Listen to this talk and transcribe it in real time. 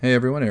Hey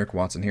everyone, Eric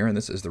Watson here, and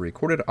this is the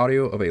recorded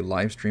audio of a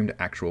live-streamed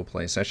actual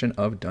play session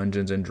of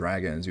Dungeons &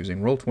 Dragons using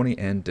Roll20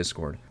 and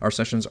Discord. Our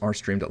sessions are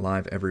streamed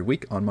live every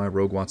week on my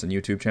Rogue Watson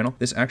YouTube channel.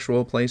 This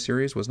actual play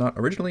series was not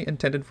originally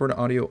intended for an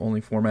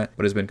audio-only format,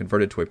 but has been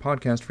converted to a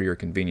podcast for your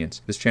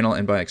convenience. This channel,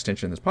 and by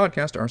extension this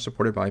podcast, are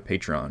supported by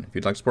Patreon. If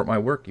you'd like to support my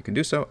work, you can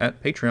do so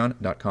at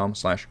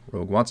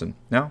patreon.com/RogueWatson.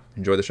 Now,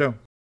 enjoy the show.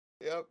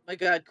 Yep. My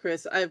God,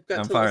 Chris, I've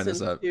got to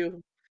listen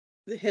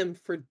to him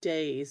for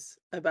days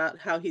about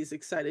how he's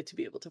excited to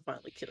be able to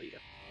finally kill you.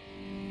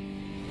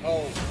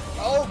 Oh,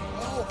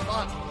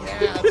 fuck.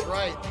 Yeah, that's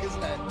right,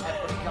 isn't it? I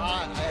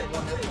forgot I had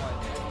one hit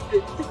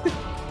point.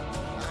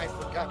 I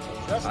forgot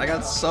just I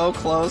got so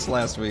close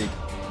last week.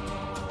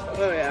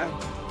 Oh, yeah.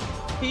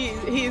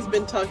 He's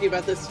been talking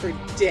about this for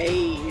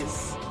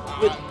days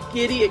with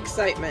giddy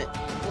excitement.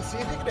 We'll see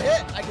if he can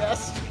hit, I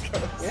guess.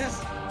 Yeah.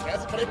 He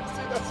hasn't been able to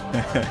see this far.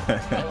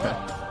 Oh,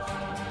 well.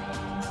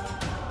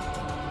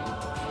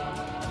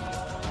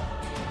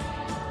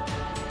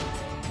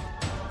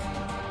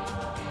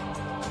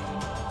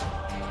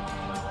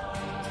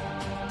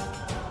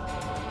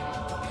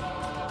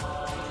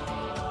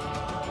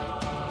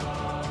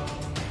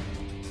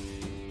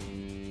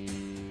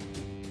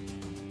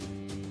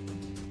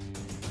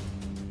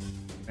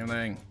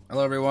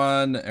 Hello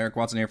everyone, Eric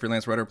Watson here,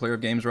 freelance writer, player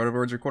of games, writer of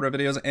words, recorder of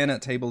videos, and a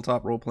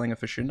tabletop role-playing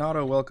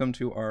aficionado. Welcome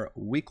to our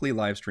weekly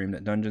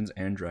live-streamed Dungeons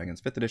 &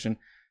 Dragons 5th edition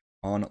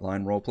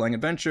online role-playing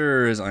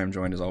adventures. I am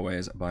joined as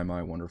always by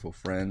my wonderful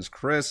friends,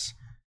 Chris,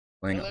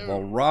 playing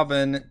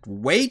Valravn.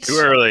 Wait! Too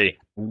early.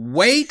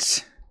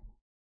 Wait!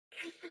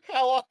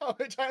 How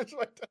many times have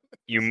I done this?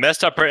 You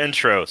messed up our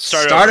intro.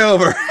 Start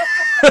over!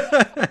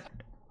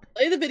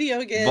 Play the video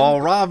again.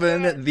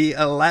 Valravn, the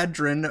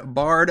Eladrin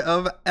Bard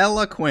of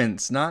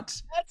Eloquence.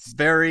 Not That's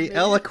very me.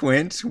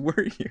 eloquent,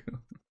 were you?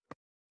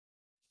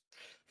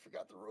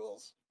 Forgot the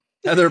rules.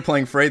 Heather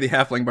playing Frey, the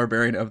Halfling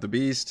Barbarian of the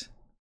Beast.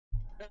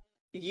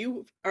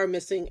 You are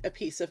missing a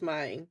piece of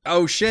mine.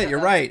 Oh shit, you're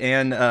right.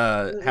 And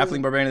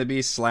Halfling Barbarian of the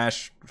Beast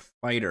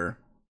 / fighter.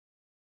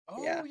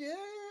 Oh, Yeah. yeah.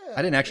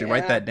 I didn't actually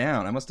write Yeah. that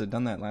down. I must have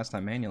done that last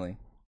time manually.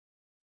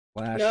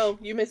 No,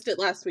 you missed it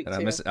last week, Did I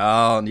too. miss it?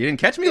 Oh, you didn't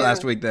catch me Yeah.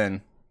 last week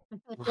then.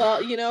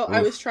 Well, I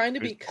Oof. was trying to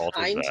be Whose fault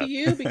was kind to that?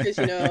 you because,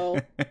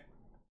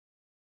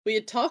 we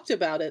had talked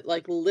about it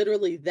like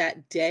literally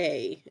that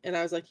day, and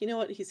I was like, you know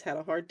what, he's had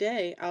a hard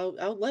day.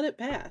 I'll let it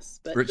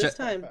pass. But this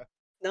time,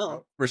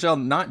 no. Rochelle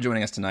not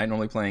joining us tonight,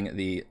 normally playing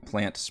the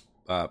plant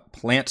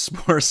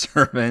spore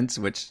servant,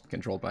 which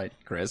controlled by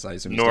Chris. I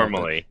assume you still have the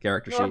Normally.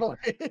 character sheet. Normally.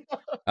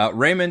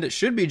 Raymond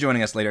should be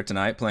joining us later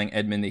tonight, playing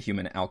Edmund, the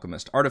human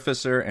alchemist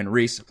artificer, and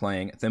Reese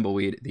playing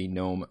Thimbleweed, the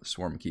gnome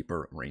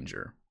swarmkeeper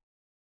ranger.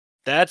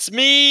 That's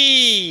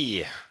me!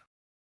 You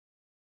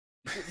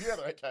had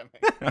the right timing.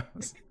 That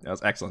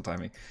was excellent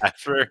timing.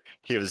 After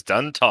he was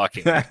done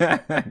talking.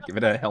 Give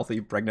it a healthy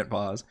pregnant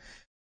pause.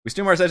 We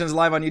stream our sessions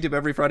live on YouTube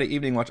every Friday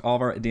evening. Watch all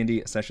of our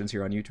D&D sessions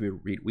here on YouTube.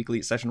 Read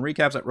weekly session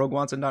recaps at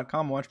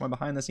RogueWatson.com. Watch my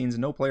behind-the-scenes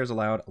No Players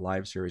Allowed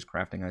live series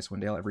Crafting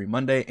Icewind Dale every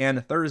Monday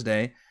and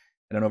Thursday.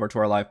 And then over to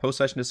our live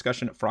post-session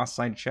discussion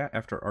Frostside Chat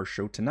after our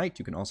show tonight.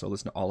 You can also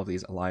listen to all of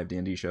these live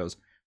D&D shows.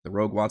 The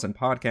Rogue Watson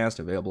podcast,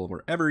 available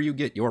wherever you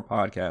get your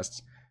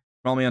podcasts.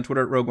 Follow me on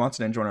Twitter at Rogue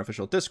Watson and join our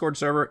official Discord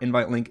server.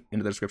 Invite link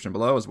into the description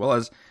below, as well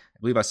as I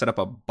believe I set up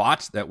a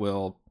bot that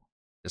will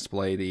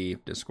display the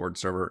Discord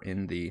server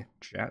in the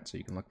chat, so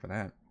you can look for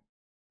that. If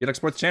you'd like to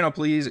support the channel,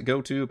 please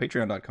go to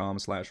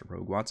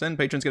patreon.com/RogueWatson.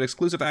 Patrons get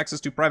exclusive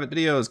access to private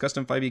videos,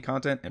 custom 5e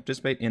content, and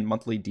participate in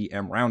monthly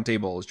DM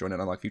roundtables. Join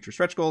and unlock future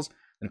stretch goals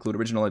that include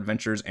original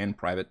adventures and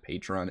private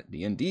Patreon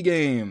D&D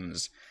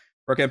games.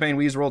 For our campaign,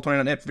 we use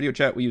Roll20.net. For video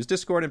chat, we use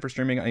Discord, and for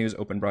streaming, I use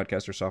Open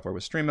Broadcaster software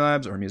with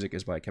Streamlabs. Our music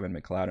is by Kevin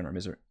MacLeod, and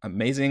our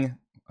amazing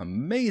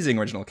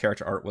original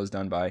character art was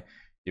done by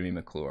Jimmy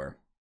McClure.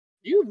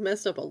 You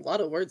messed up a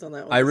lot of words on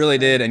that one. I really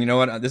did, and you know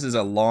what? This is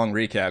a long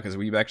recap, because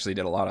we actually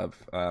did a lot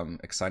of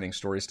exciting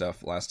story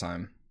stuff last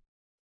time.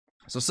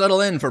 So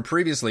settle in for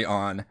previously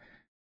on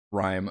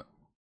Rime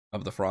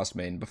of the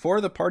Frostmaiden.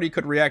 Before the party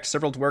could react,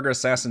 several Dwerger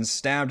assassins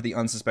stabbed the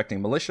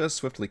unsuspecting militia,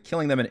 swiftly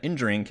killing them and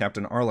injuring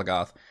Captain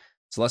Arlagoth.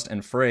 Celeste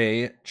and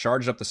Frey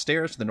charged up the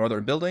stairs to the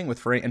northern building, with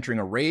Frey entering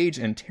a rage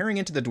and tearing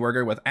into the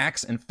Dwerger with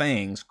axe and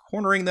fangs,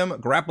 cornering them,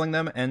 grappling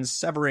them, and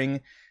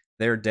severing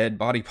their dead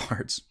body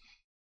parts.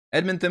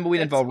 Edmund,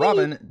 Thimbleweed, and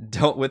Valravn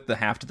dealt with the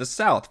half to the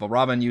south.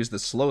 Valravn used the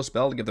slow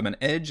spell to give them an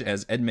edge,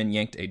 as Edmund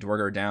yanked a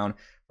Dwerger down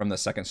from the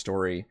second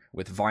story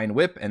with Vine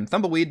Whip, and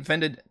Thimbleweed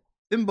fended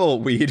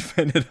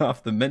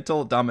off the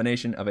mental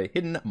domination of a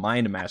hidden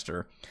Mind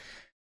Master.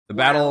 The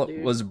battle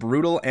was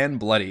brutal and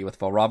bloody, with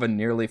Valravn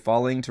nearly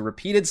falling to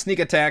repeated sneak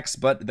attacks,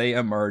 but they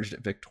emerged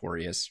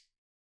victorious.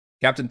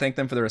 Captain thanked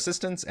them for their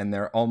assistance and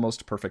their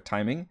almost perfect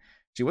timing.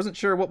 She wasn't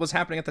sure what was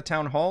happening at the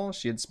town hall.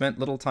 She had spent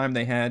little time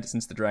they had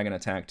since the dragon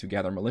attack to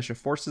gather militia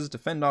forces to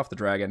fend off the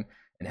dragon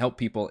and help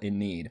people in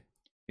need.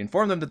 She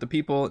informed them that the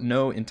people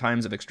know in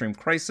times of extreme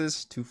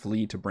crisis to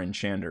flee to Bryn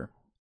Shander.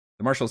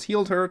 The marshals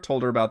healed her,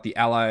 told her about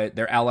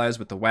their allies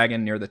with the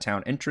wagon near the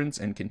town entrance,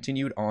 and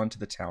continued on to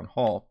the town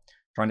hall.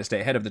 trying to stay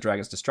ahead of the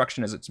dragon's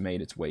destruction as it's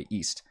made its way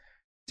east.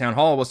 Town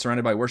hall was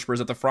surrounded by worshippers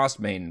of the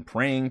Frostbane,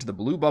 praying to the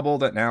blue bubble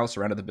that now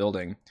surrounded the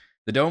building.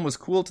 The dome was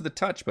cool to the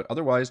touch, but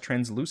otherwise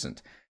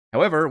translucent.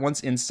 However,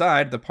 once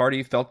inside, the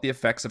party felt the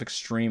effects of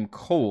extreme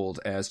cold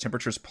as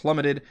temperatures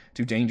plummeted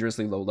to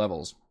dangerously low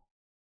levels.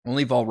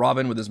 Only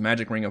Valravn with his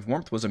magic ring of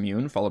warmth was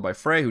immune, followed by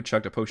Frey, who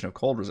chugged a potion of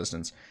cold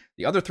resistance.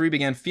 The other three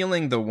began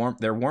feeling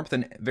their warmth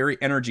and very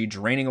energy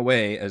draining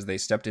away as they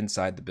stepped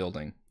inside the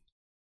building.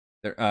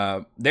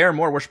 There,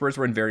 more worshippers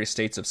were in various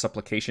states of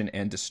supplication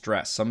and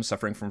distress, some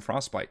suffering from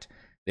frostbite.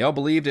 They all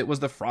believed it was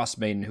the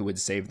Frostmaiden who would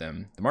save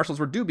them. The marshals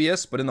were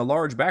dubious, but in the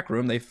large back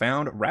room they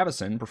found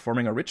Ravison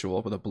performing a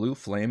ritual with a blue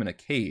flame in a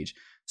cage,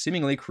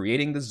 seemingly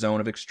creating the zone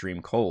of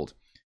extreme cold.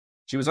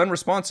 She was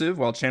unresponsive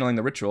while channeling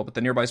the ritual, but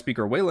the nearby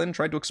speaker Waylon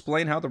tried to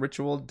explain how the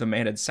ritual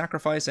demanded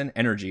sacrifice and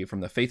energy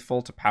from the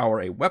faithful to power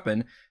a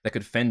weapon that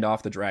could fend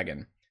off the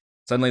dragon.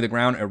 Suddenly the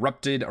ground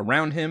erupted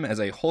around him as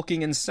a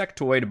hulking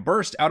insectoid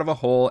burst out of a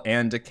hole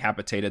and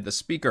decapitated the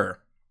speaker.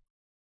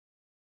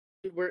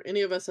 Were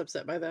any of us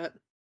upset by that?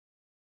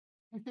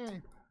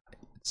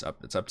 It's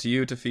up to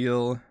you to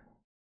feel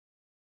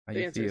how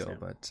you feel, no.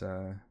 but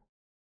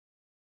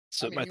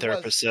So my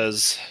therapist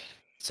says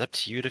it's up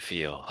to you to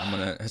feel. I'm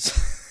gonna.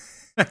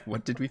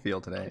 What did we feel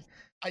today?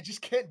 I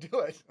just can't do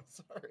it. I'm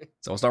sorry.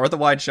 So we'll start with the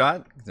wide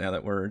shot. Now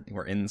that we're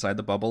inside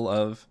the bubble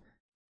of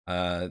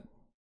the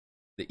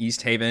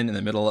East Haven, in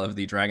the middle of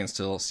the dragon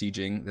still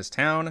sieging this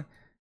town,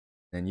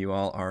 and you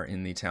all are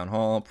in the town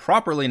hall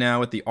properly now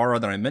with the aura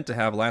that I meant to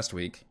have last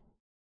week.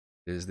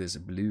 Is this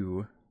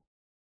blue?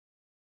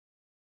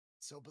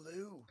 So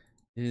blue.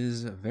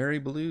 Is very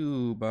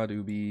blue,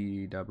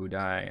 Badooby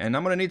Dabudai. And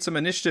I'm gonna need some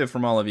initiative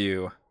from all of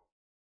you.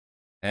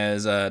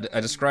 As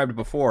I described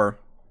before,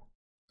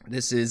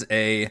 this is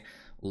a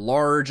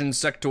large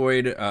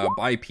insectoid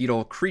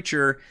bipedal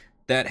creature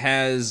that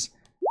has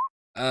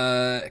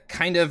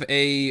kind of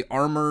a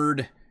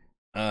armored,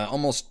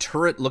 almost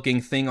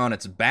turret-looking thing on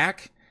its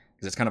back,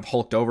 because it's kind of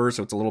hulked over,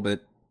 so it's a little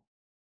bit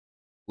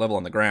level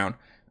on the ground,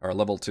 or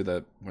level to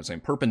the, what's it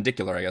saying,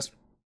 perpendicular, I guess.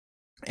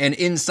 And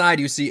inside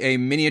you see a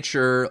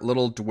miniature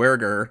little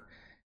Dwerger,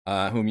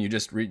 whom you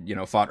just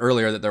fought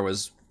earlier, that there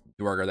was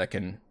Dwerger that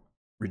can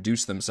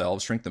reduce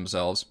themselves, shrink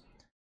themselves.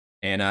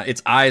 And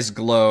its eyes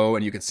glow,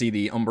 and you can see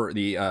the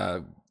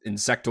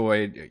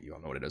insectoid. You all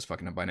know what it is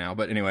fucking up by now.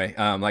 But anyway,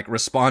 like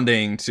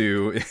responding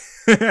to...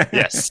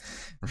 Yes.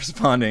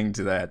 Responding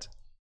to that.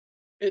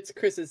 It's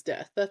Chris's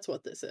death. That's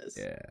what this is.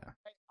 Yeah.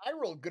 I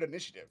rolled good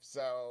initiative,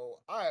 so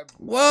I'm...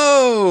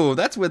 Whoa!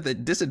 That's with a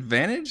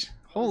disadvantage?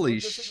 Holy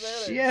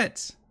disadvantage.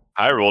 shit.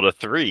 I rolled a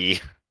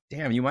 3.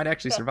 Damn, you might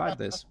actually survive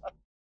this.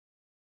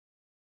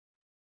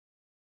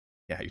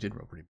 Yeah, you did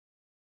roll pretty.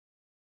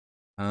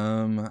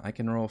 I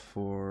can roll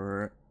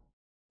for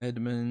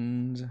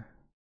Edmund.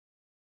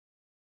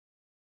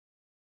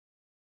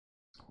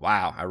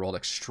 Wow, I rolled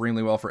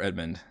extremely well for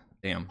Edmund.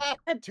 Damn.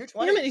 God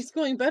damn it, he's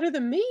going better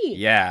than me.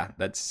 Yeah,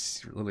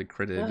 that's really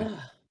critted.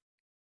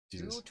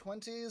 Jesus. 2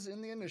 20s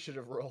in the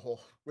initiative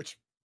roll, which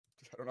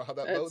I don't know how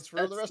that bodes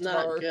for the rest of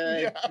our... our...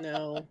 Good. Yeah.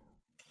 No.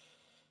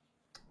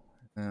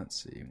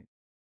 Let's see.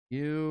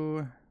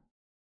 You.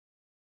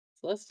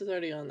 Celeste is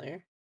already on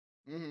there.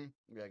 Mm-hmm.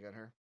 Yeah, I got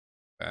her.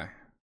 Okay.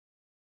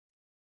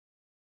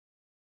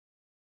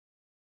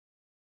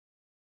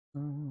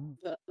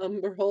 The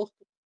Umber Hulk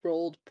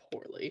rolled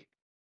poorly.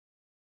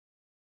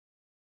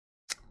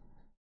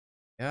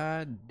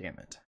 God damn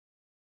it.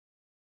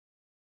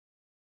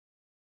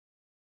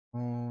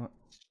 Oh.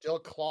 Still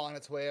clawing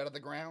its way out of the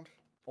ground?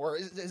 Or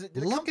is it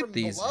did it Look come at from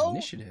these below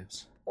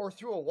initiatives. or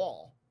through a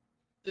wall?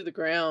 Through the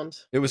ground.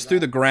 It was through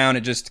the ground.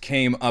 It just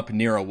came up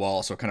near a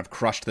wall, so it kind of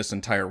crushed this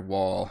entire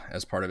wall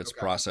as part of its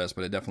process,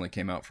 but it definitely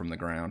came out from the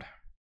ground.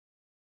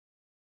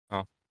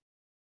 Oh.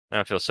 I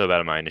don't feel so bad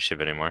at my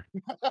initiative anymore.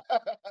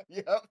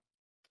 Yep.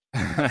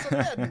 Not so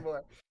bad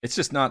anymore. It's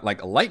just not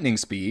like lightning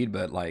speed,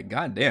 but like,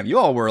 goddamn, you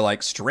all were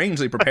like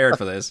strangely prepared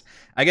for this.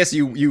 I guess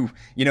you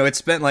it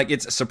spent like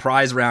its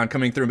surprise round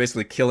coming through and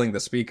basically killing the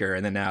speaker,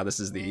 and then now this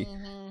is the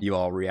you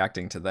all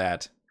reacting to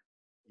that.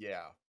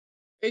 Yeah.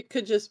 It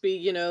could just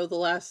be, the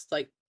last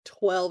like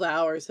 12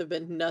 hours have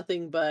been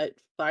nothing but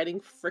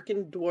fighting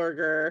frickin'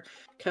 Dwerger,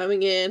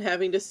 coming in,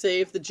 having to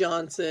save the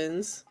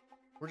Johnsons.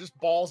 We're just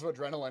balls of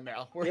adrenaline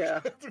now. Yeah.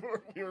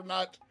 We're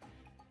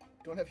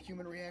don't have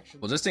human reactions.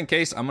 Well, just in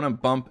case, I'm gonna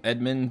bump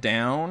Edmund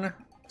down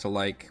to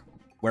like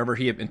wherever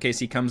in case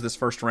he comes this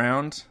first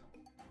round.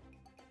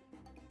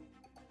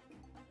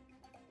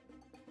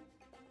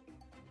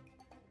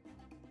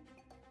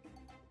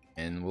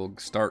 And we'll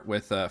start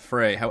with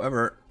Frey.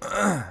 However,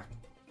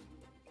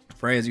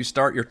 Frey, as you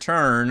start your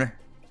turn,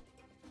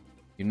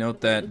 you note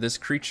that this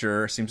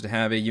creature seems to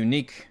have a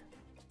unique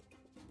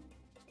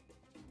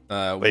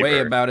way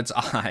about its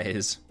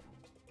eyes.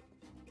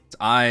 Its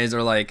eyes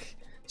are like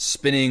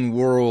spinning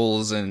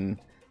whirls and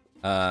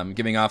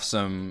giving off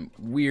some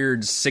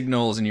weird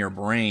signals in your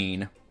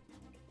brain.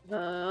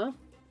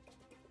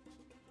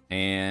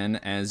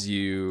 And as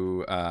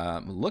you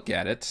look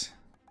at it,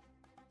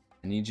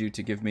 I need you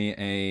to give me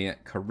a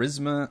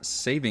charisma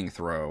saving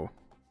throw.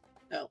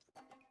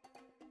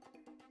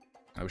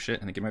 Oh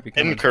shit, I think it might be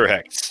coming.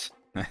 Incorrect.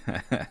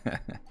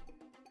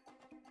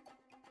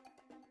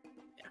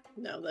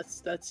 No,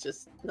 that's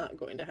just not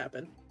going to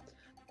happen.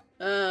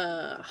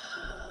 I'm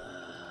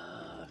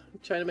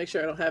trying to make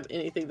sure I don't have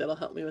anything that'll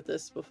help me with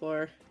this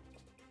before.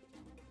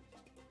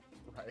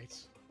 Right.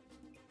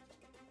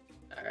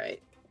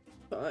 Alright.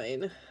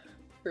 Fine.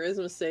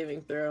 Charisma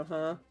saving throw,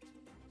 huh?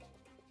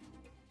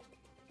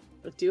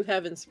 I do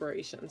have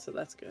inspiration, so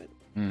that's good.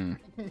 Mm,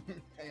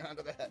 Hang on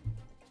to that.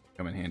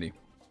 come in handy.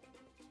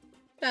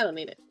 I don't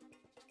need it.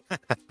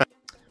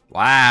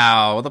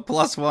 Wow, with a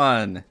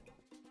 +1.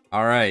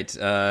 All right,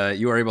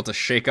 you are able to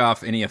shake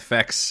off any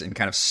effects and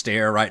kind of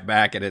stare right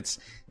back at it.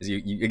 As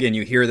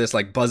you hear this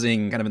like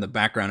buzzing kind of in the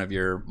background of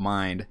your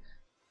mind,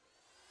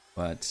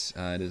 but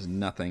it is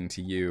nothing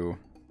to you.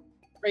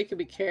 Ray could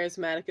be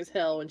charismatic as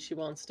hell when she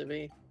wants to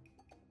be.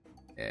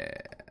 Yeah.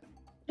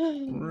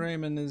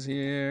 Raymond is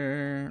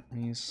here. Let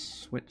me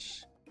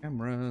switch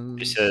cameras.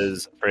 He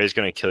says Frey's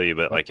gonna kill you,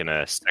 but like in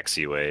a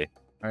sexy way.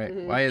 All right,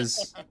 Mhm. Why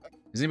is...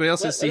 Does anybody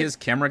else What- see what- his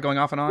camera going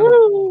off and on?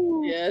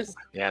 Woo! Yes.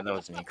 Yeah, that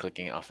was me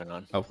clicking off and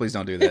on. Oh, please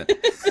don't do that.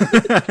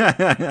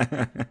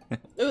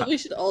 Ooh, we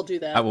should all do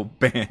that. I will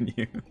ban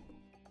you.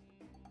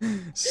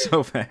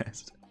 So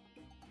fast.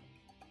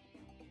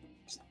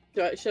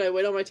 Should I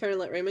wait on my turn and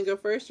let Raymond go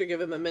first, or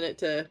give him a minute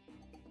to...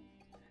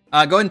 Go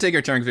ahead and take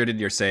your turn because you did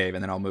your save,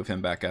 and then I'll move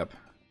him back up.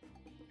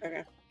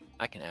 Okay.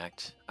 I can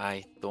act.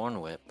 I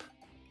Thorn Whip.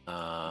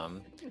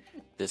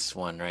 This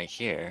one right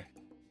here.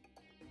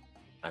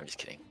 I'm just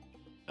kidding.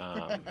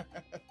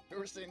 Who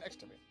were sitting next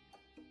to me?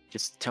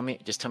 Just tell me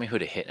who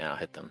to hit, and I'll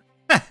hit them.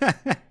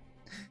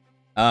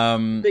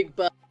 Big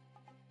butt.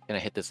 Can I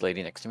hit this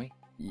lady next to me?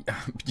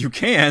 You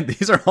can.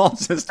 These are all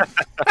just...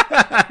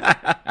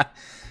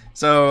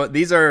 So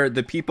these are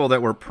the people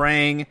that were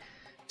praying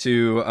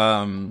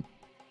to...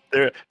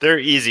 They're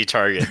easy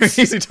targets.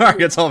 Easy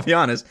targets, I'll be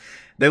honest.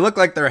 They look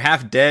like they're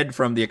half dead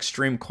from the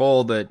extreme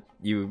cold that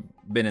you've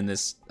been in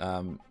this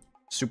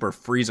super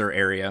freezer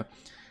area.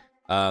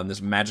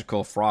 This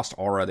magical frost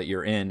aura that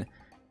you're in.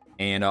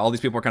 And all these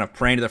people are kind of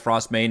praying to the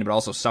Frost Maiden, but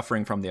also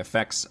suffering from the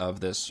effects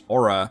of this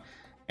aura.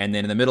 And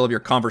then in the middle of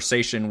your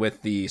conversation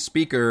with the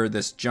speaker,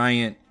 this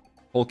giant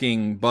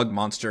hulking bug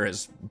monster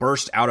has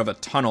burst out of a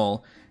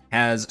tunnel,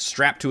 has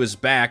strapped to his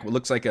back what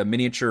looks like a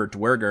miniature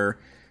Dwerger,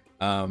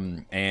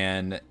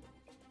 and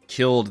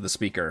killed the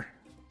speaker.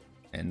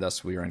 And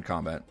thus we are in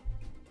combat.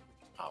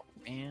 Oh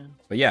man.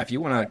 But yeah, if you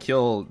want to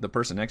kill the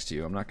person next to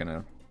you, I'm not going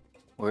to...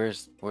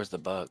 Where's the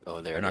bug? Oh,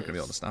 there. They're not going to be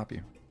able to stop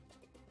you.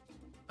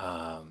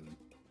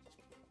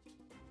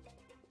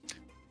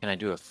 Can I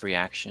do a free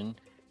action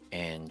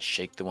and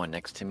shake the one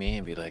next to me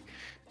and be like,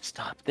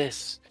 "Stop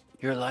this!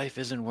 Your life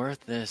isn't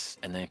worth this!"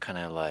 And then kind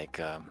of like,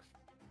 I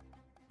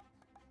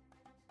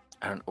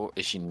don't know.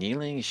 Is she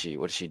kneeling?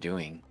 What is she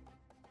doing?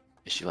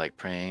 Is she like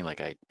praying?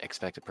 Like I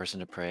expect a person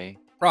to pray.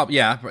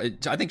 Yeah,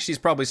 I think she's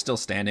probably still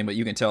standing, but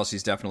you can tell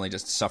she's definitely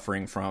just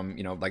suffering from,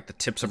 like the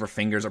tips of her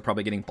fingers are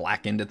probably getting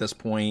blackened at this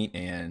point,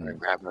 and... I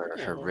grab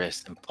her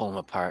wrist and pull them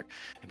apart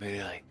and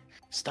be like,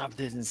 "Stop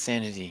this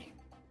insanity.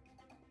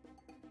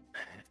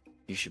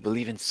 You should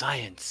believe in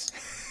science,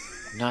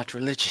 not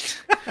religion."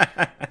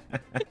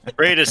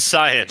 Great as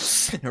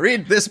science.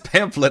 Read this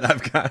pamphlet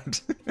I've got.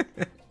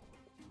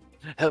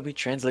 Help me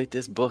translate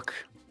this book.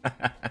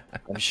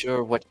 I'm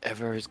sure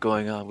whatever is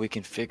going on, we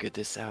can figure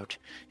this out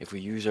if we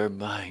use our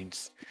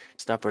minds.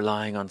 Stop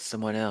relying on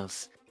someone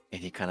else.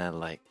 And he kind of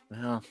like,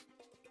 well,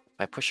 if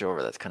I push her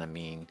over, that's kind of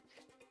mean.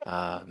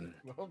 Well,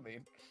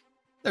 mean.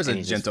 There's a And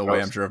he just gentle way,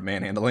 throws- I'm sure, of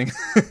manhandling.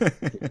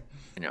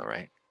 You know,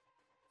 right?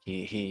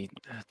 He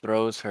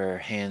throws her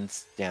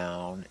hands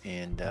down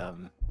and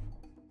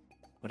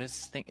what is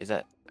this thing? Is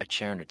that a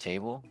chair and a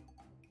table?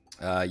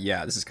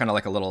 Yeah, this is kind of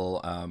like a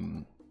little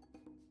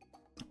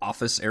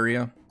office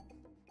area.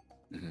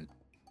 Mhm.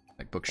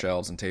 Like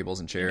bookshelves and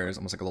tables and chairs,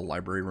 almost like a little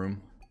library room.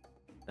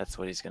 That's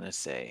what he's gonna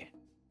say.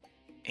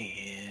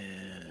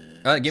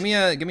 And Give me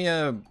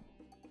a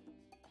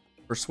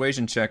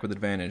persuasion check with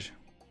advantage.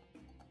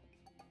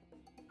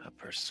 a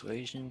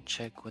persuasion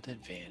check with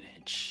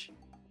advantage.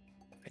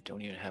 I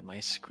don't even have my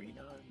screen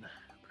on.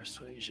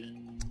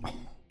 Persuasion.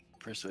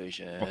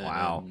 Persuasion. Oh,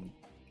 wow.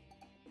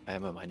 I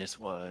have a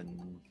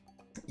 -1.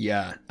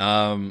 Yeah.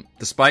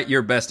 Despite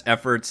your best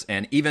efforts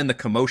and even the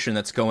commotion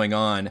that's going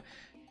on,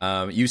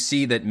 you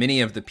see that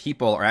many of the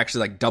people are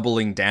actually like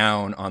doubling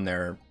down on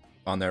their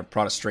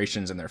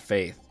prostrations and their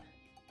faith.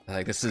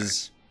 Like, this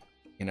is,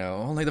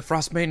 only the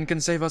Frost Maiden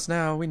can save us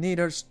now.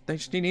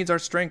 She needs our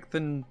strength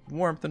and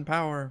warmth and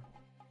power.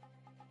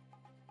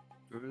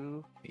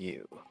 Screw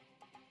you.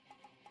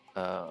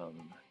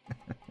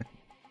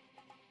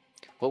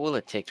 What will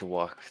it take to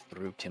walk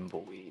through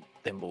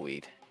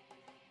Thimbleweed?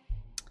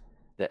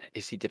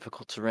 Is he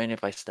difficult terrain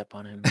if I step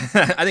on him?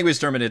 I think we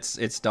determined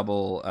it's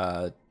double.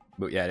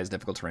 But yeah, it is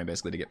difficult terrain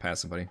basically to get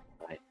past somebody.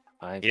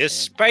 5,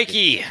 Yes, 10,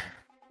 spiky.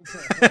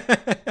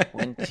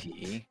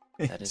 20.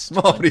 That is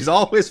Small, but he's 20.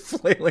 always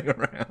flailing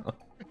around,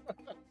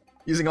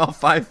 using all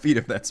 5 feet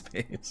of that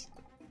space.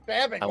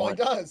 Stabbing. I Well, want-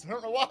 he does. I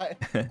don't know why.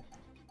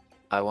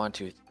 I want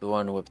to the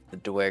one with the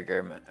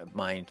Dweger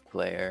mind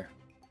player.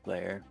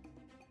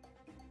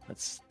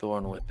 Let's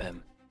thorn whip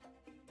him.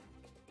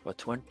 For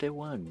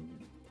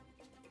 21.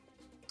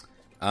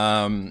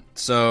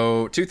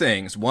 So 2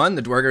 things. 1,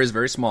 the Dwerger is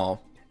very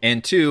small.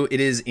 And 2, it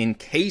is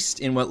encased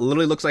in what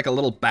literally looks like a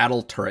little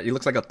battle turret. It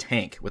looks like a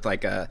tank with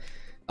like an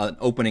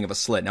opening of a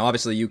slit. Now,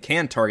 obviously, you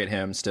can target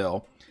him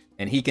still,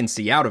 and he can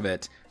see out of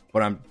it.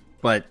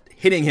 But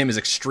hitting him is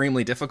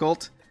extremely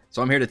difficult.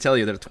 So I'm here to tell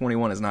you that a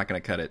 21 is not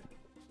going to cut it.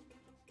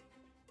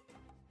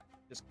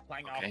 Just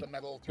clang off the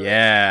metal turret.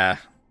 Yeah.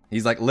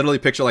 He's like literally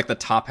picture like the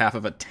top half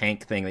of a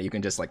tank thing that you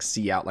can just like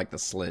see out like the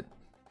slit.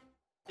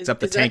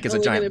 Except the tank is a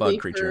giant bug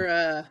creature.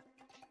 For,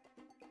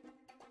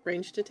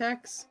 ranged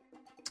attacks?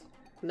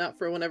 Not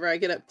for whenever I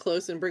get up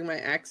close and bring my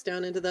axe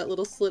down into that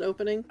little slit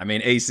opening? I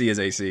mean, AC is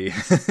AC.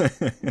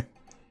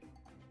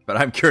 But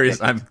I'm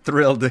curious. I'm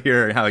thrilled to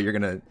hear how you're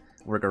going to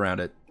work around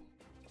it.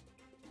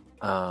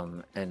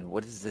 And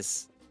what is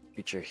this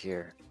creature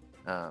here?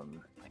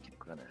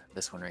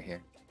 This one right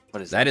here.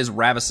 What is that? That is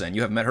Ravison.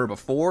 You have met her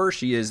before.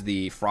 She is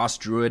the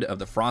Frost Druid of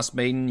the Frost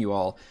Maiden. You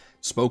all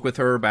spoke with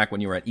her back when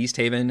you were at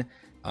Easthaven.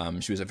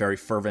 She was a very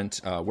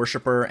fervent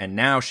worshiper, and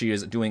now she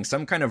is doing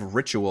some kind of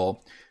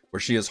ritual where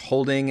she is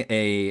holding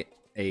a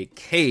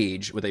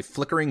cage with a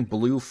flickering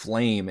blue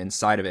flame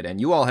inside of it.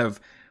 And you all have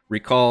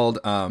recalled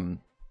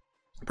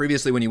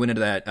previously when you went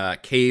into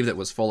that cave that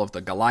was full of the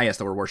Goliaths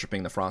that were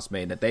worshiping the Frost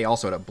Maiden, that they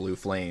also had a blue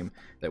flame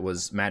that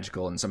was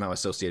magical and somehow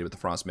associated with the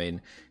Frost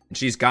Maiden. And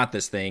she's got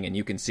this thing, and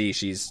you can see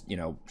she's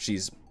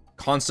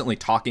constantly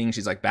talking.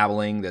 She's like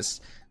babbling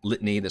this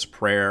litany, this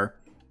prayer.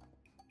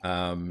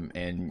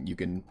 And you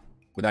can,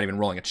 without even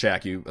rolling a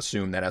check, you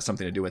assume that has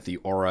something to do with the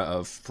aura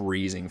of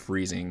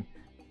freezing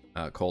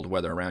cold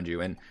weather around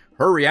you. And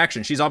her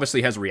reaction, she's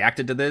obviously has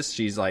reacted to this.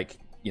 She's like,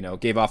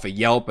 gave off a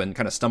yelp and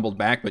kind of stumbled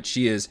back, but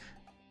she is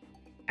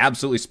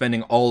absolutely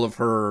spending all of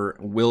her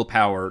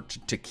willpower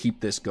to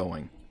keep this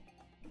going.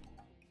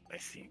 I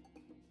see.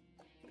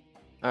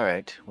 All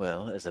right.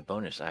 Well, as a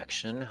bonus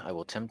action, I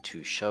will attempt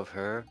to shove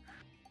her.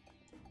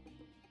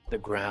 The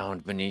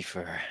ground beneath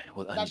her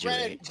will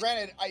undulate.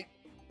 Granted,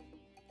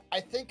 I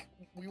think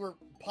we were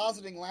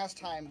positing last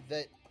time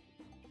that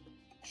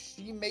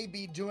she may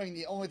be doing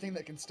the only thing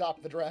that can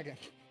stop the dragon.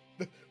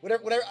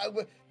 whatever,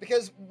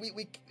 because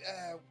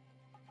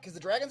because the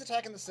dragon's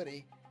attacking the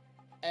city,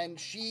 and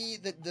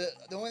the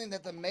only thing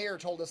that the mayor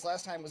told us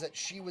last time was that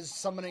she was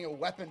summoning a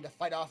weapon to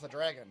fight off the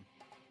dragon.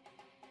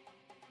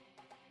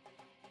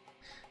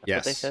 Yes,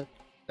 what they said.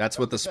 That's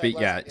what the speak.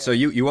 Yeah. So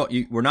you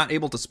were not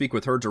able to speak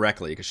with her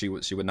directly because she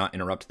would not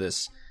interrupt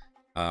this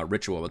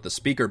ritual. But the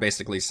speaker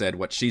basically said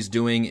what she's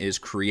doing is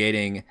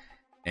creating,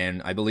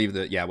 and I believe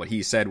that what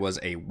he said was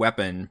a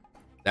weapon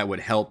that would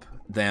help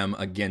them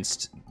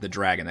against the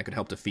dragon, that could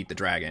help defeat the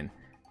dragon.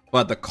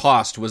 But the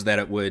cost was that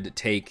it would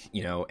take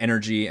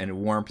energy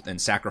and warmth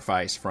and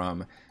sacrifice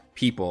from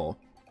people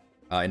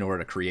in order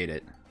to create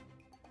it.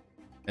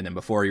 And then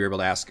before you were able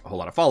to ask a whole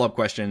lot of follow-up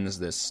questions,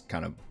 this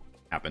kind of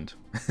happened.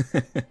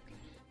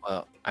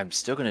 Well, I'm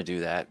still going to do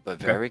that, but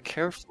very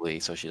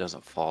carefully so she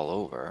doesn't fall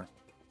over.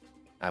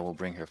 I will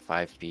bring her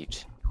 5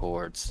 feet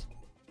towards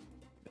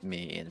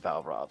me and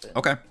Valravn.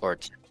 Okay. Or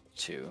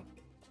 2.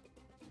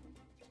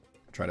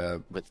 Try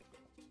to with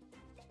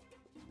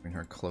bring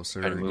her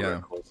closer. Try to move her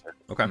closer.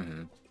 Okay.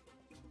 Mm-hmm.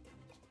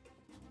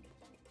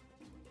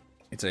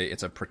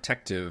 It's a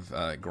protective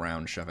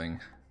ground shoving.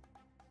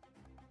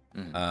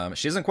 Mm-hmm.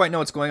 She doesn't quite know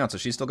what's going on, so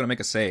she's still going to make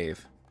a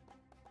save.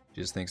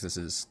 She just thinks this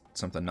is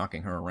something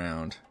knocking her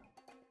around.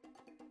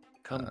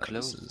 Come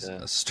closer. This is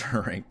a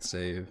strength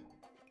save.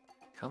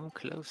 Come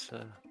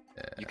closer.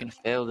 Yeah. You can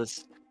fail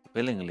this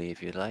willingly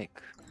if you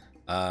like.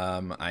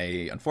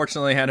 I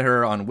unfortunately had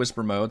her on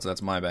whisper mode, so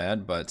that's my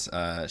bad, but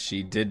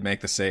she did make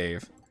the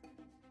save.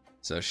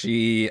 So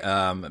she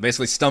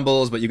basically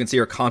stumbles, but you can see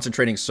her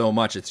concentrating so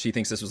much that she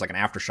thinks this was like an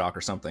aftershock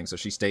or something, so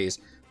she stays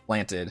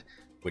planted,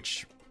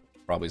 which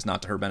probably is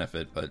not to her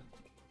benefit, but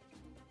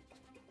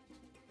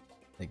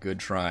a good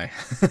try.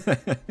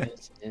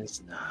 It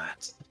is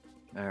not.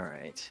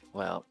 Alright,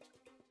 well,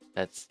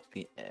 that's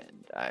the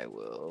end. I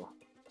will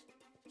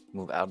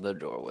move out of the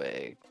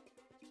doorway.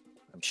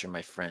 I'm sure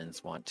my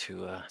friends want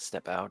to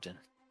step out, and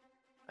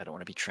I don't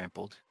want to be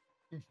trampled.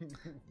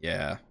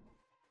 Yeah.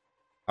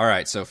 All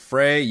right, so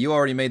Frey, you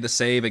already made the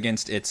save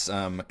against its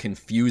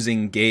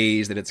confusing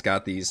gaze, that it's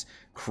got these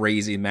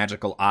crazy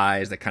magical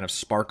eyes that kind of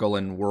sparkle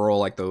and whirl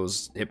like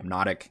those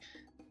hypnotic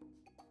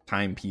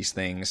timepiece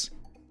things.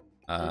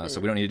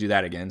 So we don't need to do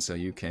that again, so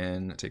you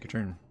can take your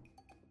turn.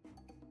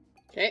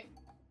 Okay.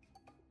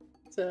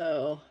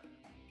 So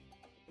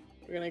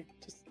we're going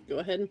to just go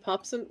ahead and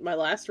pop my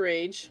last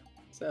rage.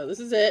 So this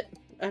is it.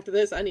 After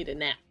this, I need a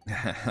nap.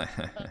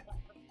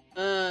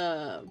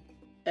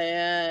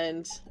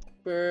 And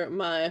for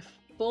my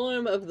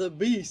form of the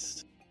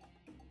beast,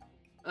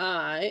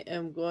 I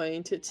am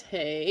going to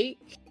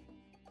take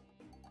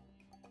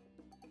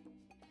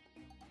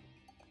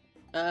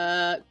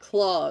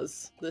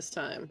claws this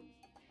time.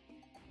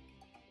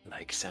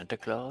 Like Santa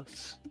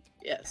Claus?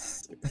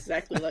 Yes,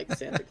 exactly like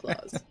Santa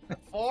Claus.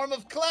 Form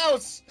of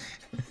Klaus.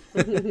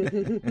 All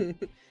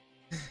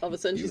of a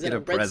sudden, she's in a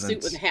red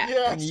suit with a hat.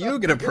 Yeah, And you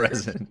get a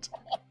present.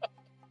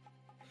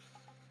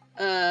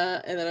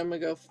 And then I'm going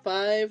to go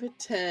 5,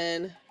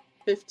 10,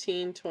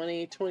 15,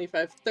 20,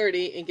 25,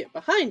 30, and get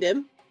behind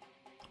him.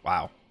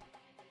 Wow.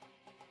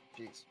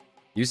 Jeez.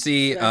 You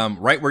see, Yeah.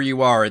 right where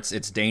you are, it's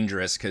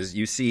dangerous because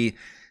you see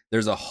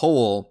there's a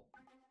hole.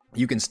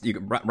 You can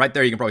right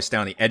there. You can probably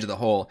stand on the edge of the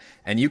hole,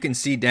 and you can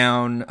see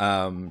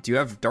down. Do you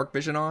have dark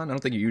vision on? I don't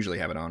think you usually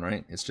have it on,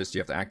 right? It's just you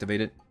have to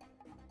activate it.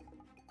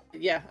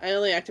 Yeah, I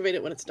only activate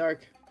it when it's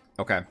dark.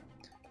 Okay.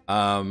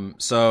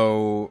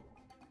 So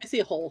I see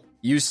a hole.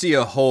 you see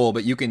a hole,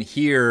 but you can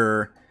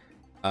hear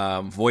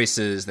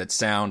voices that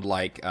sound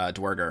like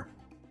Dwerger.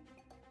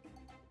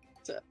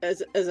 So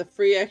as a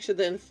free action,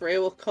 then Frey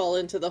will call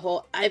into the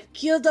hole. I've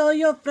killed all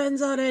your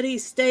friends already.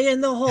 Stay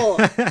in the hole.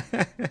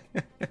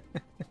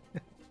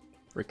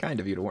 Very kind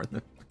of you to warn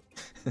them.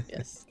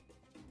 Yes.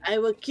 I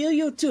will kill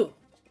you too.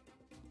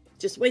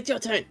 Just wait your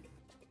turn.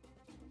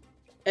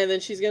 And then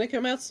she's gonna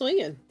come out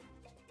swinging.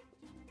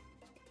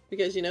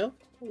 Because,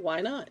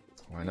 why not?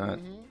 Why not?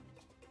 Mhm.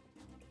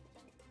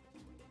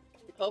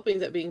 Hoping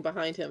that being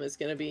behind him is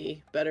gonna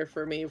be better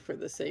for me for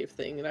the save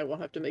thing, and I won't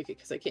have to make it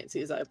because I can't see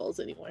his eyeballs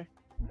anymore.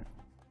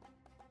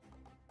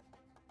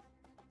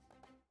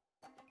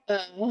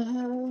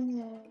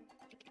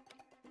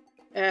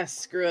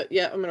 Screw it.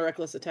 Yeah, I'm gonna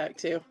reckless attack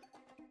too.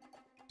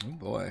 Oh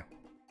boy.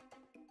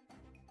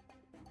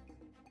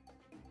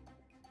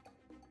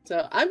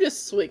 So I'm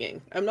just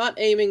swinging. I'm not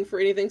aiming for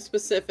anything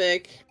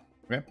specific.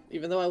 Okay.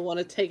 Even though I want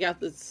to take out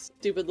this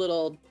stupid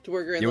little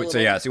Dwerger and So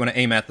the yeah, so you want to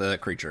aim at the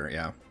creature,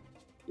 yeah.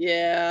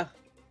 Yeah.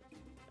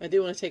 I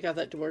do want to take out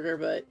that Dwerger,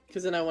 but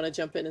because then I want to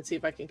jump in and see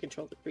if I can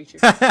control the creature.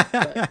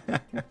 But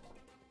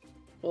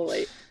we'll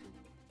wait.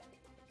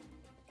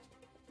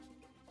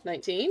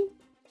 19?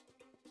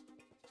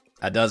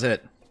 That does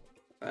hit.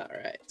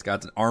 Alright. It's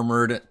got an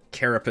armored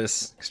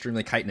carapace,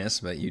 extremely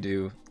chitinous, but you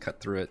do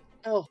cut through it.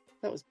 Oh,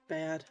 that was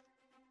bad.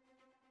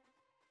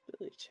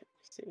 Ability check.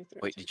 Saving throw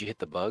Wait, check. did you hit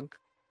the bug?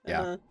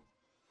 Yeah.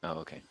 Oh,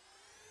 okay.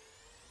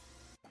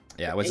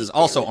 Yeah, which 8 is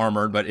also damage.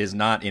 armored, but is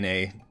not in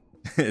a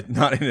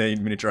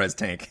miniaturized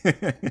tank.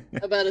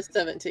 About a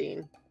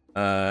 17.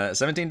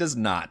 17 does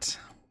not.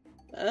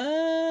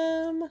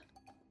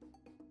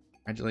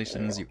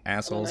 Congratulations, you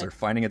assholes What am I? are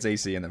finding its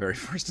AC in the very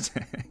first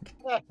attack.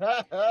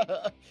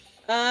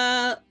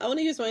 I want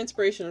to use my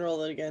inspiration and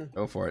roll it again.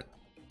 Go for it.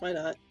 Why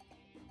not?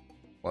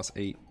 Plus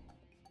 8.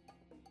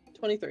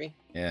 23.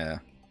 Yeah.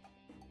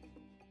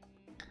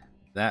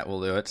 That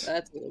will do it.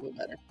 That's a little bit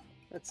better.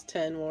 That's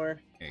 10 more.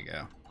 There you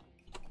go.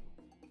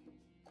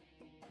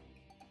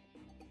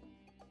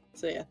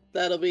 So yeah,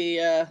 that'll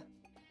be I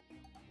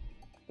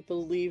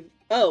believe.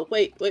 Oh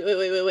wait. Waiting.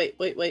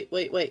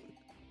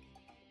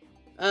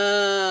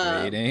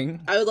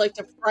 I would like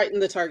to frighten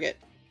the target.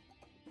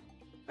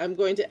 I'm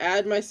going to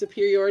add my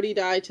superiority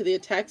die to the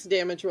attack's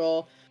damage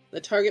roll.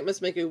 The target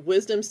must make a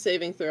wisdom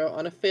saving throw.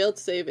 On a failed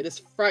save, it is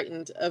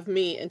frightened of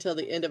me until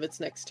the end of its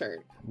next turn.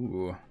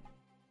 Ooh.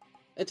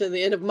 Until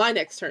the end of my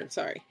next turn,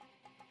 sorry.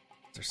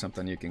 Is there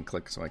something you can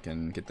click so I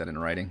can get that in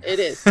writing? It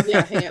is.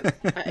 Yeah, hang on.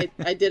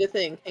 I did a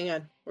thing. Hang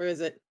on. Where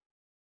is it?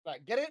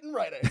 Right, get it in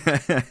writing.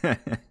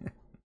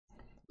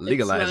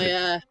 Legalize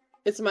it.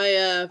 It's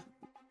my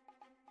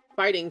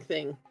fighting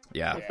thing.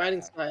 Yeah. My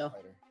fighting style.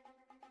 Fighter.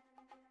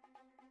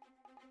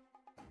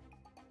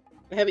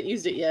 I haven't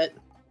used it yet.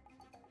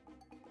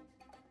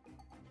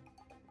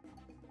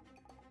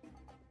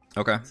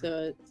 Okay.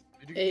 So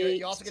it's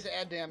You also get to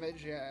add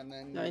damage, yeah, and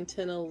then 9,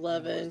 10,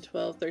 11,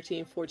 12,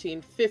 13,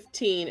 14,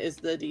 15 is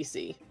the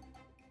DC.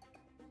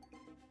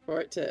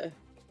 For it to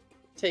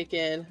take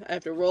in. I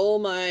have to roll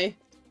my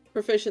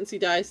proficiency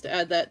dice to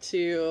add that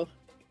to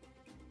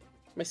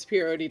my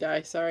superiority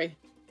die, sorry.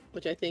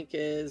 Which I think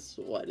is,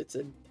 what, it's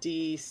a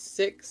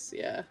D6?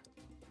 Yeah.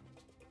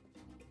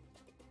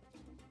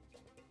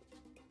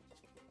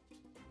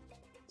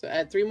 So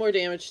add 3 more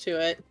damage to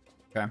it.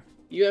 Okay.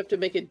 You have to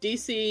make a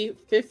DC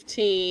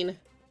 15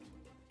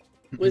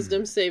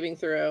 wisdom saving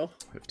throw.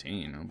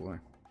 15, oh boy.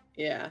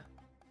 Yeah.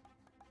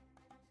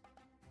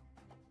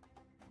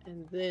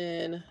 And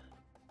then...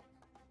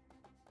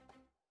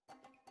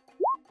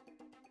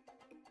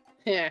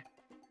 Yeah.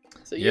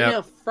 So you're Yep.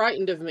 now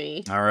frightened of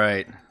me. All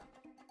right.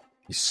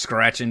 You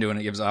scratch into it and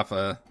it gives off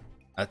a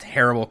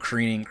terrible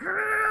crooning.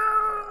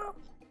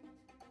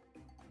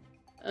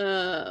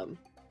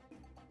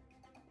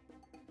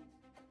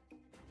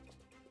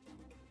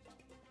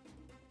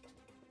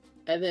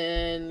 And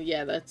then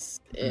yeah, that's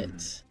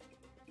it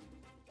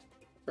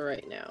for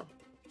right now.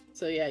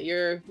 So yeah,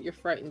 you're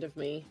frightened of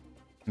me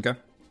Okay.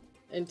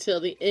 until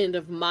the end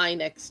of my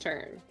next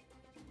turn.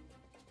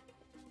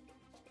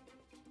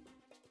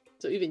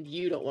 So even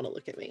you don't want to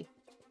look at me.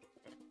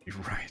 You're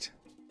right.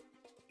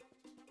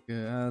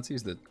 Yeah, let's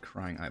use the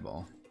crying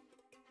eyeball.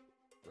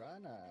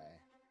 Run eye.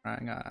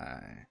 Crying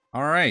eye.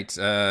 All right.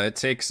 It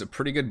takes a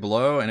pretty good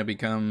blow and it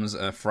becomes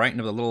frightened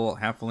of the little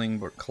halfling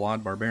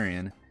clawed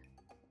barbarian.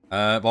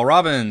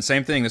 Valravn,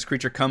 same thing. This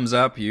creature comes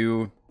up.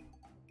 You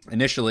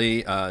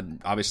initially,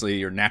 obviously,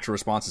 your natural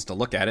response is to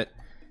look at it.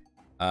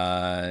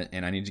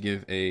 And I need to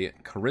give a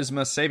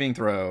charisma saving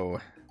throw.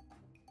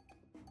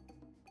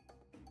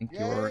 I think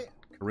your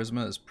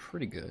charisma is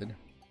pretty good.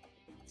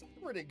 It's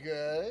pretty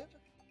good.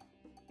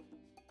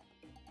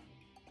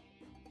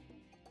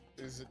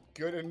 Is it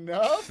good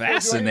enough?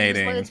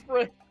 Fascinating.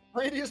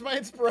 I need to use my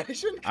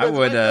inspiration? I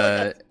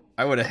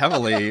would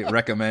heavily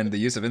recommend the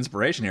use of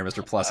inspiration here,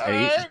 Mr. +8.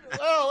 Right.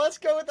 Well, let's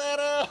go with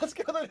that. Let's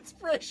go with that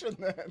inspiration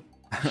then.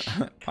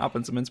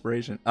 Popping some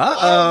inspiration.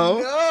 Oh,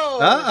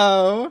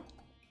 no.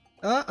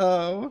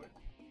 Uh-oh.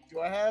 Do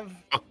I have?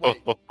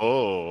 Wait,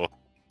 Oh,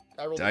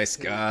 I rolled a Dice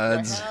 2.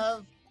 gods.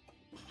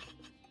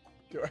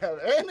 Do I have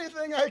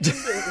anything I can do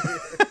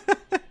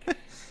here?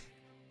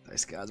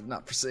 Dice gods have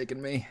not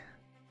forsaken me.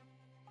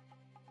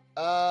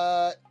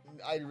 I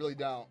really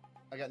don't.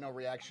 I got no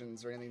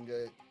reactions or anything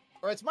to.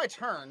 Or it's my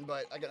turn,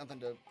 but I got nothing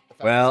to.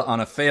 Well, on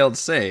a failed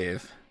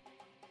save,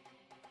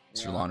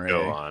 Mr. Yeah. Lonray,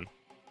 go on.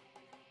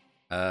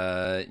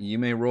 you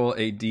may roll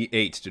a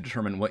d8 to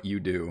determine what you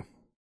do.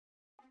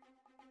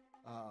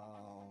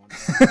 Oh,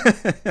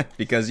 no.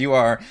 Because you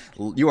are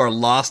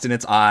lost in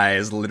its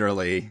eyes,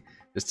 literally,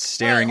 just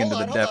staring Alright,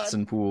 into the hold depths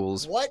on. and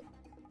pools. What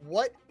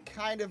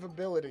kind of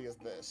ability is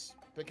this?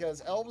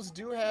 Because elves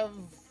do have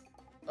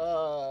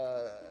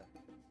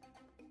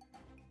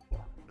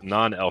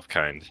Non-elf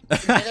kind.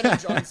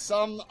 advantage on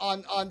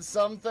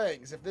some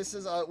things. If this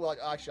is well,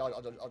 actually,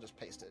 I'll just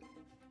paste it.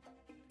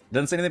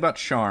 Doesn't say anything about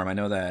charm. I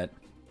know that.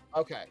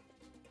 Okay.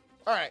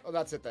 All right. Well,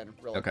 that's it then.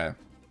 Really. Okay.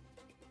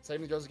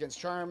 Saving throws against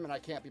charm, and I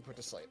can't be put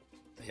to sleep.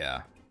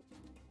 Yeah.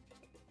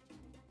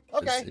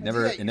 Okay. It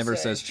never D8, you say.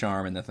 says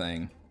charm in the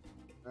thing.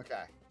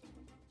 Okay.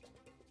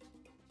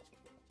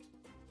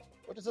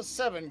 What does a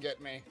 7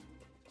 get me?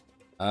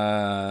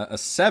 A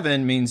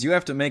 7 means you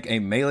have to make a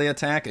melee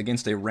attack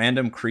against a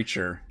random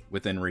creature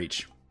within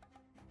reach.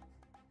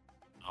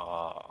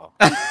 Oh.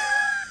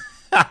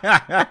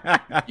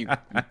 You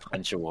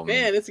punch a woman.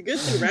 Man, it's a good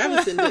thing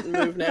Ravison didn't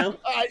move now.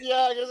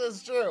 Yeah, I guess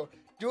that's true.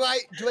 Do I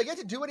get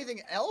to do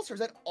anything else, or is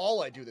that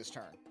all I do this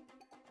turn?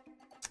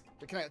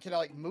 Can I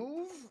like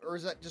move, or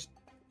is that just?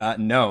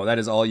 No, that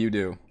is all you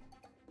do.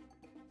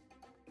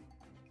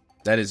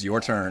 That is your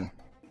turn.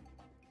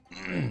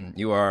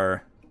 You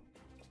are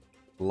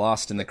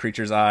lost in the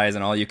creature's eyes,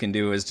 and all you can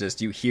do is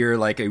just, you hear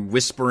like a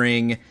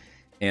whispering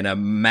and a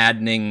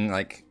maddening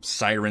like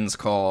siren's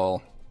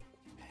call.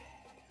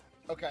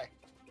 Okay.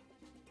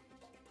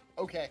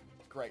 Okay,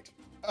 great.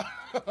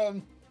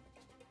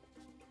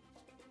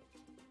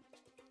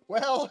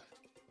 Well,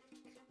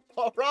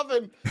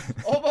 Robin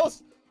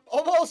almost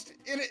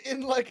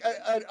in like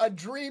a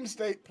dream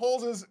state,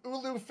 pulls his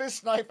Ulu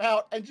fist knife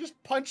out and just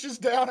punches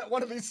down at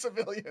one of these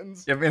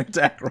civilians. Give me an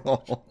attack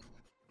roll.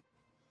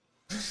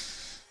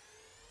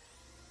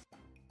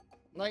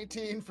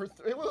 19 for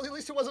well, at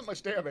least it wasn't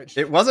much damage.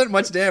 It wasn't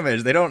much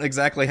damage. They don't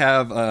exactly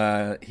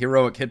have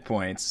heroic hit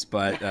points,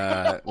 but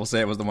we'll say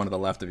it was the one to the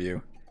left of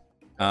you.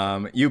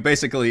 You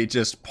basically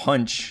just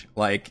punch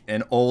like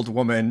an old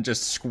woman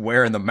just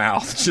square in the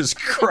mouth, just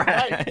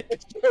crack. Right.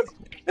 It's just,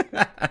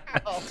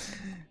 oh.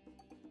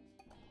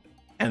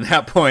 And at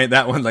that point,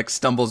 that one like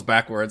stumbles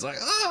backwards, like,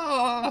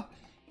 oh!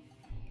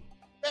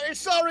 Very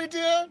sorry,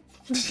 dear.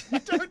 I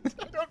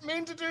don't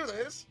mean to do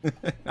this.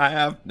 I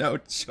have no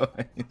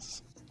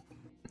choice.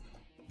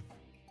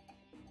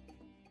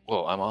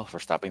 Well, I'm all for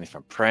stopping me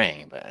from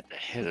praying, but the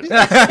hit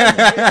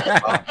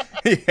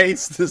He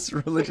hates this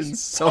religion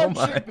so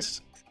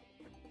much.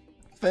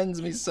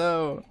 Offends me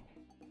so.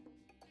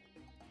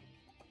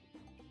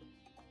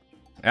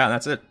 Yeah,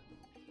 that's it.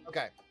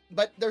 Okay,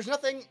 but there's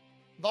nothing.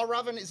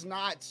 Valravn is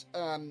not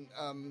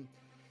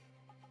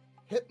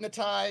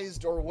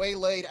hypnotized or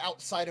waylaid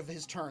outside of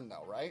his turn,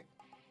 though, right?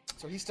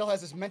 So he still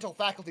has his mental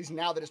faculties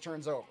now that his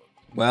turn's over.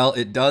 Well,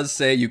 it does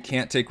say you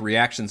can't take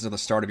reactions at the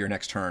start of your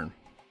next turn.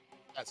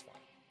 That's fine.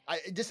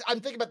 I'm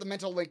thinking about the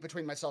mental link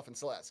between myself and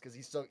Celeste because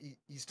he's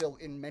still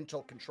in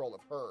mental control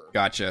of her.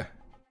 Gotcha.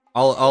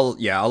 I'll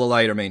allow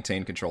you to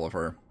maintain control of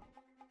her.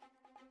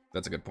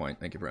 That's a good point.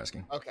 Thank you for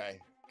asking. Okay,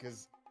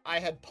 because I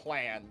had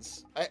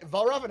plans.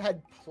 Valravn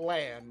had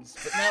plans,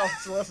 but now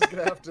Celeste is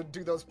gonna have to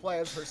do those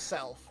plans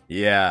herself.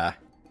 Yeah.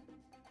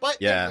 But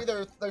Yeah.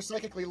 technically they're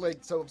psychically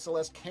linked, so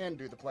Celeste can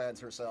do the plans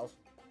herself.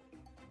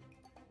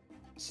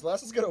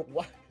 Celeste is gonna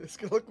it's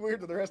gonna look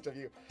weird to the rest of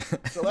you.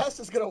 Celeste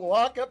is gonna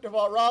walk up to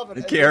Valravn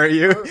and Carry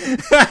you.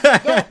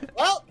 No,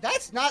 well,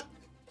 that's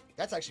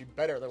actually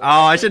better than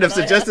Oh, I should have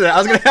suggested it. I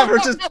was gonna have her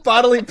just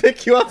bodily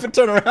pick you up and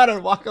turn around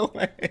and walk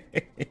away.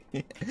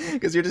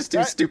 Because you're just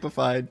too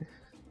stupefied.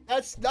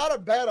 That's not a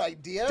bad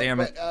idea. Damn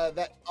it.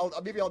 But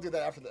maybe I'll do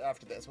that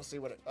after this. We'll see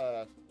what it.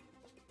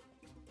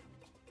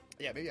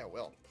 Yeah, maybe I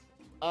will.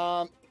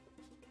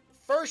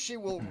 First, she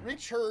will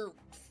reach her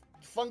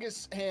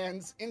fungus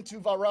hands into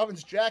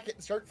Valravn's jacket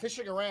and start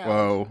fishing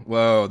around.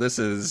 Whoa, this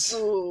is...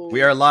 Ooh.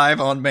 We are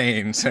live on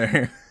Maine,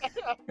 sir.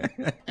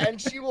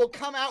 And she will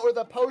come out with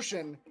a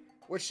potion,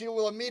 which she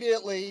will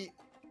immediately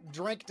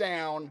drink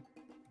down,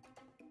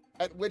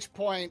 at which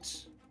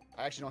point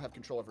I actually don't have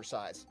control of her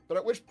size. But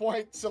at which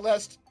point,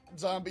 Celeste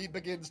Zombie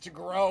begins to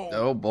grow.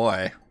 Oh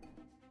boy.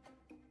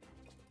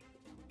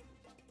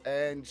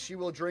 And she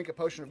will drink a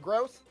potion of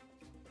growth.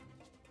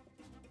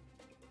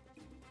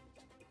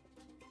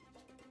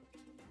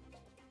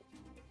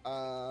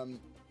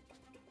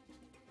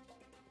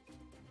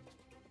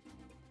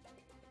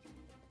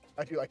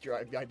 I do like your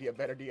idea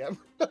better, DM.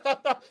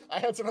 I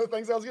had some other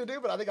things I was going to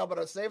do, but I think I'm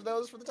going to save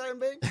those for the time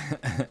being.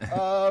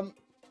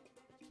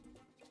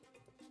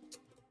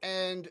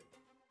 And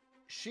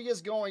she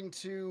is going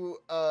to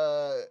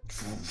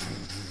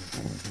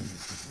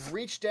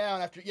reach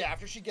down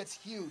after she gets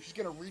huge. She's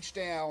going to reach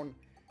down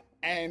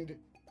and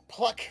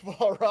pluck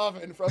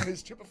Valravn from his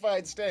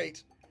stupefied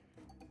state.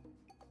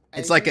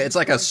 It's like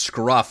a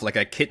scruff, like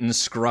a kitten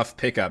scruff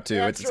pickup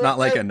too. It's not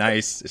like a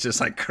nice. It's just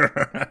like.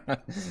 I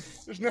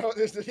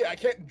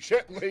can't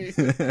gently.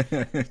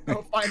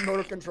 No fine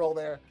motor control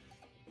there.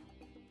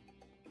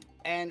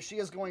 And she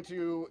is going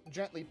to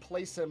gently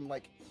place him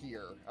like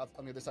here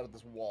on the other side of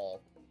this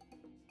wall.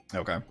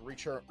 Okay.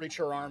 Reach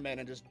her arm in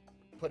and just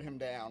put him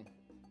down.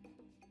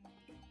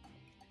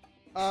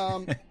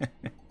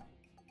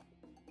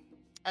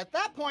 At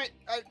that point,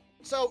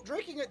 so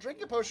drinking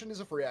a potion is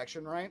a free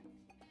action, right?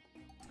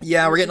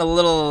 Yeah, we're getting a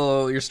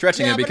little. You're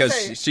stretching it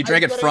because she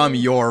drank it from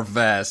your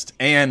vest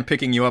and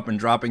picking you up and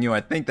dropping you. I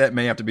think that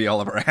may have to be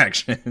all of her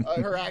action.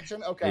 Her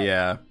action, okay.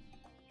 Yeah.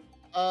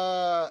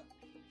 Well,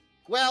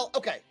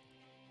 okay.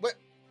 But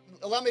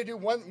allow me to do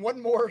one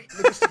more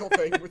logistical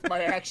thing with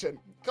my action.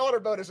 Call it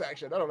her bonus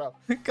action. I don't know.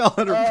 Call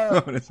it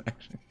her bonus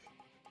action.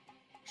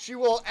 She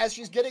will, as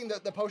she's getting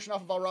the potion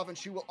off of Valravn,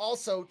 she will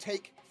also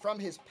take from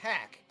his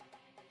pack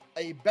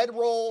a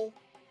bedroll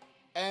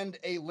and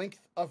a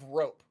length of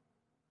rope.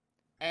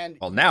 And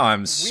well, now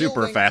I'm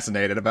super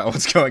fascinated about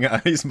what's going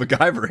on. He's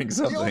MacGyvering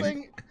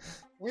something.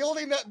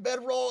 Wielding that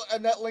bedroll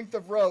and that length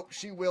of rope,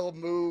 she will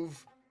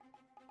move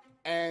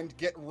and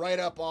get right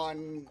up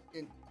on.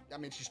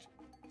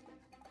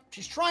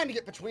 She's trying to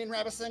get between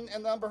Ravison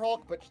and the Umber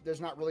Hulk, but there's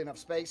not really enough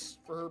space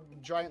for her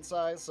giant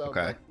size. So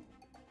okay.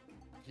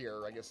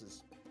 Here, I guess,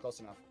 is close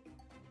enough.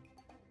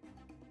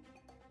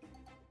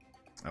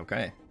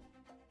 Okay.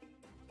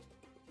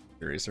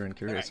 Curiouser and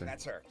curiouser. Right,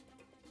 that's her.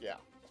 Yeah.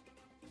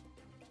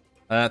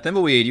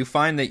 Thimbleweed, you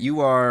find that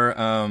you are,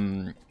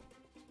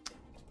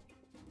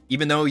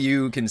 even though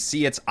you can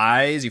see its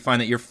eyes, you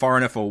find that you're far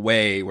enough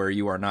away where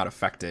you are not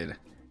affected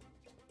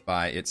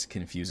by its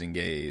confusing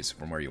gaze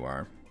from where you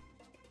are.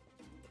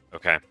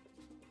 Okay.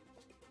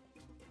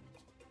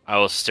 I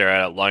will stare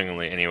at it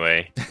longingly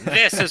anyway.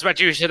 This is what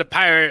you should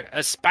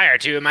aspire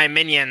to, my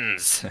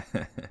minions!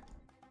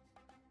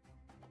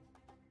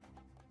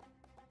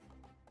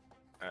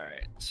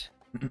 Alright.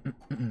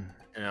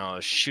 And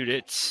I'll shoot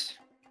it.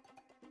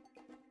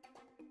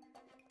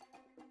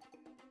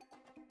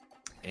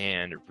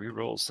 And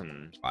reroll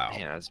some. Wow.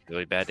 Man, that's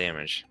really bad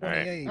damage.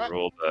 Alright, 28.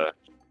 roll the.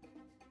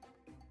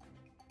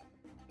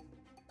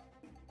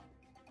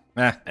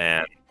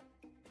 And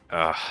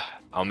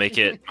I'll make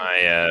it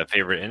my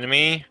favorite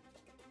enemy.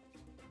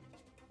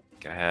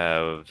 I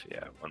have,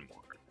 one more.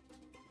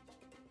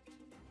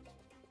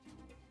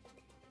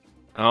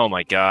 Oh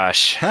my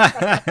gosh.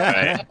 Right.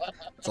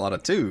 That's a lot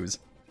of twos.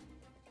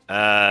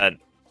 9,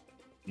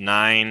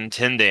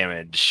 10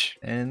 damage.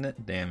 10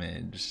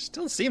 damage.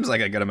 Still seems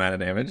like a good amount of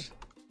damage.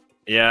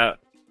 Yeah,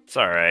 it's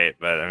alright,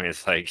 but I mean,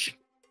 it's like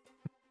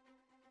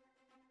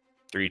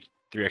three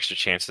extra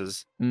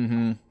chances.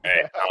 Mm-hmm.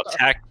 Alright, I'll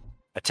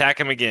attack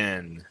him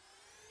again.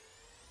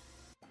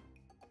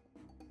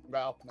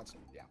 Well, that's,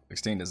 yeah.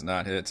 16 does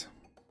not hit.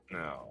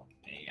 No,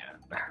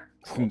 man.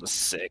 Rolled a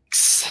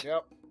 6.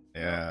 Yep.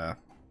 Yeah.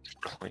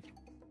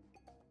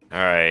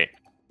 Alright.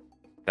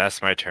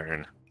 That's my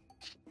turn.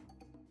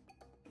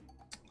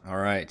 All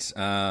right.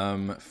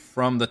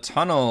 From the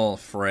tunnel,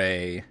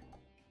 Frey,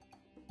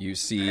 you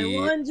see. I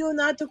warned you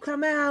not to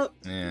come out.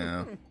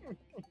 Yeah.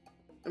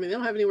 I mean, they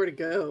don't have anywhere to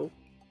go.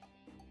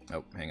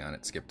 Oh, hang on.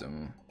 It skipped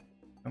him.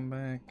 Come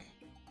back.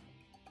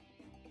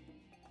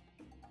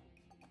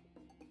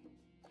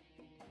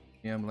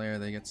 GM layer,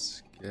 they get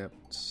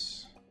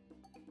skipped.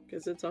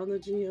 Because it's on the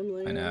GM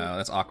layer. I know.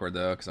 That's awkward,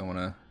 though, because I want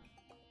to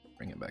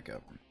bring it back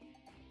up.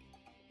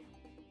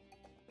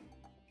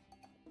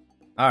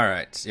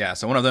 Alright, yeah,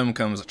 so one of them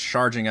comes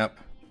charging up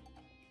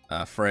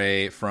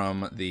Frey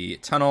from the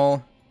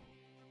tunnel.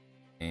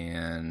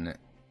 And a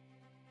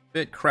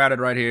bit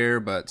crowded right here,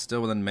 but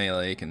still within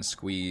melee, can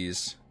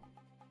squeeze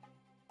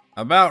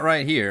about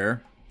right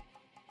here.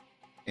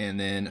 And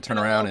then turn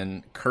around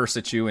and curse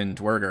at you in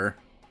Dwerger.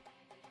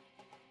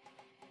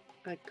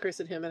 I curse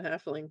at him in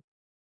Halfling.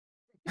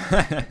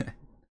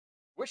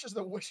 Which is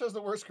the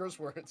worst curse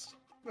words?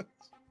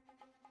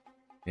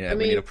 Yeah,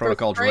 we need a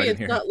protocol droid in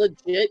here. It's not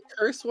legit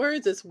curse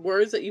words. It's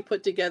words that you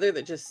put together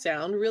that just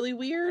sound really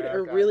weird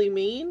or really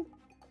mean.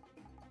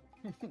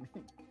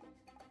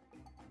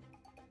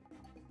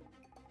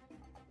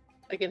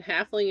 Like in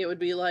Halfling, it would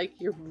be like,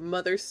 your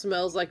mother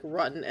smells like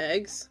rotten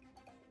eggs.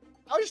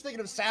 I was just thinking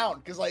of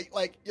sound, because like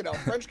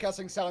French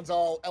cussing sounds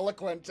all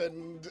eloquent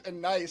and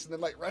nice, and then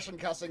like Russian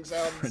cussing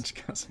sounds French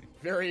cussing.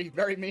 very,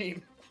 very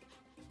mean.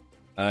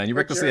 You Or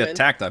recklessly German.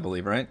 attacked, I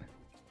believe, right?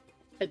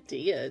 I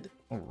did.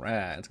 All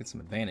right, let's get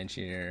some advantage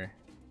here.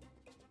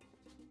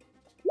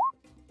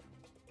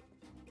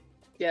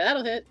 Yeah,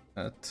 that'll hit.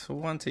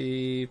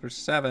 20 for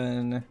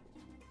 7. And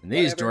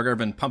these Whatever. Dorg have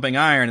been pumping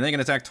iron, and they can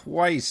attack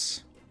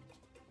twice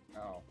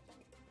Oh.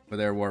 with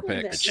their war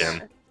picks.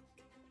 Jim.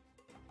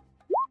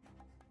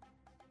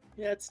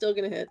 Yeah, it's still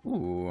gonna hit.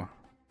 Ooh.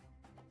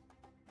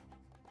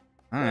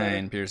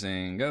 9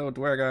 piercing. Go,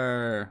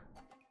 Dwergar.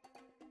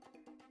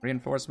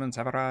 Reinforcements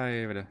have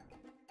arrived.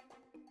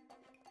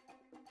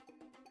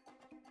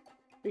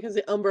 Because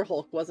the Umber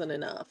Hulk wasn't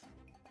enough.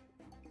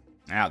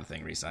 Now the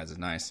thing resizes.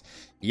 Nice.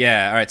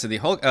 Yeah, alright, so the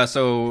Hulk...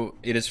 so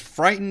it is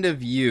frightened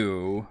of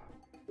you.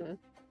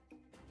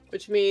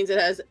 Which means it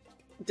has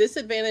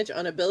disadvantage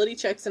on ability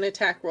checks and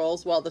attack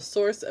rolls while the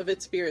source of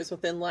its spear is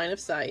within line of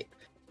sight.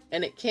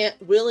 And it can't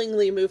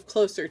willingly move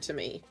closer to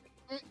me.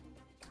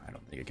 I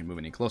don't think it can move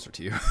any closer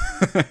to you.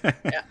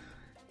 Yeah.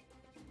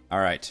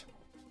 Alright.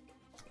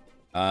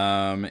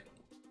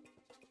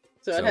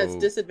 So it has So-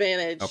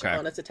 disadvantage okay.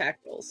 on its attack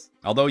rolls.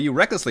 Although you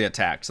recklessly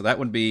attacked, so that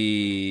would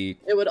be...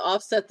 It would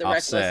offset the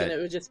reckless Offset. and it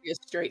would just be a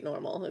straight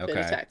normal if it Okay.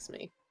 attacks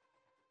me.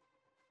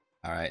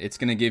 All right, it's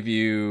gonna give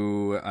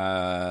you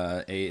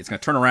it's gonna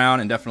turn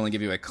around and definitely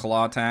give you a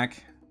claw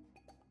attack.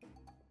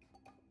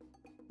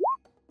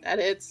 That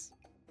hits.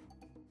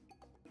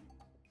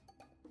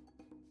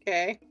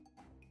 Okay.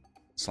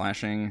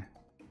 Slashing.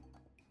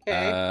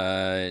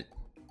 Okay.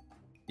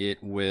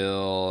 It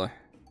will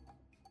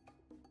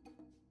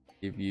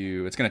give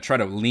you. It's gonna try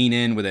to lean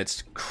in with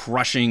its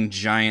crushing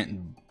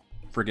giant,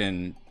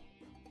 friggin'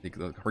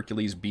 the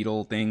Hercules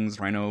beetle things,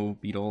 rhino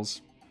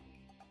beetles,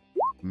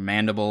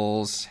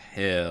 mandibles.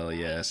 Hell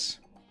yes.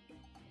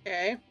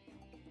 Okay.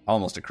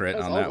 Almost a crit That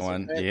was on that almost a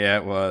one. crit. Yeah,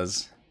 it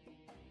was.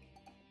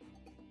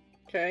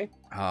 Okay.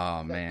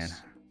 Oh man.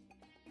 Nice.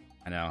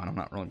 I know. I'm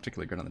not rolling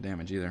particularly good on the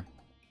damage either.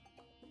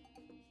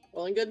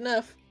 Rolling good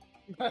enough.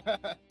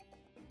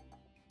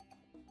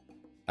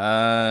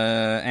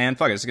 And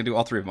fuck it, it's gonna do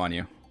all 3 of them on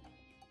you.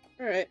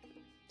 Alright. Or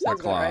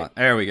Sounds about claw. right.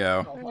 There we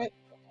go. Oh my Alright.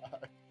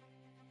 God.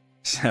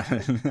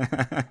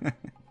 7.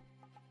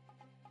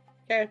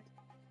 Okay.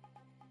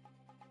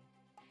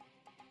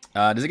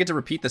 Does it get to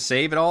repeat the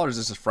save at all, or is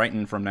this just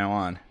frightened from now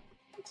on?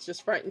 It's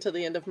just frightened till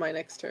the end of my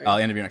next turn. Oh,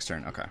 the end of your next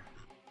turn. Okay.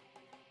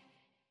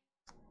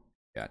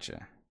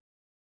 Gotcha.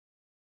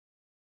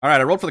 All right,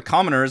 I rolled for the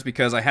commoners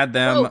because I had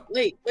them. Oh,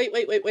 wait.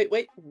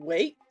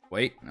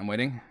 Wait, I'm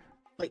waiting.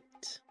 I'm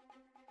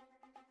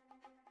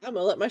gonna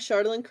let my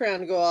Chardolin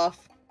crown go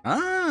off.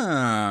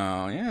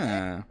 Oh,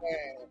 yeah.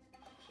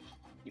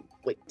 You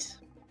wait.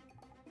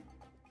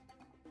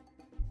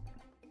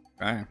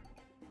 Okay.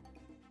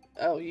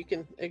 Oh, you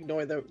can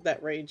ignore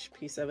that rage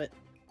piece of it.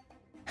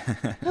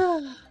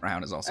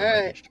 Round is also All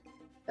right. raged.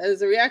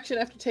 As a reaction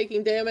after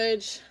taking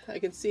damage, I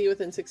can see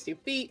within 60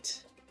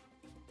 feet.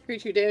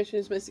 Creature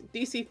damages my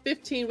DC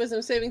 15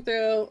 Wisdom saving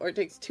throw, or it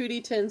takes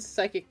 2d10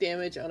 psychic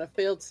damage on a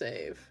failed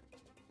save.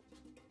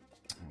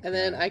 And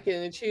then I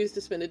can choose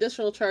to spend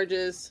additional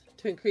charges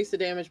to increase the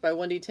damage by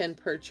 1d10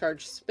 per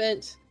charge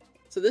spent.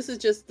 So this is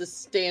just the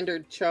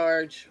standard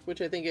charge,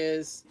 which I think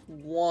is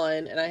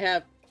 1, and I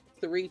have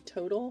 3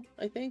 total,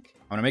 I think.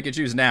 I'm gonna make you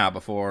choose now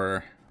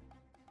before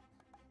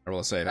I roll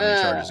a save. How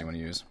many charges you want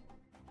to use?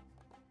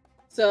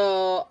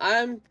 So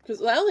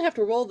because I only have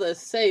to roll the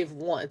save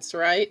once,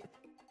 right?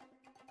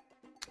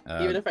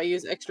 Even if I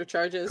use extra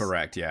charges?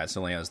 Correct. Yeah, it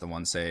only has the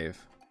 1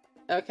 save.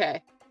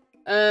 Okay.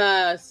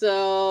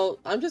 So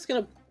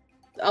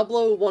I'll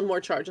blow 1 more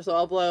charge, so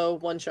I'll blow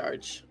 1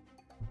 charge.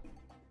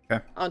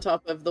 Okay. On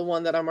top of the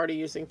one that I'm already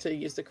using to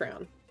use the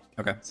crown.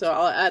 Okay. So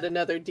I'll add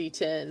another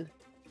d10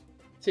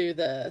 to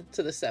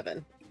the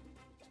 7.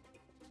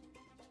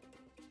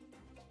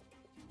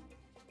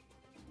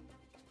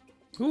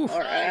 Oof.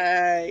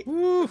 Alright.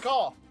 Oof.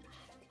 Call.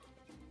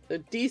 So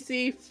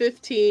DC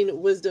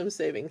 15 Wisdom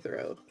saving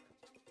throw.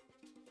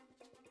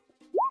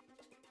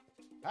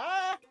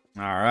 Ah.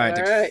 All right.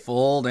 Take Alright.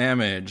 full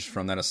damage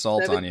from that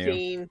assault on you.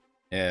 17,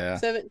 Yeah.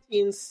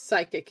 17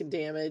 psychic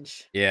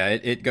damage. Yeah,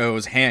 it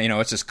goes hand,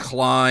 it's just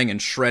clawing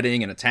and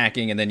shredding and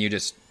attacking, and then you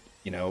just,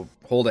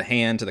 hold a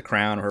hand to the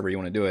crown or however you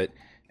want to do it,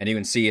 and you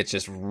can see it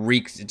just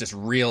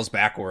reels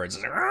backwards.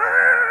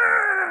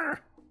 I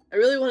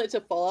really want it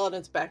to fall out on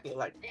its back and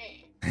like...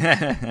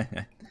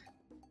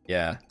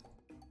 Yeah.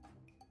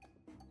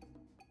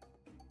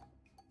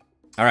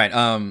 All right,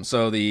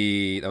 so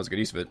that was a good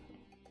use of it.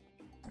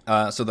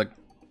 So the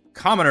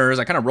commoners,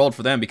 I kind of rolled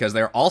for them because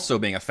they're also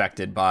being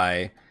affected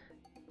by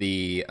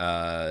the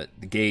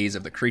gaze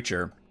of the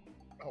creature.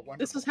 Oh, wonderful.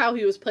 This is how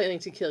he was planning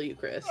to kill you,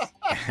 Chris.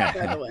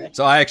 By the way.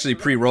 So I actually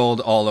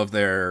pre-rolled all of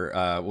their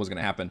what was going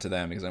to happen to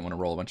them because I want to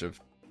roll a bunch of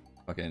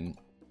fucking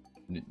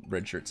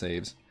red shirt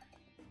saves.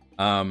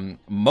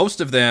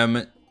 Most of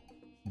them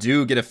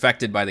do get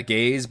affected by the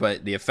gaze,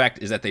 but the effect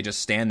is that they just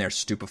stand there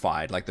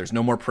stupefied. Like there's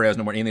no more prayers,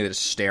 no more anything. They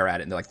just stare at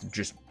it and they're like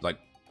just like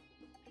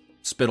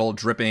spittle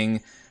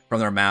dripping from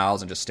their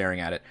mouths and just staring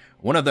at it.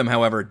 One of them,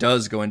 however,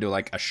 does go into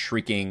like a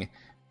shrieking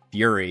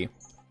fury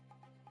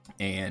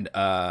and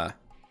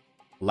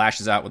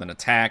lashes out with an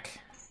attack.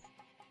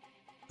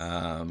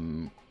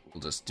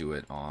 We'll just do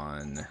it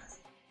on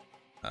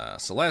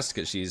Celeste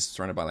because she's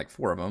surrounded by like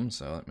 4 of them,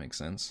 so that makes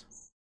sense.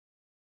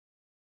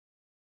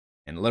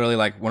 And literally,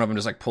 like, one of them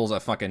just like pulls a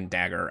fucking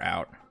dagger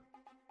out.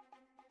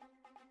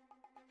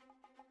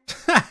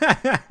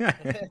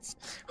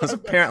 Was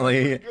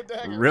apparently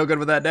real good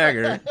with that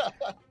dagger.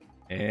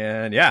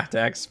 And yeah,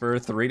 attacks for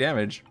 3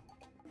 damage.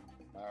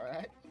 All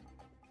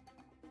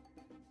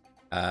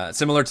right.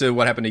 Similar to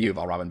what happened to you,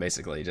 Valrobin,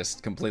 basically.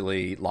 Just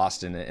completely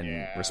lost in it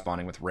and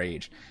responding with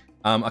rage.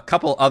 A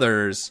couple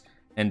others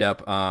end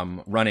up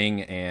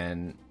running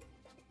and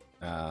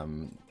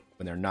when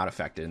they're not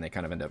affected, and they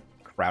kind of end up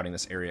crowding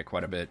this area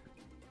quite a bit,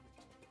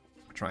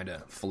 trying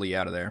to flee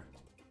out of there.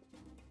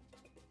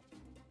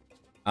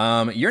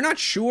 You're not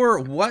sure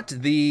what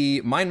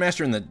the Mind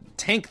Master and the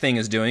tank thing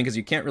is doing because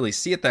you can't really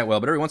see it that well,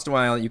 but every once in a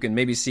while you can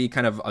maybe see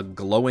kind of a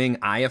glowing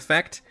eye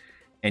effect,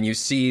 and you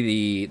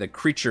see the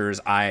creature's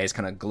eyes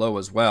kind of glow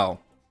as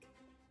well.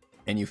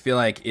 And you feel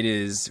like it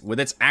is, with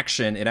its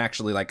action, it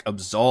actually like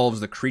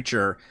absolves the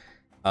creature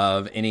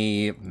of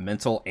any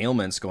mental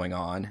ailments going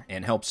on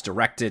and helps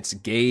direct its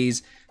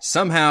gaze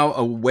somehow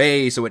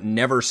away so it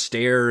never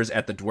stares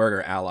at the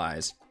Dwerger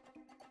allies.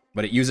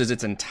 But it uses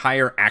its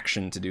entire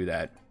action to do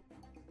that.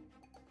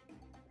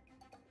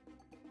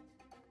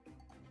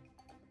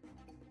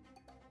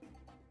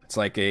 It's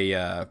like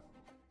a,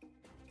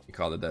 you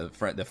call it the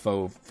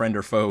friend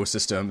or foe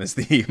system is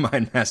the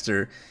Mind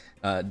Master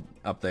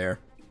up there.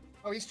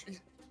 Oh, he's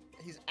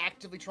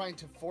actively trying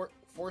to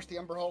force the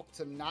Umber Hulk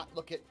to not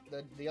look at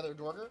the other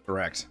Dwerger?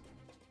 Correct.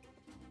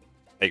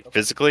 Like,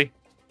 physically?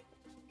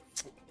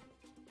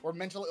 Or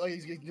mentally? Like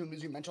he's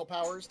using mental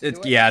powers to It's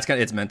do it? Yeah,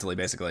 it's mentally,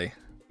 basically.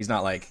 He's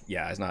not like,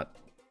 he's not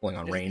pulling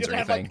on reins or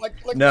anything.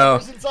 Like No.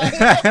 levers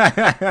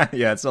inside?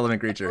 Yeah, it's still a living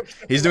creature.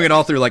 He's doing it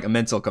all through like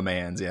mental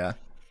commands, yeah.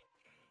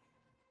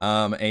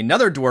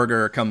 Another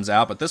Dwerger comes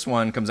out, but this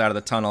one comes out of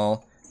the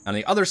tunnel on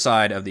the other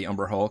side of the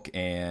Umber Hulk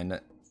and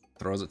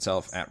throws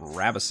itself at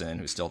Ravison,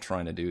 who's still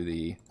trying to do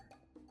the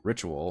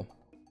ritual.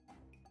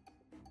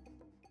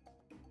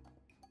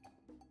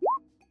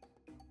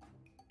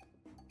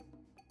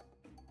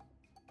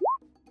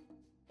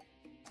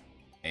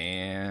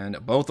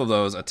 And both of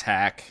those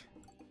attack.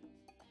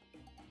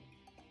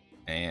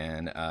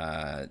 And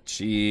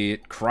she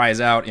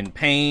cries out in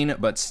pain,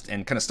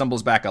 and kind of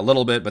stumbles back a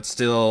little bit, but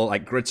still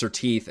like grits her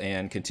teeth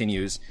and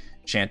continues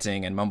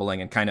chanting and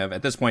mumbling. And kind of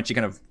at this point, she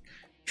kind of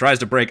tries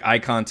to break eye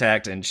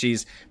contact, and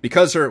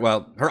because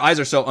her eyes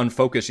are so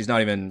unfocused, she's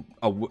not even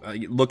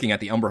looking at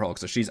the Umber Hulk,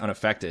 so she's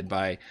unaffected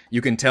by.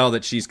 You can tell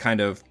that she's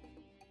kind of,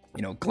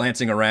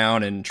 glancing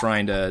around and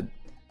trying to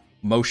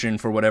motion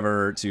for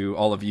whatever to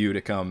all of you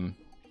to come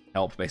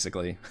help,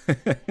 basically.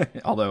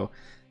 Although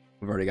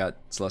we've already got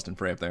Celeste and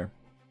Frey up there.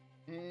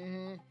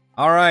 Mm-hmm.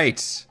 All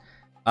right,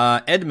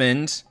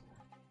 Edmund.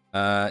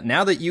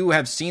 Now that you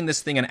have seen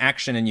this thing in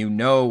action and you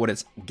know what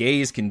its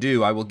gaze can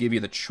do, I will give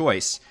you the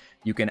choice.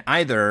 You can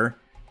either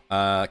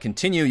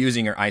continue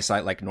using your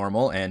eyesight like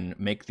normal and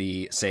make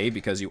the save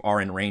because you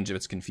are in range of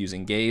its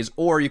confusing gaze,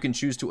 or you can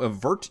choose to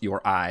avert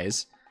your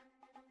eyes,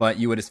 but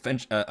you would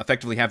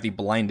effectively have the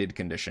blinded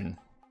condition.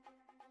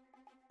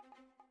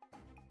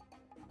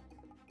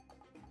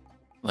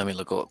 Let me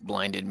look at what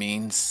blinded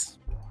means.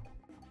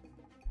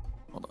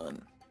 Hold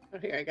on. Oh,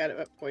 here, I got it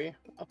up for you.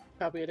 I'll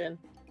copy it in.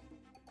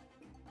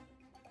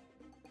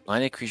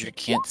 Blinded creature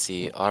can't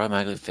see,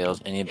 automatically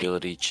fails any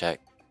ability check.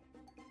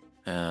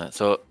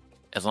 So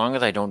as long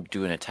as I don't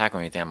do an attack or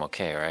anything, I'm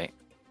okay, right?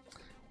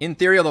 In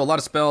theory, although a lot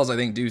of spells, I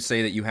think, do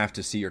say that you have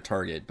to see your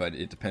target, but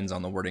it depends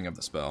on the wording of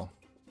the spell.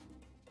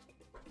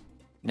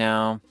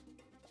 Now,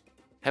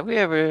 have we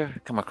ever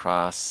come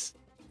across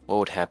what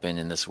would happen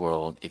in this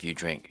world if you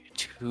drank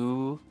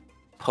 2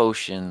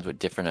 potions with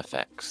different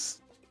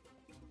effects?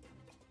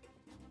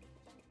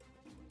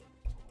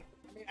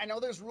 I mean, I know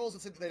there's rules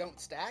that say they don't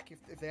stack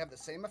if they have the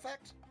same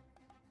effect.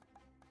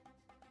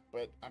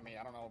 But, I mean,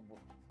 I don't know. What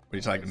are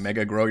you talking,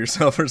 mega grow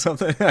yourself or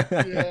something?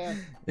 Yeah.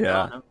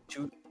 Yeah. No,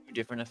 2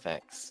 different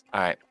effects.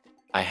 All right.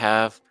 I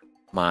have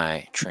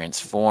my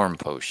transform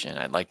potion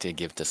I'd like to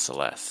give to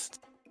Celeste.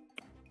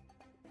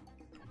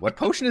 What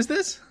potion is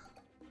this?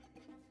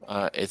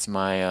 It's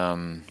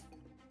my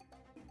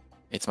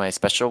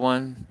special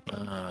one.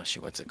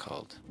 What's it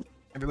called?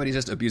 Everybody's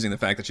just abusing the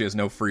fact that she has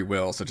no free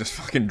will, so just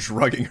fucking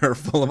drugging her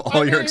full of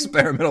all your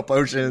experimental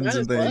potions Might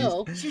and as things.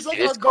 well. She's like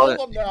It our is called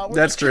golem now. We're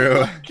That's just true.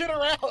 gonna Get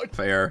her out.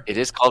 Fair. It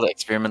is called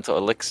experimental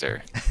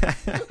elixir.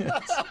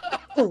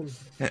 Boom.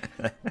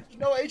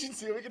 No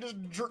agency. We can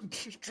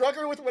just drug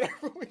her with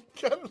whatever we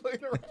can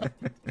later on.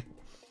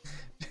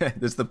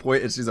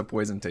 She's a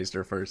poison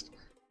taster first.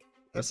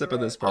 A sip of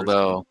this first.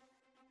 Although,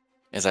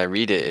 as I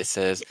read it, it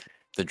says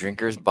the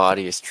drinker's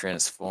body is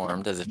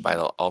transformed as if by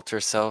the alter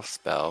self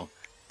spell.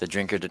 The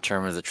drinker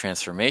determines the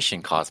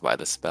transformation caused by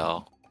the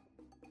spell.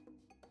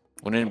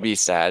 Wouldn't it be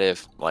sad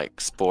if like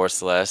Spore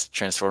Celeste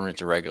transformed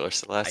into regular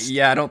Celeste?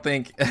 Yeah, I don't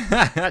think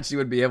she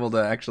would be able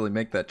to actually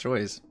make that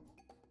choice.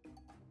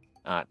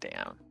 Ah,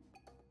 damn.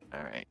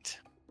 All right.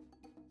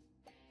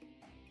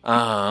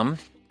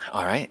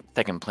 All right.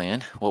 Second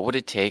plan. What would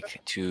it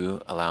take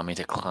to allow me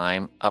to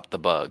climb up the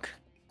bug?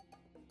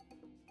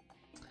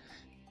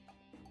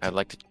 I'd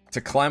like to. To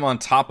climb on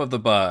top of the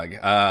bug.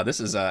 This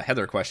is a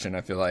Heather question,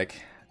 I feel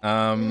like.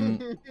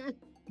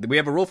 We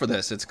have a rule for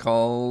this. It's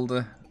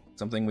called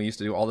something we used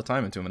to do all the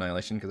time in Tomb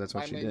Annihilation, because that's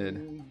what she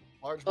did.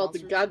 Large Oh, the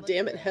monsters,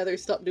 goddamn it, something? Heather,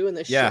 stop doing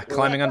this Yeah, shit.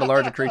 climbing onto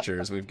larger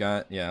creatures. We've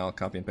got... Yeah, I'll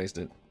copy and paste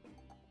it.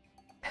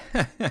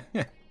 You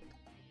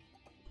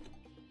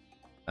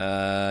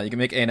can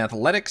make an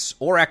athletics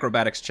or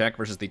acrobatics check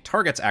versus the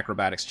target's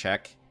acrobatics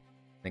check.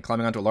 And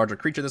climbing onto a larger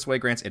creature this way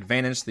grants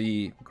advantage to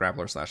the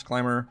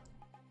grappler/climber.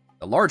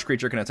 The large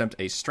creature can attempt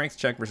a strength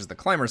check versus the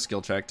climber's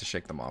skill check to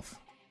shake them off.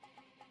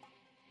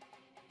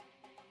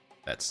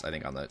 That's, I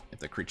think, on the if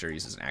the creature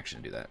uses an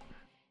action to do that.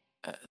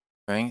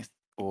 Strength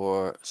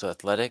or so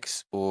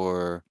athletics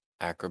or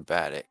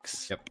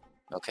acrobatics. Yep.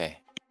 Okay.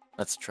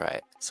 Let's try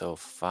it. So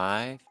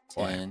 5,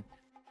 Why? 10,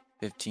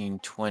 15,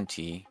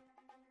 20.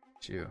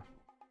 Chew.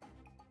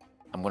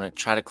 I'm going to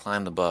try to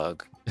climb the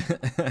bug.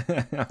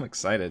 I'm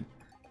excited.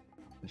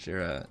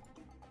 Sure, out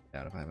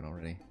if I haven't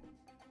already.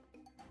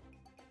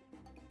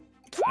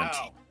 20.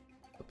 Wow.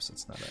 Oops,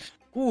 it's not that.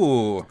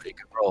 Ooh, Pretty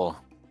good roll.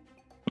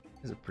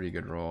 this is a pretty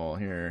good roll.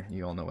 Here,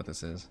 you all know what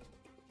this is.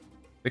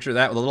 Picture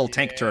that with a little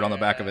tank turret on the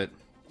back of it.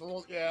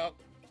 Well, yeah.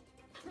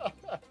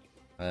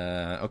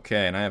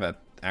 Okay, and I have a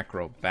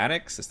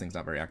acrobatics. This thing's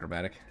not very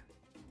acrobatic.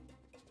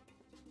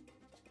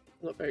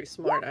 Not very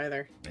smart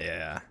either.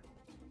 Yeah.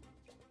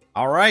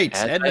 All right,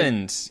 As I-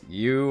 Edmund,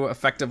 you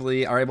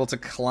effectively are able to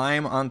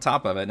climb on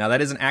top of it. Now, that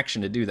is an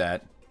action to do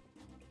that.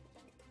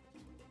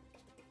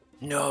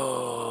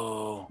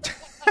 No.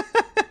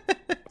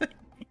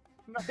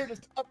 No, you're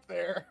just up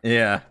there.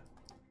 Yeah.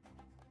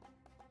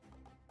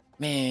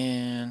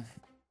 Man.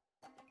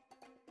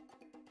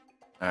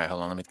 All right,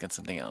 hold on. Let me get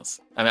something else.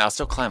 I mean, I'll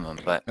still climb them,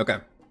 but Okay.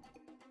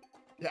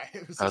 Yeah,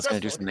 it was I was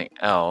going to do successful. something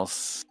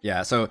else.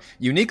 Yeah, so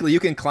uniquely you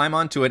can climb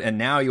onto it, and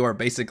now you are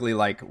basically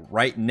like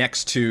right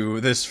next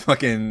to this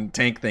fucking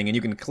tank thing, and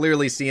you can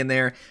clearly see in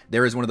there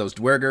is one of those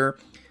Dwerger.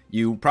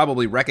 You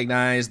probably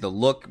recognize the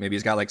look. Maybe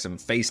he's got like some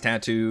face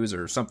tattoos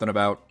or something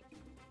about,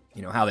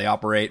 you know, how they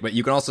operate. But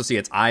you can also see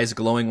its eyes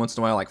glowing once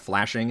in a while, like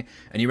flashing,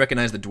 and you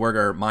recognize the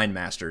Dwerger mind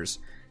masters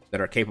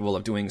that are capable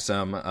of doing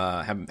some,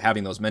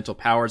 having those mental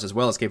powers, as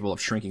well as capable of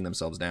shrinking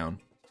themselves down.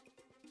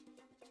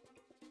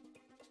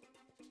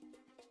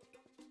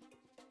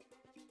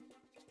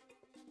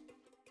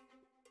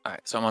 All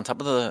right, so I'm on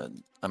top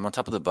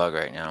of the bug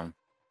right now.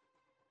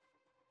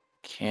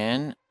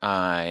 Can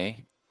I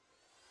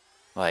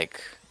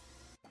like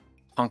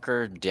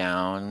hunker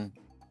down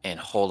and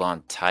hold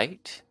on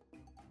tight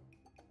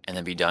and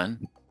then be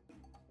done?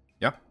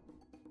 Yeah.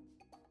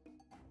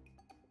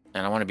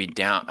 And I want to be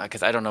down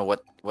because I don't know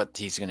what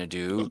he's gonna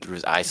do through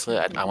his eye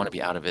slit. I want to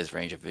be out of his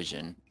range of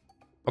vision.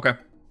 Okay.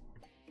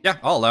 Yeah,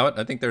 I'll allow it.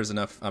 I think there's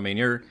enough. I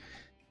mean,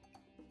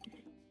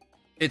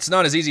 it's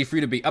not as easy for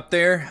you to be up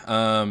there.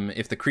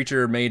 If the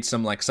creature made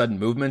some like sudden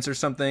movements or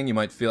something, you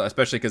might feel,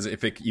 especially because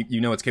if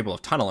you know it's capable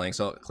of tunneling,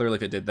 so clearly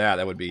if it did that,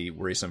 that would be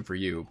worrisome for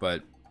you.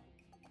 But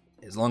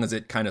as long as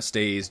it kind of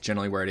stays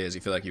generally where it is,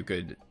 you feel like you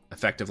could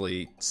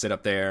effectively sit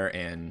up there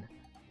and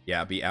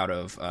be out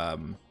of.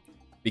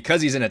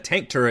 Because he's in a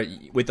tank turret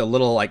with a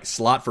little like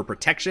slot for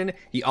protection,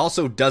 he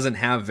also doesn't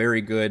have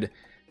very good,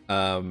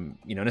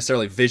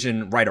 necessarily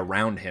vision right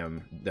around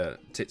him.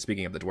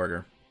 Speaking of the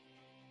Dwerger.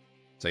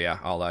 So yeah,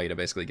 I'll allow you to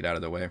basically get out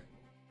of the way.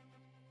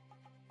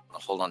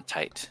 Hold on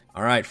tight.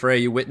 All right, Frey,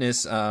 you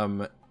witness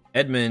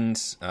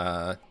Edmund,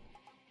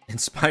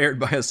 inspired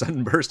by a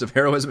sudden burst of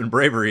heroism and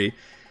bravery,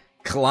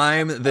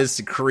 climb this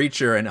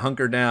creature and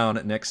hunker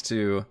down next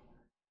to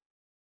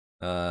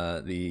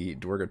the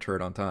Dwerger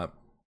turret on top.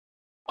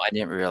 I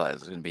didn't realize it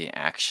was gonna be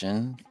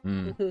action.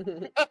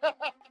 Mm.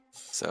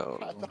 So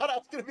I thought I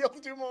was gonna be able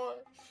to do more.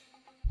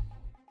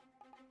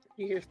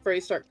 You hear Frey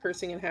start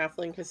cursing in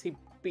Halfling because he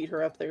beat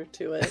her up there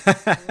to it.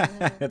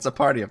 It's a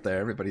party up there.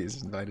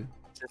 Everybody's invited.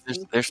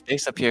 there's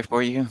space up here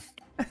for you.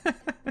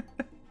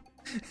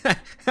 I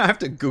have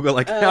to Google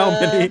like how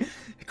many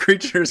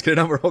creatures can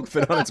an Umberhulk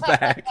fit on its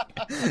back.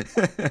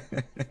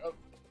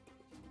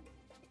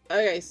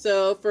 Okay,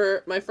 so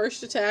for my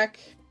first attack,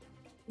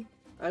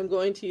 I'm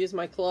going to use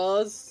my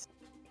claws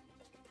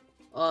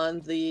on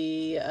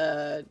the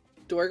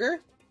Dwerger.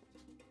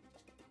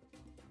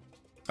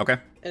 Okay.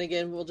 And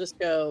again, we'll just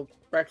go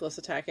reckless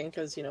attacking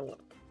because, you know what.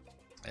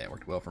 Yeah, it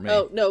worked well for me.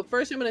 Oh, no,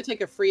 first I'm going to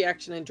take a free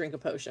action and drink a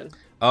potion.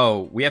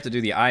 Oh, we have to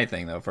do the eye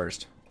thing though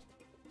first.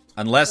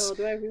 Unless Oh,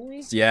 do I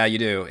really? yeah, you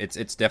do.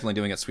 It's definitely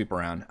doing a sweep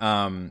around.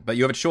 But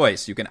you have a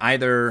choice. You can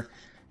either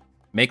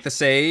make the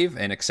save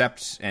and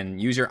accept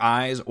and use your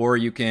eyes, or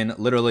you can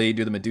literally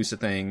do the Medusa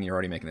thing. You're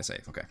already making the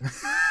save. Okay.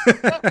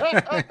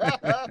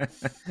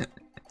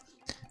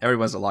 Everyone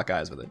wants to lock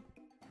eyes with it.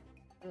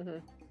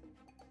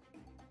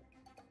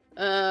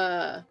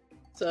 Mm-hmm.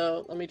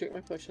 So let me drink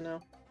my potion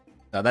now.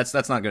 That's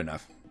not good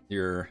enough.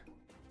 You're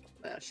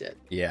Ah, shit.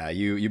 Yeah,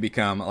 you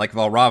become like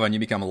Valravan. You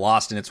become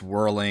lost in its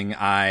whirling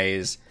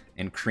eyes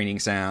and crooning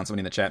sounds. Somebody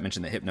in the chat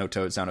mentioned the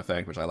Hypnotoad sound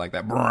effect, which I like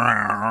that.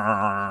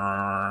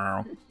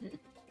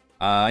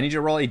 I need you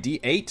to roll a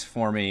d8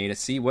 for me to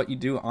see what you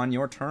do on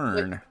your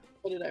turn. Wait,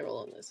 what did I roll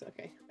on this?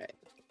 Okay, all right.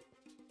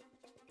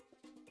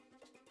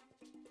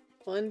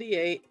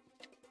 1d8.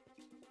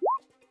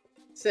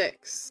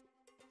 6.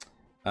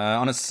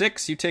 On a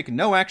 6, you take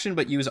no action,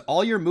 but use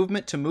all your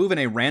movement to move in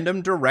a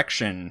random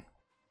direction.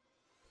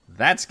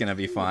 That's gonna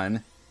be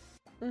fun.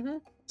 Mm-hmm.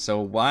 So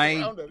why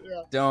Around it,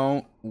 yeah.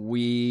 don't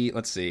we...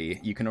 Let's see.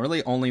 You can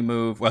really only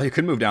move... Well, you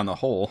could move down the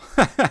hole.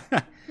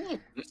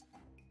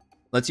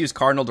 Let's use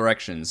cardinal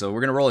direction. So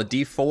we're going to roll a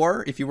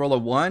d4. If you roll a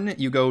 1,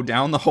 you go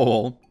down the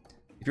hole.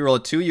 If you roll a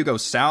 2, you go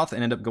south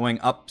and end up going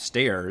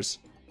upstairs.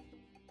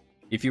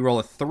 If you roll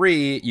a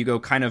 3, you go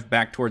kind of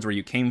back towards where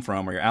you came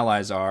from, where your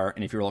allies are.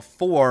 And if you roll a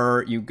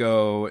 4, you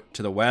go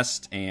to the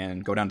west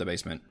and go down to the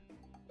basement.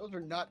 Those are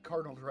not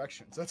cardinal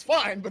directions. That's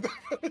fine, but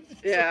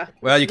Yeah.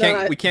 Well, you No,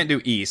 can't. We can't do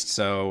east,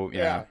 so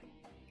yeah.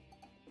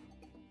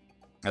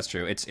 That's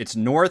true. It's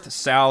north,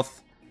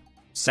 south,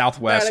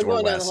 southwest, Alright, I'm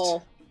or going down the west.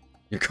 hole.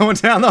 You're going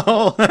down the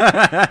hole.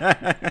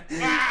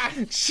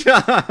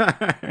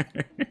 Charge.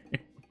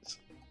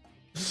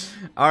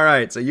 All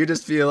right, so you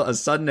just feel a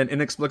sudden and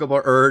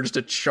inexplicable urge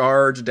to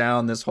charge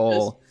down this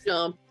hole Just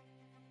jump.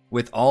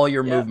 with all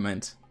your Yeah.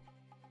 movement,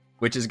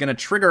 which is going to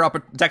trigger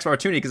attacks of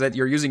opportunity because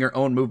you're using your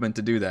own movement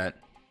to do that.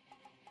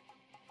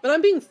 But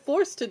I'm being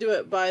forced to do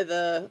it by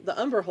the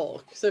Umber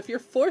Hulk. So if you're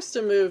forced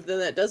to move, then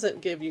that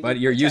doesn't give you. But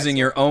you're attacks using of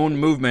your own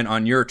opportunity. movement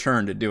on your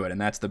turn to do it, and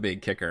that's the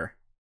big kicker.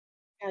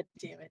 God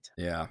damn it.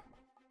 Yeah.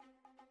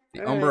 The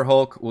All right. Umber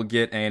Hulk will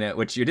get a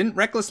which you didn't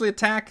recklessly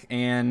attack,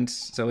 and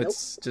so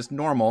it's just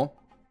normal.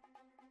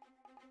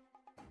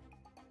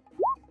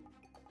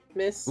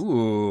 Miss.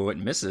 Ooh, it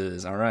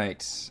misses. All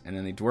right. And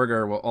then the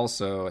Dwerger will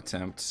also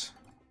attempt.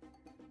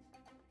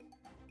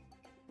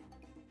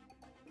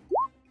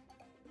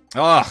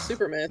 Oh,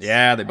 Super miss.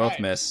 yeah, they both Right.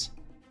 miss.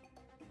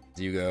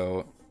 You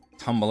go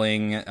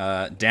tumbling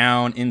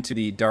down into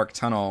the dark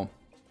tunnel.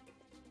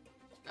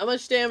 How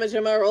much damage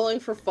am I rolling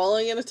for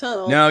falling in a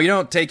tunnel? No, you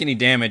don't take any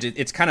damage.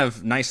 It's kind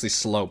of nicely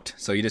sloped,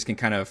 so you just can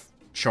kind of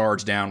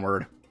charge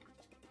downward.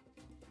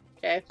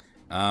 Okay.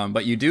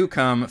 But you do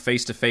come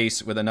face to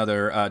face with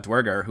another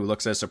Dwerger who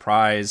looks as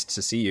surprised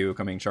to see you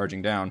coming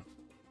charging down.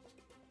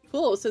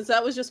 Cool. Since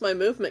that was just my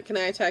movement, can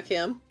I attack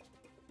him?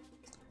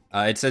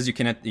 It says you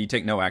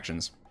take no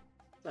actions.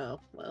 Oh,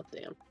 well,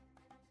 damn.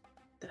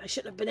 Then I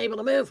shouldn't have been able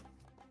to move.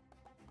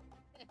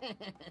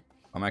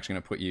 I'm actually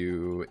going to put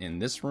you in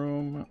this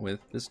room with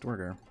this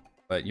Dwerger.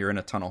 But you're in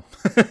a tunnel.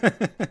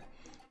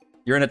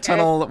 You're in a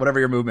tunnel, whatever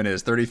your movement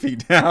is, 30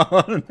 feet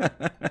down.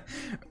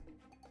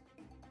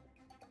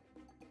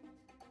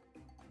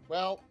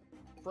 Well,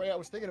 Freya, I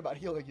was thinking about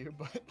healing you,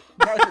 but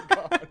now you're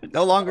gone.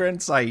 No longer in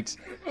sight.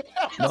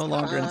 No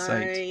longer in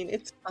sight. Fine.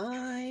 It's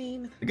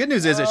fine. The good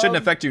news is it shouldn't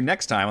Um, affect you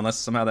next time unless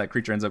somehow that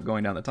creature ends up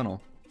going down the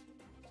tunnel.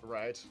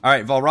 Right. All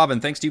right,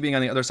 Valravan, thanks to you being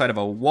on the other side of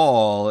a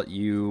wall,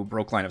 you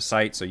broke line of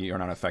sight, so you're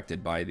not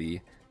affected by the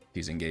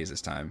fusing gaze this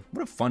time.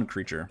 What a fun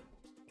creature.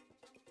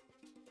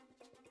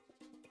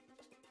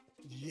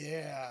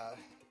 Yeah.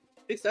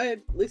 At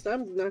least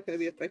I'm not going to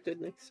be affected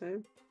next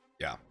time.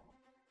 Yeah.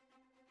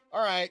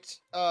 All right.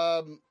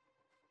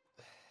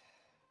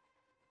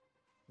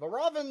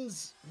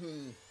 Varavan's.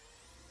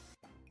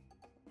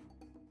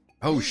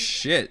 Oh,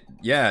 shit.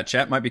 Yeah,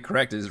 chat might be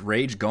correct. Is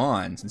rage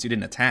gone since you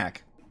didn't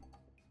attack?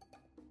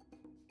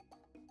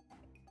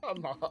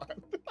 Come on.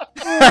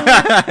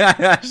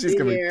 She's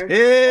gonna be Here.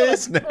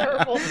 pissed now.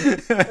 Terrible.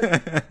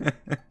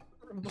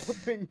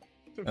 Moving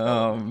to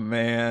Oh,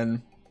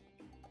 man.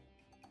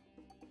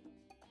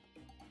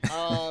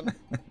 All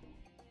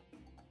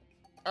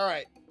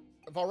right.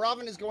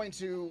 Valravan is going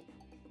to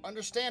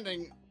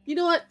understanding. You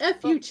know what?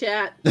 F you,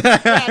 chat. Yeah,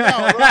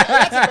 no, right,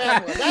 that's a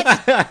bad one.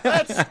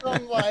 That's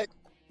some like.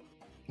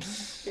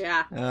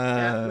 Yeah.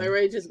 Yeah. My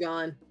rage is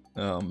gone.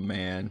 Oh,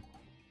 man.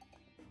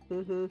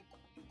 Mm-hmm.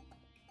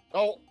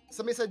 Oh,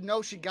 somebody said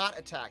no. She got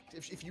attacked.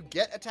 If you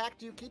get attacked,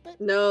 do you keep it?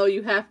 No,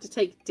 you have to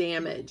take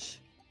damage.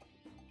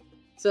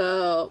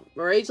 So,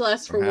 my rage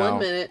lasts for How? 1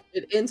 minute.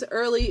 It ends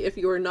early if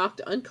you are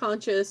knocked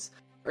unconscious,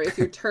 or if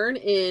your turn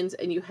ends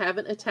and you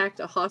haven't attacked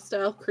a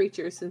hostile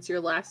creature since your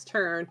last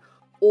turn,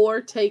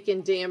 or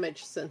taken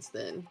damage since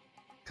then.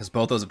 Because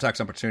both those attacks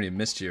of opportunity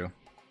missed you.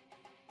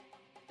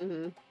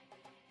 Mm-hmm.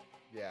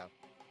 Yeah.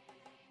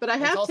 But I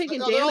There's have also- taken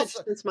no, there are damage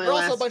also- since my there are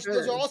also last a bunch, turn.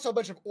 There's also a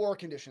bunch of ore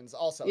conditions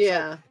also.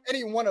 Yeah. So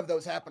any one of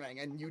those happening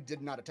and you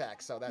did not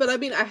attack. So that's. But I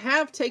mean, I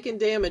have taken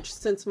damage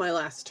since my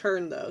last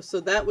turn, though, so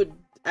that would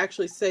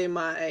actually say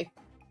my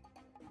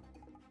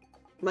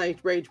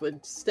rage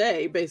would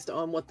stay based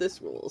on what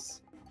this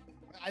rules.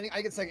 I think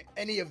I could say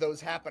any of those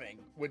happening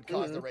would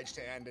cause Mm-hmm. the rage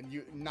to end, and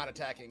you not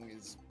attacking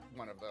is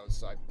one of those.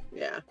 So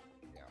Yeah.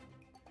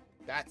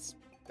 that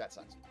sucks.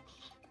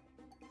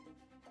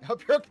 I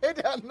hope you're okay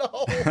down the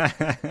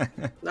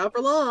hole. Not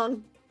for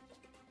long.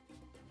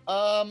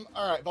 All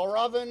right,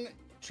 Valravn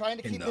trying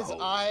to In keep the his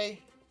hole. eye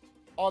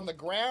on the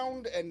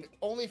ground and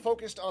only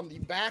focused on the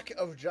back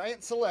of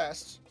Giant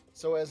Celeste,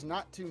 so as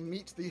not to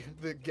meet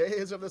the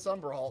gaze of this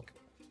Umber Hulk.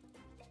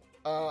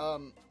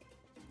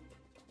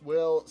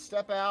 Will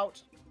step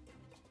out.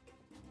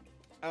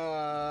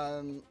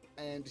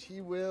 And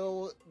he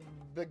will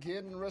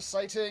begin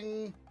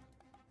reciting.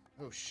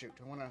 Oh shoot!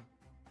 I wanna.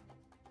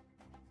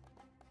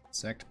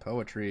 Sect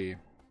poetry. Is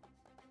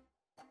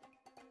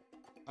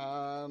it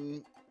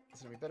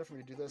gonna be better for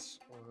me to do this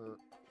or?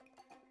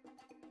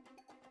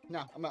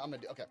 No, I'm gonna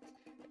do. Okay.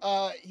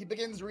 He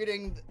begins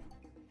reading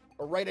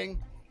or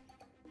writing.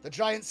 The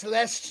Giant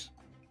Celeste,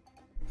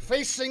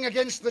 facing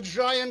against the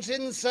giant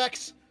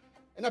insect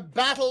in a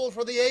battle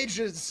for the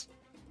ages.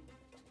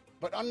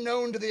 But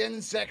unknown to the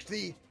insect,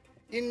 the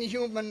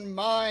inhuman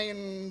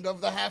mind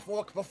of the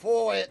half-orc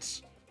before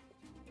it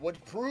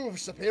would prove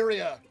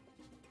superior.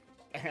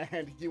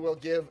 And he will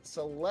give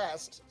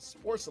Celeste,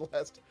 poor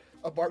Celeste,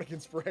 a bardic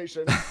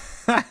inspiration.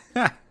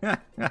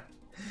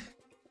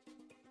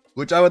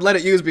 Which I would let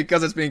it use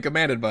because it's being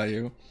commanded by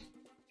you.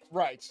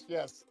 Right,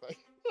 yes.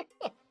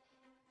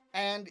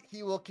 And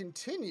he will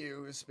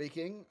continue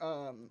speaking.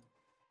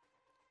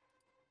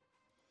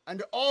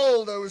 And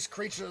all those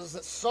creatures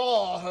that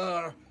saw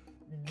her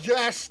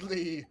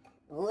ghastly,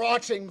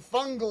 rotting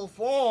fungal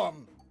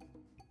form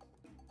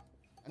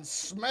and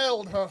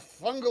smelled her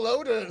fungal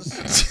odors.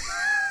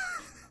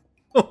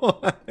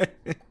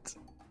 What?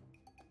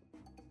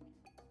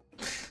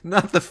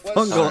 Not the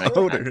fungal Sorry.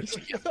 odors.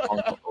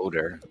 Fungal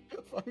odor.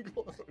 Fungal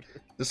odors.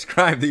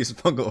 Describe these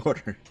fungal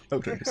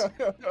odors.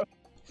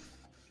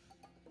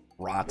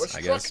 Rot, Was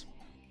I guess.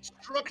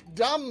 struck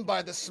dumb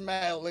by the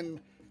smell and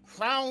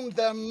found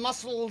their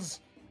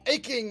muscles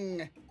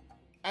aching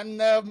and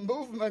their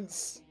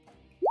movements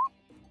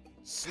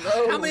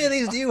slow. How many of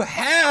these do you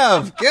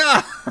have?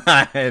 God,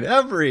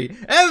 every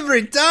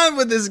time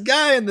with this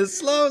guy in the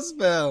slow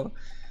spell.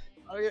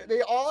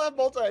 They all have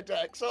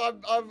multi-attack, so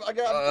I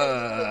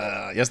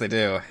got. Yes, they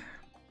do.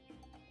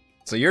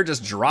 So you're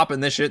just dropping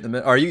this shit in the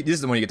middle. Or this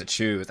is the one you get to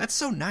choose. That's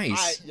so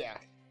nice. Yeah.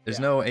 There's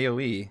yeah. no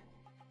AoE.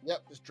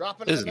 Yep, just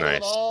dropping This in is the middle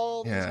nice. of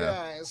all these Yeah.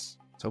 guys.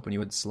 I was hoping you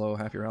would slow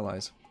half your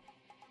allies.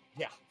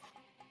 Yeah.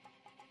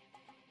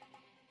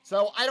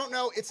 So I don't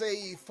know. It's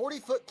a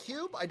 40-foot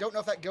cube. I don't know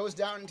if that goes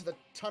down into the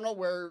tunnel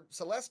where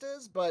Celeste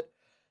is, but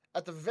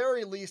at the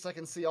very least, I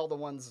can see all the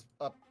ones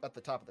up at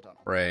the top of the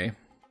tunnel. Ray.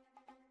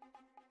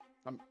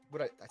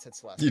 I said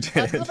Celeste. You That's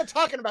 'cause did. I've been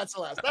talking about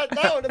Celeste. That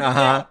one doesn't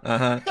Uh-huh.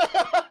 count.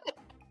 Uh-huh.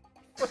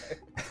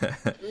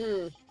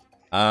 Mm,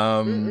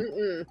 um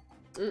mm,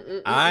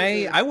 mm.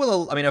 I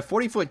will. I mean, a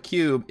 40-foot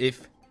cube.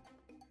 If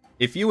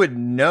you would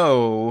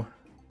know,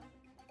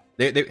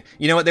 they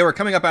you know what, they were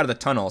coming up out of the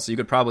tunnel, so you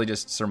could probably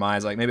just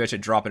surmise like maybe I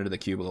should drop it into the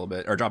cube a little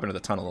bit or drop into the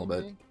tunnel a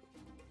little bit.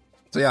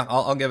 So yeah,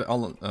 I'll give it.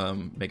 I'll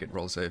make it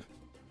roll a save.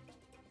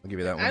 I'll give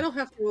you that one. I don't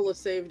have to roll a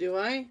save, do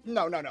I?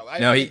 No. No,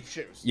 I he- can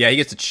choose. Yeah, he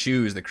gets to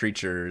choose the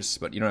creatures,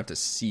 but you don't have to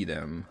see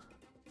them.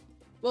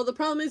 Well, the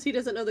problem is he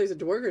doesn't know there's a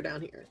Dwarger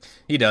down here.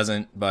 He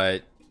doesn't,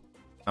 but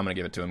I'm gonna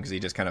give it to him because he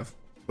just kind of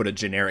put a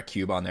generic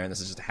cube on there, and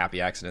this is just a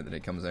happy accident that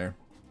it comes there.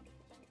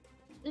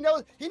 He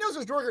knows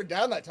there's Dwarger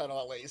down that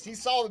tunnel at least. He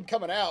saw them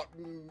coming out.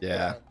 And,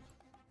 Yeah.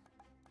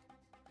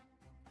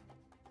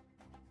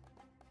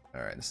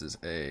 All right, this is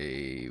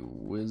a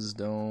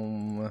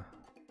wisdom. I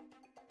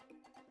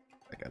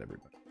got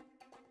everybody.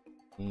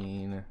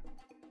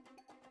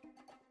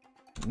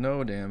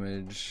 No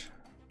damage.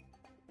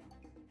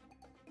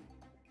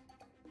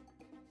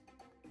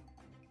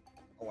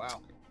 Oh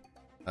wow.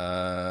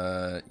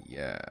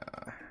 Yeah.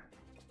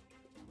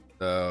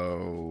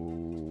 So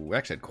we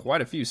actually had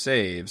quite a few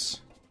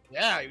saves.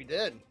 Yeah, he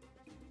did.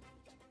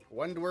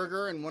 One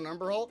Dwarger and one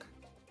Umber Hulk.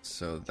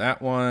 So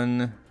that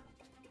one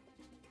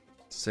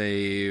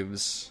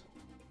saves.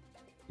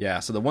 Yeah,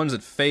 so the ones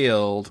that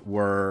failed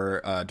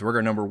were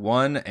Dwarger number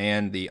 1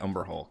 and the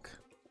Umber Hulk.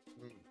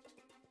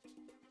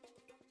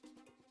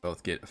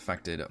 Both get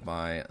affected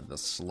by the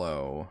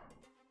slow.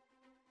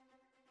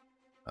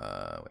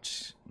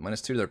 Which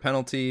 -2 to their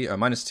penalty,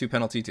 -2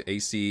 penalty to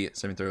AC,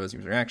 saving throws,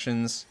 use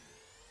reactions,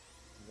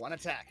 One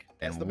attack.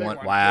 That's and the big one.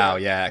 one. Wow,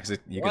 yeah, because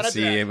you One could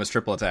see attack. it was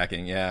triple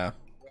attacking. Yeah.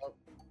 Yep.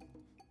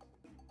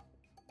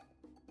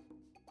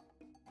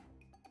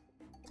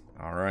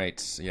 All right.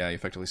 So yeah, you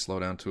effectively slow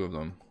down 2 of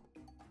them.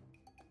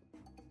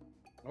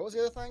 What was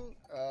the other thing?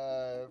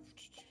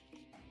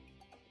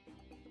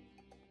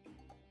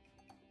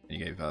 And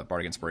you gave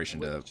Bardic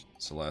Inspiration to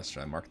Celeste.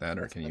 Should I mark that,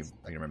 or can you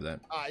remember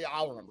that? Yeah,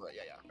 I'll remember it.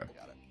 Yeah, I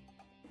got it.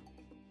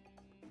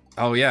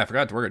 Oh yeah, I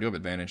forgot Dwarger do have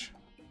advantage.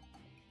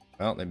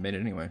 Well, they made it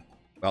anyway.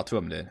 Well, 2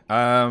 of them did.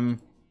 I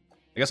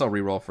guess I'll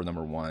re-roll for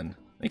number 1.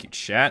 Thank you,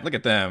 chat. Look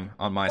at them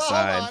on my Well,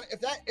 side.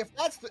 hold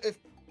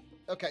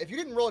on. If you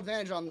didn't roll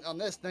advantage on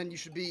this, then you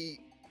should be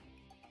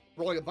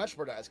rolling a bunch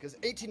more dice because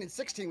 18 and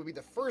 16 would be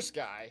the first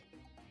guy.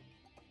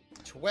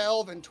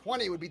 12 and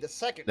 20 would be the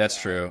second. That's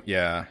guy. true.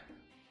 Yeah.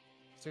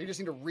 So you just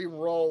need to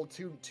re-roll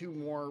two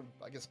more,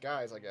 I guess,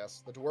 guys.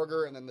 The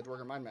Dwarger and then the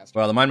Dwarger Mindmaster.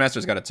 Well, the Mind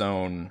Master's got its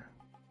own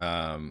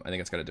I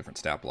think it's got a different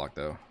stat block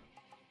though.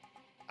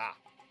 Ah.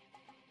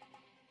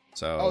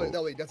 So Oh,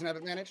 no, he doesn't have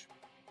advantage?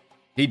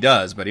 he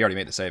does, but he already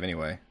made the save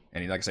anyway.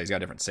 And like I say, he's got a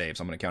different save,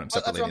 so I'm going to count him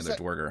Well, that's separately what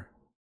than the Dwarger.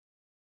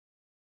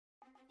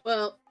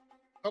 Well,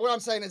 But what I'm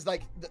saying is,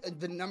 like,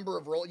 the number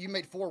of rolls, you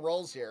made 4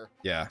 rolls here,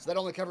 Yeah. so that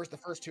only covers the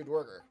first 2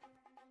 Dwarger.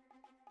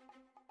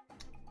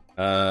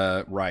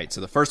 Right.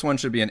 So the first one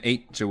should be an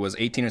 8. It was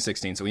 18 or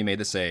 16, so we made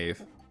the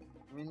save.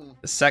 Mm-hmm.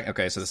 The second.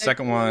 Okay, so the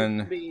second one.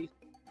 would be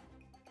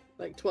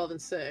like 12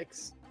 and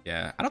 6.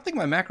 Yeah, I don't think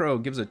my macro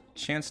gives a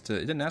chance to.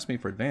 It didn't ask me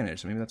for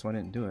advantage, so maybe that's why I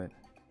didn't do it.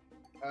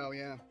 Oh,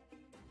 yeah.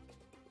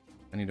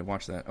 I need to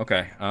watch that.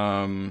 Okay.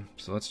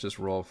 So let's just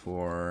roll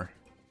for.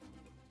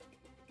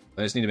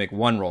 I just need to make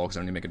one roll because I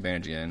don't need to make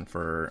advantage again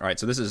for. All right.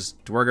 So this is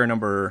Dwarger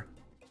number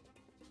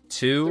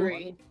 2.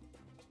 3.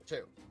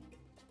 2.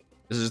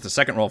 This is just the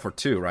second roll for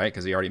 2, right?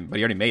 Because he already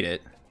made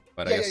it.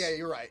 But I Yeah, guess. yeah,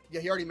 you're right.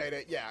 Yeah, he already made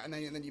it. Yeah, and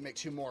then you make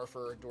 2 more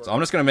for Dwarger. So I'm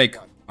just gonna make.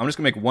 One. I'm just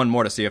gonna make one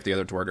more to see if the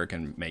other Dwarger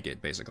can make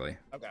it. Basically,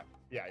 Okay.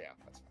 Yeah,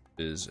 that's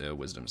fine. is a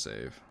Wisdom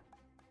save.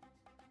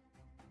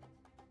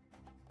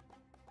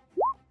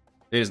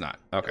 It is not.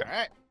 Okay. All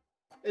right.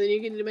 And then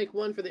you need to make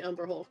one for the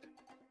Umber Hulk.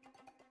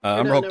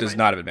 Umber no, Hulk never does mind.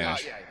 not have No,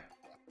 advantage. yeah.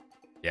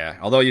 Yeah,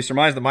 although you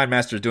surmise the Mind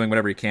Master is doing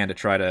whatever he can to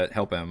try to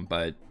help him,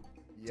 but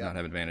does Yeah. not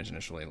have advantage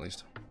initially, at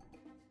least.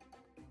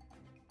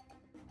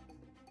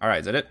 All right,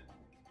 is that it?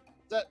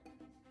 That's it.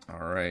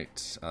 All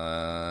right.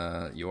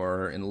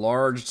 Your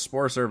enlarged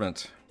Spore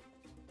Servant.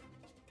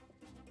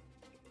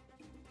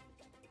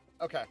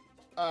 Okay.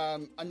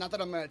 Not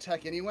that I'm going to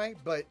attack anyway,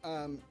 but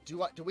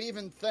do we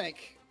even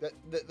think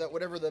that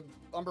whatever the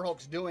Umber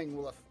Hulk's doing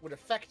would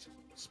affect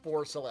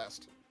Spore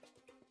Celeste?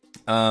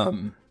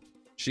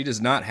 She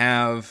does not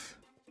have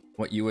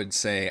what you would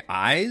say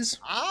eyes.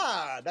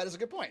 Ah, that is a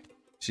good point.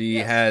 She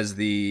Yes. has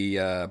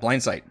the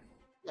blind sight.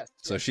 Yes.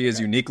 So yes, she is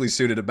okay. uniquely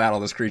suited to battle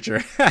this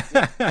creature.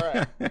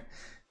 alright.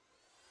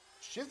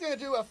 She's gonna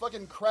do a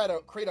fucking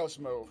Kratos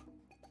move.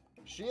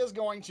 She is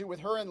going to, with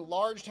her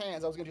enlarged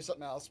hands. I was gonna do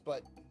something else,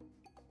 but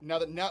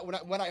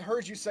when I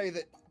heard you say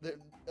that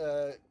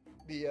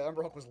the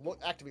Umber Hulk was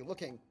actively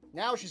looking,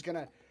 now she's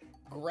gonna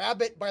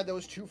grab it by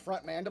those 2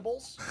 front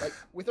mandibles, like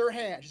with her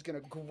hand. She's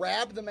gonna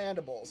grab the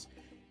mandibles,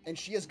 and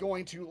she is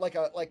going to like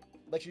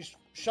she's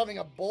shoving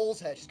a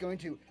bull's head. She's going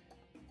to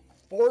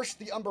force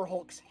the Umber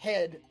Hulk's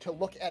head to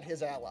look at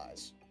his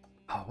allies.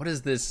 Oh, what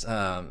is this?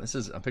 I'm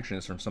picturing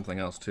this from something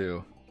else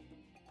too.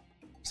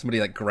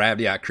 Somebody like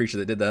grabbed, a creature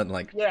that did that and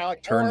like Yeah,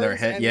 like turned their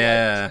horns head. and,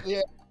 Yeah. like,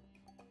 yeah.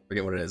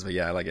 Forget what it is, but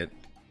yeah, I like it.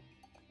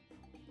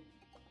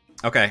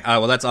 Okay,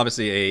 well that's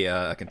obviously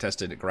a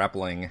contested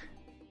grappling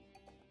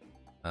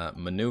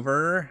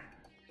maneuver.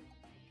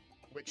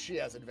 Which she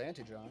has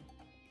advantage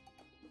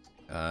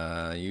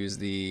on. Use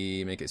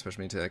the make a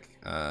special attack.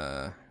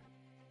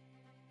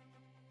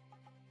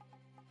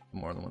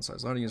 More than one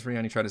size loading is free.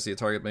 And you try to see a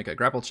target make a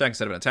grapple check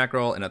instead of an attack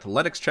roll. An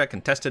athletics check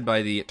contested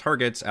by the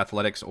target's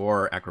athletics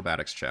or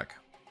acrobatics check.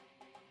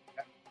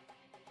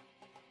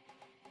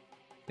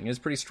 Thing is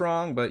pretty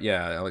strong, but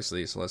yeah,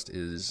 obviously Celeste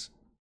is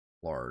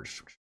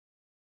large.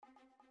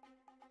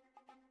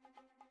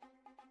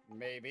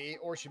 Maybe,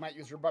 or she might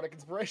use robotic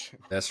inspiration.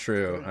 That's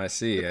true. I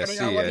see.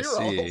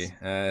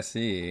 I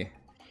see.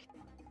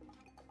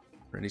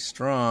 Pretty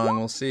strong.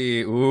 We'll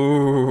see.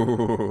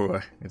 Ooh,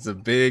 it's a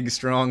big,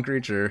 strong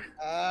creature.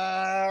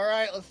 All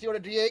right, let's see what a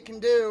D8 can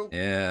do.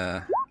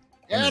 Yeah.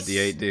 Yes. What does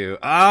D8 do?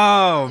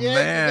 Oh Yeah,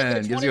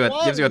 man, you gives get you a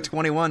 21.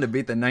 21 to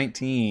beat the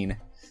 19.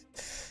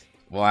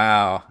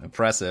 Wow,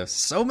 impressive.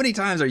 So many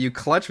times are you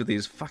clutch with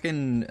these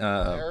fucking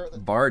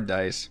bard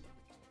dice.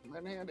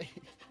 I'm handy.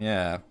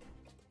 Yeah.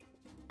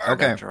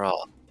 Hard Okay. After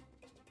all.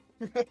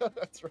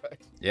 That's right.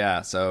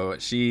 Yeah, so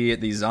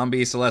the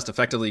zombie Celeste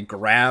effectively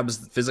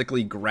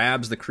physically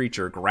grabs the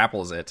creature,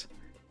 grapples it.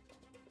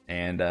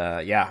 And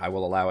I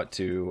will allow it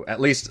to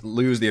at least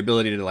lose the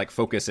ability to like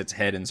focus its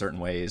head in certain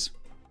ways.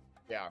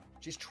 Yeah,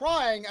 she's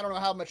trying. I don't know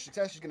how much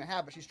success she's gonna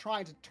have, but she's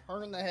trying to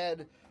turn the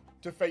head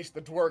to face the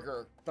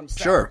Dwarger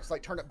themselves. Sure.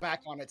 Like turn it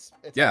back on its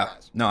Yeah.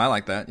 allies. No, I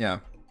like that. Yeah.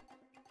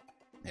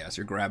 Yeah, so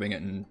you're grabbing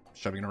it and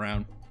shoving it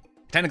around.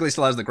 Technically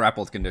still has the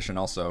grappled condition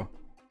also.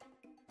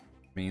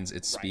 Means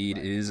its speed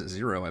is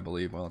 0, I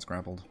believe, while it's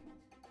grappled.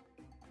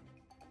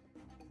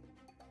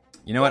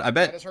 You know what? I That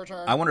bet. is her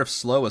turn. I wonder if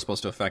slow was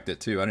supposed to affect it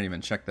too. I didn't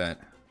even check that.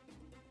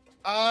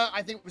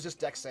 I think it was just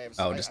deck saves.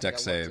 Oh, I just think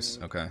deck I looked saves.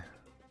 and Okay.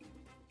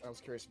 I was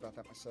curious about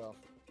that myself.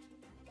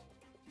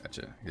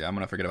 Gotcha. Yeah, I'm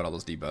gonna forget about all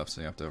those debuffs,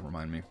 so you have to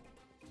remind me.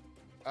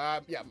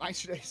 Yeah, mine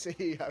should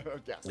AC. I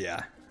don't guess.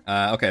 Yeah.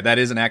 Okay, that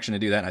is an action to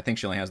do that, and I think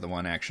she only has the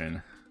one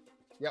action.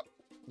 Yep.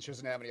 She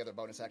doesn't have any other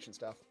bonus action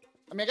stuff.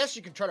 I mean, I guess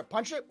you could try to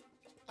punch it.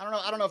 I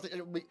don't know if it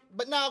would be,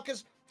 but no,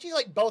 because she's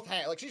like both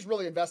hands. Like she's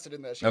really invested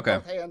in this. She's Okay.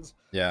 both hands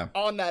Yeah.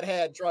 on that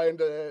head, trying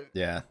to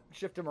Yeah.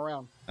 shift him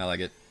around. I like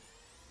it.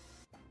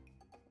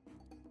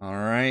 All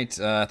right,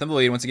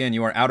 Thimbleweed, once again,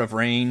 you are out of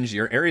range.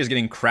 Your area is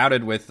getting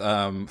crowded with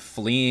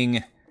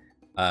fleeing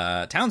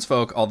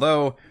townsfolk,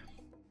 although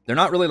they're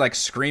not really like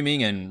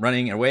screaming and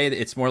running away.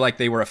 It's more like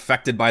they were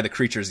affected by the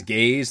creature's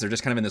gaze. They're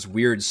just kind of in this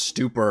weird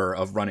stupor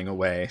of running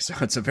away. So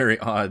it's a very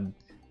odd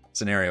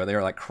scenario. They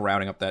were like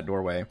crowding up that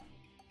doorway.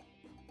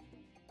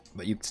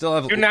 But you still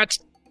have... Do not...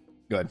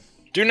 Good.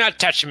 Do not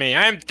touch me.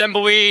 I'm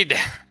Thimbleweed.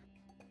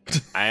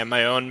 I am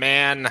my own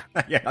man.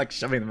 Yeah, like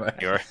shoving them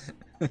back. You're...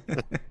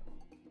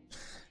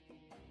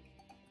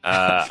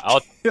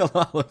 I'll kill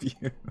all of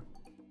you.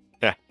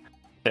 Yeah,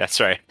 that's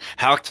right.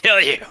 I'll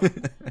kill you.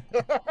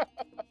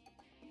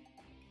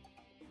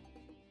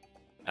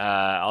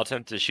 I'll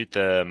attempt to shoot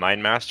the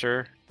Mind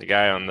Master, the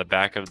guy on the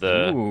back of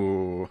the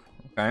Ooh,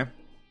 okay.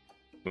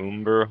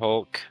 Umber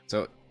Hulk.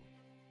 So,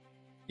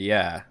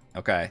 yeah,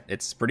 okay.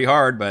 It's pretty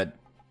hard, but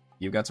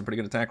you've got some pretty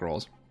good attack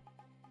rolls.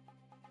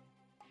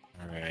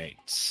 All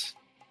right.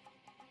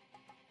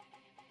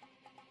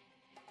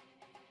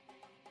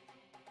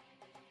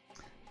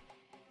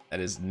 That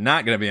is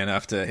not going to be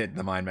enough to hit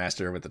the Mind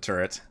Master with the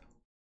turret.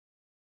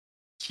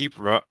 Keep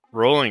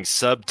rolling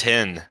sub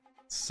 10.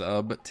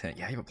 Sub 10.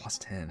 Yeah, you have a plus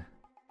 10.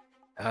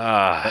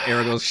 Ah. That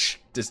arrow goes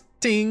just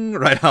ding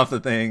right off the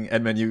thing.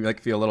 Edmund, you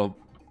like feel a little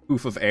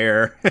oof of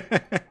air.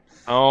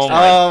 Oh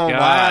my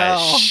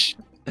gosh.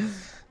 Wow.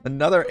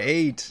 Another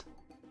 8.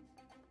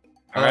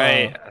 All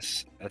right.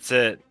 That's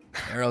it.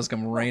 Arrows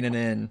come raining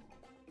in.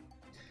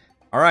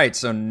 All right,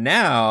 so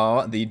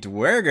now the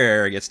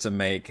Dwerger gets to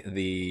make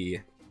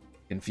the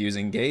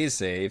confusing gaze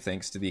save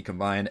thanks to the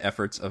combined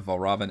efforts of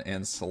Valravn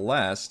and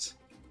Celeste.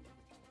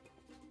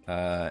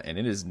 And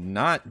it is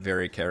not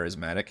very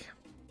charismatic.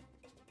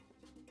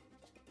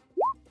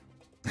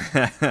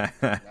 No,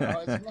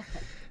 it's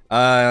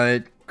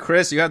not.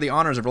 Chris, you have the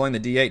honors of rolling the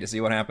d8 to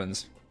see what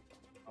happens.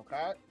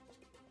 Okay.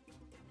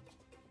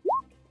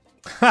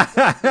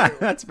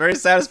 That's very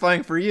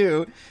satisfying for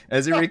you.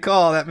 As you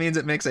recall, that means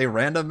it makes a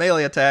random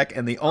melee attack,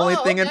 and the only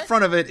thing in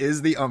front of it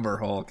is the Umber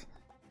Hulk.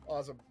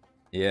 Awesome.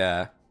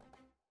 Yeah.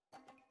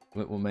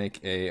 It will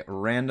make a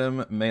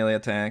random melee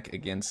attack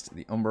against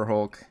the Umber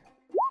Hulk,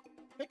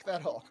 Pick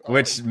that Hulk. Oh,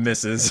 which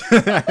misses.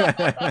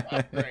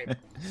 Great.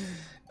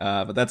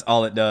 But that's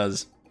all it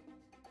does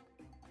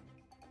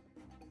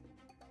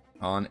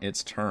on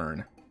its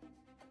turn.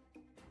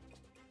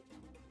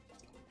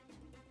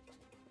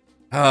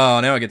 Oh,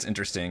 now it gets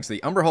interesting. So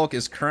the Umber Hulk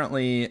is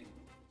currently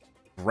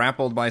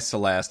grappled by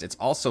Celeste. It's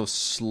also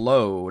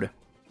slowed.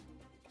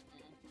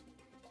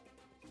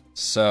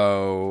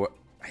 So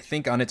I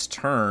think on its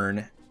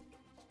turn,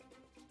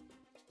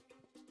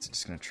 it's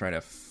just going to try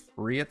to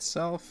free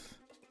itself.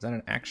 Is that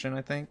an action,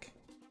 I think?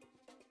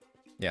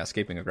 Yeah,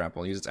 escaping a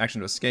grapple. Use its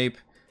action to escape.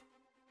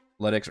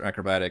 Athletics or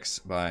acrobatics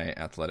by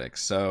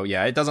athletics. So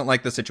yeah, it doesn't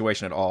like the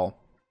situation at all.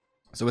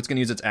 So it's going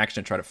to use its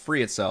action to try to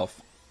free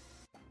itself.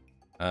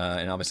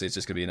 And obviously it's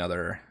just going to be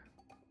another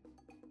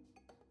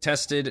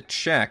tested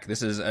check.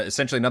 This is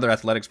essentially another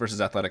athletics versus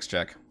athletics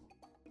check.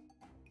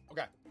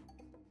 Okay.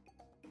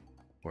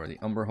 For the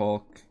Umber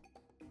Hulk.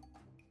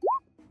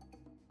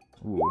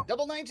 Ooh.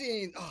 Double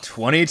 19. Oh,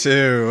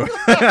 22.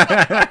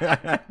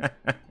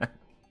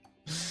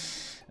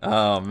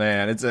 Oh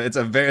man, it's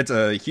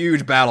a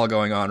huge battle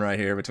going on right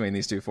here between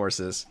these two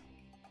forces.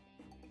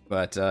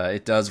 But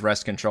it does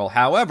wrest control.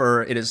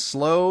 However, it is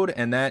slowed,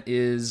 and that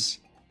is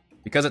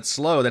because it's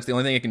slow. That's the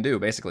only thing it can do.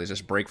 Basically, is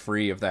just break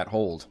free of that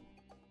hold.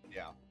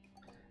 yeah.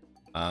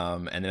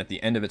 And then at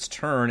the end of its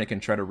turn, it can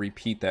try to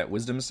repeat that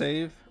Wisdom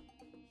save,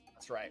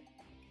 That's right.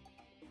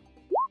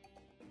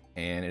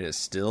 and it is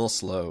still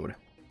slowed.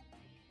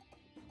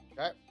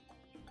 Okay.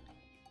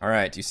 All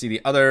right, you see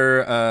the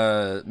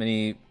other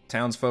many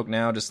townsfolk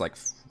now, just like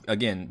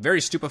again, very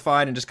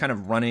stupefied and just kind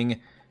of running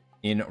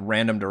in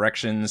random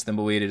directions.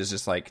 Thimbleweed is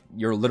just like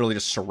you're literally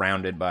just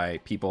surrounded by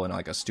people in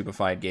like a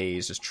stupefied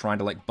gaze, just trying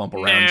to like bump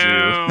around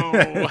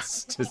you.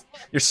 It's just,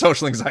 your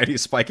social anxiety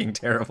is spiking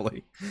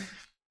terribly.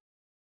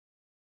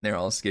 They're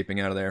all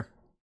escaping out of there.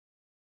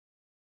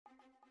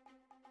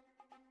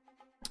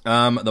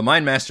 The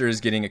Mind Master is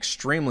getting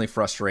extremely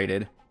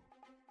frustrated,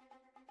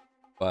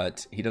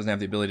 but he doesn't have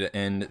the ability to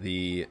end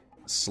the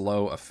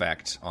slow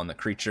effect on the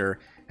creature.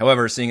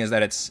 However, seeing as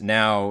that it's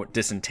now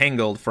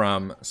disentangled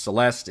from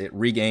Celeste, it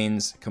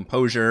regains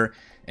composure,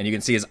 and you can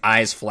see his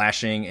eyes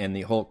flashing, and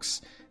the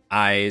Hulk's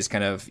eyes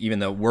kind of, even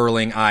the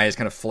whirling eyes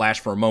kind of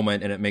flash for a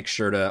moment, and it makes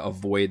sure to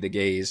avoid the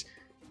gaze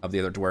of the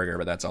other Dwerger,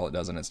 but that's all it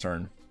does in its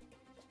turn.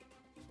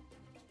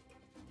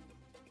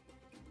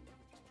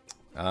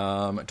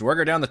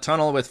 Dwerger down the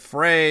tunnel with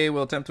Frey.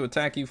 Will attempt to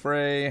attack you,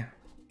 Frey.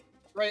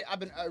 Right. I've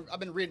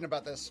been reading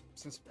about this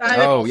since.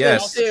 Oh,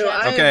 yes. too.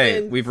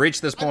 Okay, we've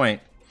reached this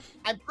point.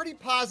 I'm pretty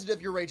positive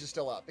your rage is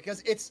still up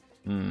because it's.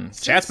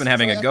 Chat's been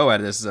having a go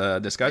at this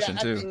discussion,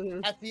 yeah,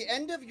 too. At the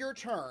end of your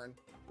turn,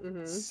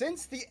 Mm-hmm.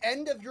 since the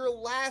end of your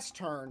last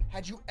turn,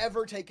 had you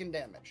ever taken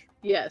damage?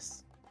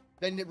 Yes.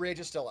 Then the rage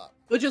is still up.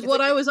 Which is It's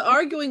what like- I was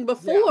arguing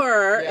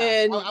before, Yeah.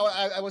 and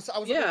I was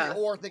Yeah.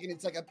 looking or thinking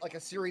it's like a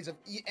series of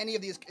any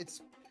of these.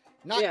 It's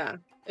not. yeah,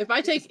 if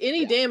I take it's-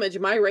 any yeah. damage,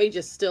 my rage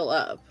is still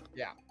up.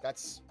 Yeah,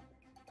 that's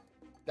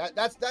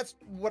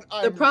what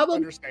I'm The problem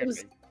understanding.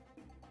 was-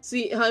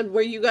 See, hun,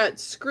 where you got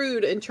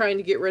screwed in trying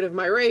to get rid of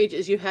my rage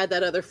is you had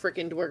that other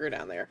frickin' Dwerger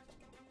down there.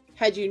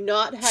 Had you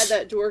not had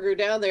that Dwerger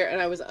down there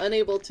and I was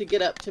unable to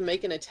get up to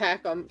make an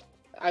attack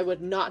I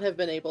would not have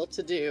been able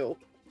to do.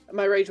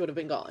 My rage would have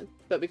been gone.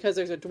 But because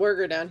there's a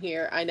Dwerger down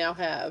here, I now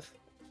have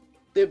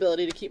the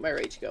ability to keep my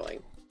rage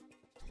going.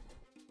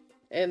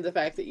 And the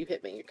fact that you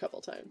hit me a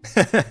couple times.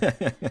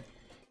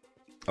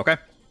 Okay.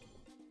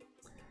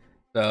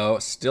 So,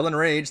 still in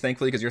rage,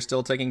 thankfully, because you're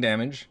still taking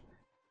damage.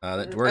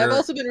 That Dwerger... I've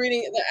also been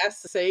reading the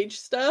Ask the Sage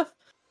stuff.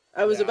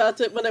 I was about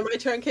to, when my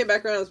turn came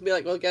back around, I was going to be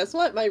like, well, guess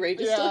what? My rage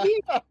is still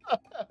here.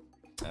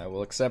 I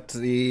will accept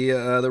the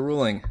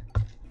ruling.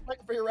 Thank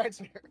you for your rights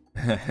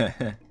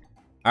here.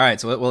 All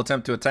right, so we'll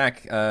attempt to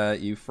attack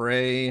you,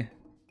 Frey.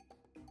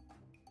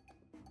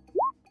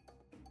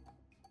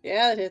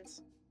 Yeah, it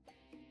hits.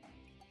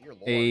 Dear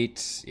Lord.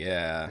 8,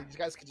 yeah. If you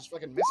guys could just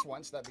fucking miss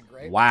once, that'd be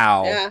great.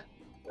 Wow. Yeah,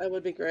 that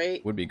would be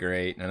great. Would be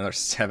great. And another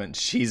 7.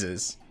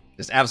 Jesus.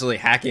 Just absolutely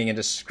hacking and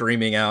just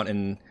screaming out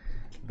in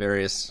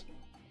various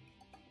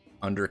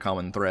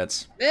undercommon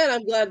threats. Man,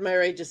 I'm glad my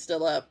rage is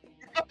still up.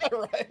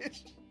 Right.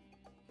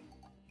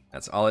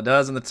 That's all it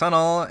does in the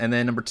tunnel. And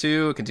then number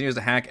 2 continues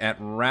to hack at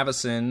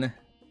Ravison.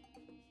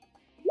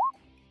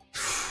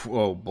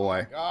 Oh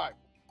boy. God.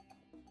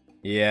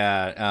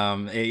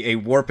 Yeah, a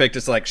Warpick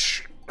just like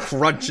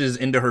crunches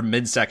into her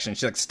midsection.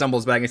 She like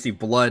stumbles back and you see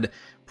blood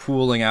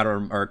pooling out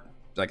or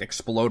like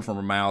explode from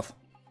her mouth.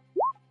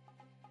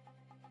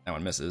 That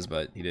one misses,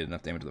 but he did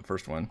enough damage to the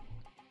first one.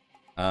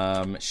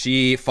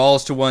 She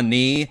falls to one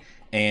knee,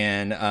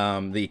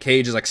 and the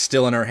cage is like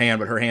still in her hand,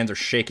 but her hands are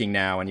shaking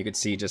now, and you could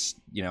see just,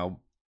 you know,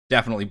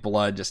 definitely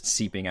blood just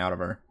seeping out of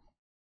her.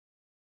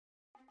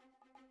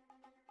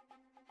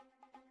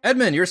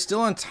 Edmund, you're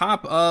still on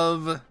top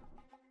of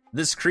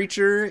this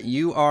creature.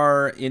 You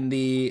are in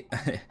the...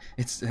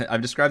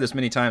 I've described this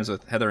many times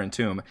with Heather and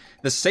Tomb.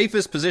 The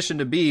safest position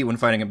to be when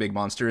fighting a big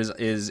monster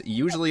is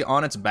usually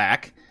on its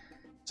back.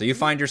 So you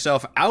find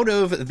yourself out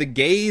of the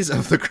gaze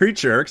of the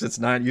creature, because it's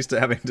not used to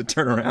having to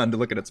turn around to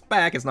look at its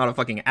back. It's not a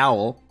fucking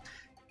owl.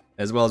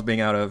 As well as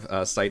being out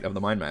of sight of the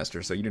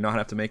Mindmaster. So you do not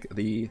have to make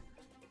the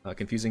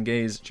confusing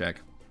gaze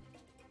check.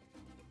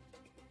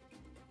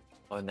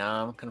 Well,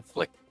 now I'm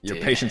conflicted. Your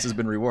patience has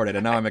been rewarded,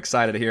 and now I'm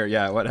excited to hear,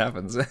 what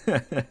happens.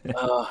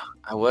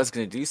 I was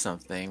going to do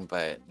something,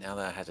 but now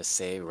that I had to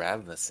say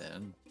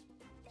Ravison.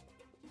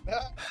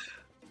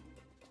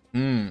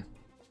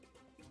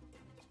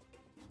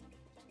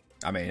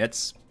 I mean,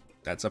 that's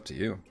up to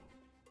you.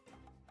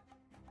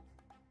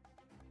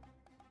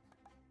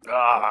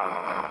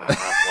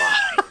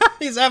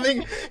 He's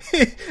having...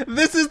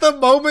 this is the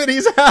moment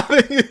he's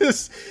having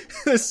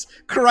this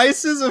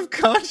crisis of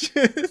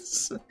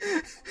conscience.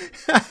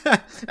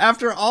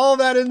 After all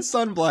that in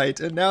Sunblight,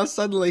 and now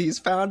suddenly he's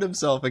found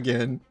himself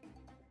again.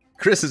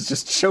 Chris is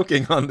just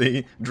choking on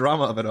the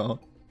drama of it all.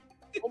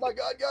 Oh my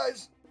god,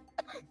 guys!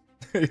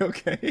 Are you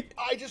okay?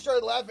 I just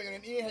started laughing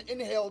and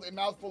inhaled a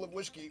mouthful of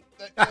whiskey.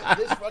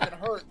 This fucking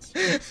hurts.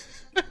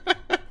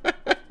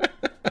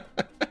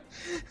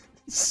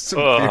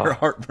 Severe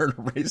heartburn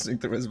racing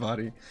through his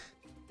body.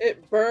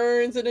 It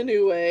burns in a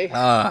new way.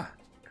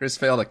 Chris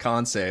failed a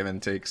con save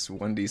and takes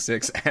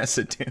 1d6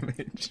 acid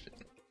damage.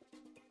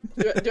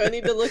 Do I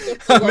need to look up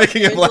the I'm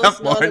making him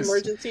laugh more.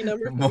 non-emergency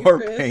number for More you,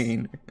 Chris?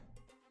 pain.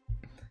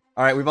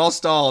 All right, we've all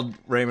stalled.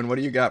 Raymond, what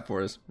do you got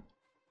for us?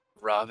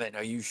 Robin,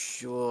 are you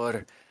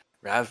sure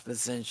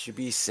Ravison should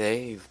be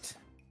saved?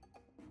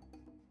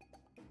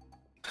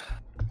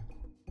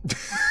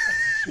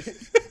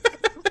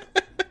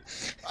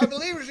 I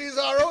believe she's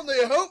our only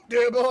hope,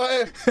 dear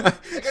boy.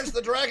 Against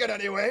the dragon,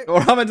 anyway.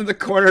 Robin's in the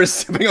corner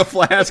sipping a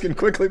flask and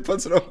quickly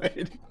puts it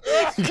away.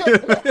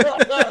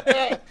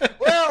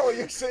 Well,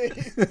 you see.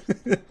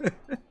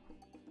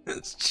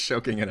 It's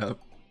choking it up.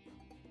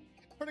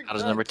 How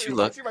does number 2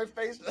 look? See my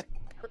face?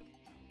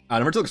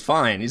 Number 2 looks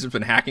fine. He's just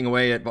been hacking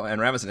away and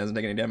Ravison hasn't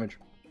taken any damage.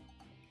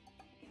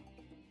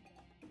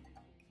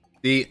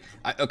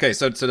 Okay,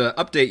 so to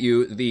update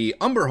you, the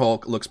Umber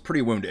Hulk looks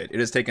pretty wounded. It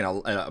has taken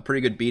a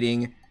pretty good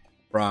beating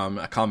from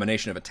a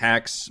combination of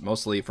attacks,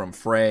 mostly from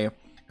Frey.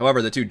 However,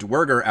 the 2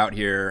 Dwerger out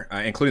here,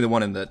 including the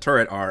one in the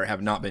turret,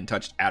 have not been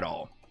touched at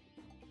all.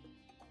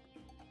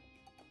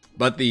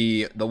 But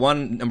the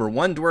number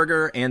 1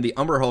 Dwerger and the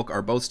Umber Hulk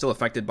are both still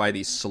affected by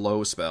the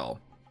slow spell.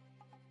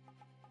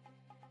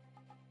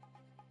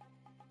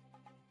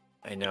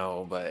 I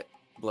know, but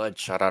blood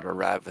shot out of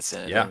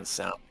Ravison. It doesn't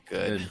sound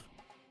good.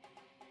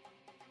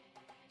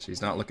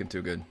 She's not looking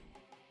too good.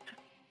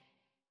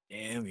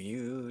 Damn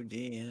you,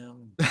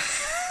 DM.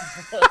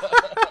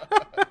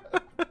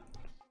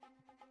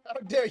 How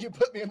dare you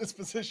put me in this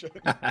position?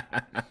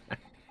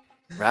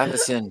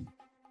 Ravison,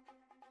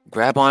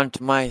 grab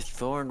onto my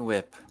thorn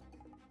whip.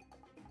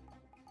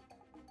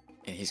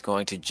 And he's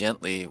going to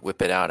gently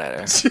whip it out at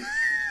her.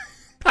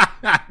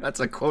 That's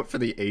a quote for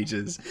the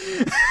ages.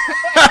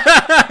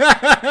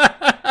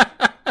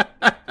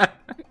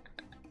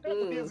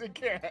 As he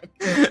can.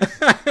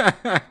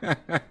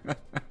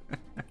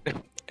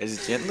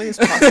 As gently as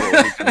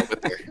possible, he's gonna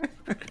whip her.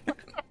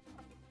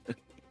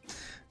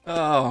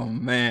 Oh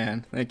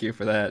man, thank you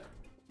for that.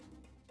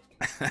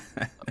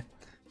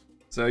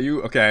 So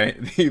okay,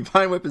 the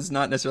Vine Whip is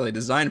not necessarily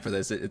designed for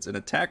this. It's an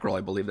attack roll,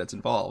 I believe, that's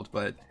involved,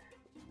 but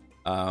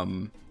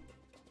I'm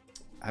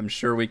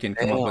sure we can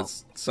come up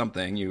with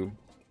something. You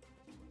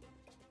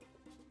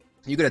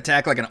could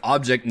attack like an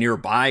object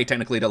nearby,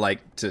 technically,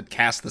 to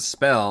cast the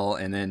spell,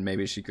 and then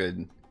maybe she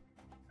could.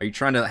 Are you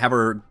trying to have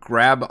her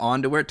grab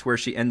onto it to where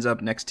she ends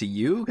up next to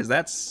you? Because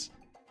that's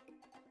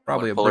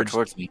probably a bridge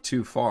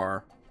too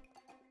far.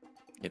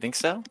 You think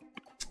so?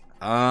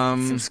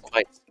 Seems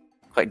quite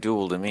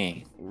doable to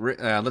me.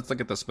 Let's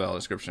look at the spell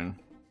description.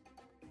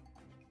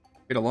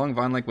 Get a long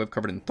vine-like whip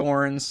covered in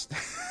thorns.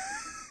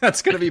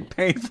 That's gonna be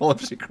painful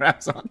if she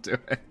grabs onto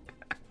it.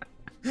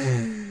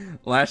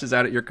 Lashes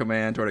out at your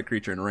command toward a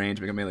creature in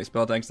range. Make a melee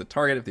spell attacks the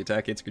target. If the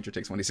attack hits, creature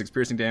takes 26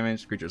 piercing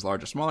damage. Creature is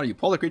large or smaller. You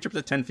pull the creature up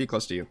to 10 feet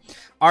close to you.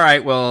 All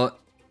right, well,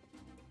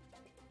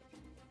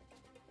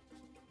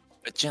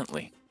 but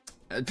gently.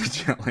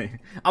 Gently.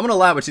 I'm gonna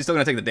allow it, but she's still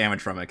gonna take the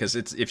damage from it because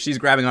if she's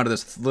grabbing onto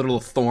this little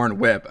thorn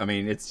whip, I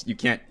mean, you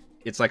can't.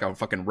 It's like a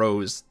fucking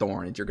rose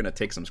thorn. You're gonna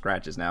take some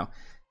scratches now.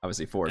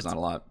 Obviously, 4 is not a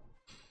lot.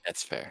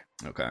 That's fair.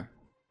 Okay.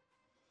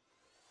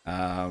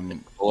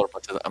 Pull her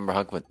up to the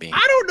Umberhug with me.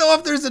 I don't know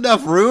if there's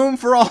enough room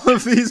for all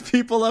of these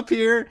people up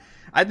here.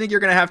 I think you're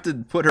gonna have to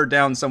put her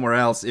down somewhere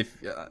else if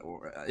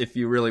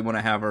you really want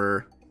to have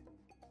her.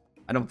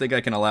 I don't think I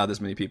can allow this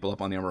many people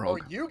up on the Umberhug. Or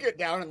you get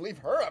down and leave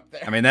her up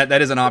there. I mean,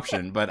 that is an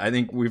option, but I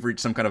think we've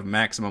reached some kind of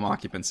maximum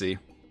occupancy.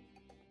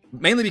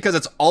 Mainly because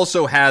it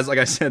also has, like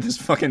I said, this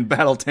fucking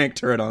battle tank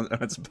turret on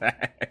its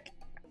back.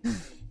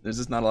 There's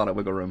just not a lot of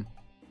wiggle room.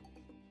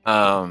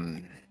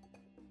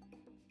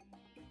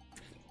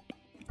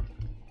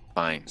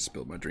 Fine.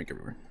 Spilled my drink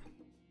everywhere.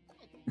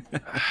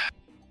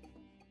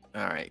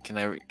 All right. Can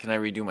I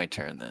redo my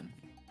turn then?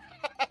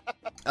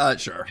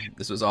 Sure.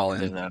 This was all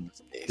in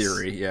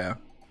theory. Yeah.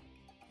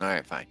 All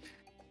right. Fine.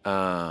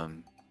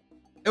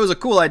 It was a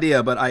cool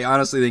idea, but I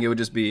honestly think it would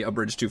just be a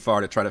bridge too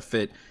far to try to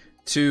fit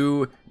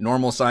 2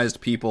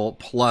 normal-sized people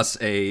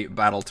plus a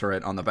battle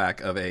turret on the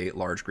back of a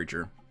large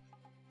creature.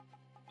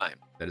 Fine.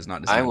 That is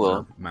not designed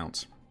for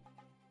mounts.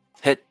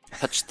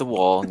 Touch the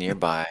wall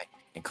nearby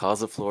and cause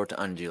the floor to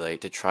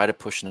undulate to try to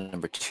push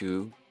number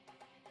 2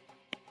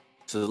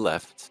 to the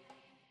left.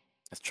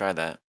 Let's try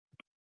that.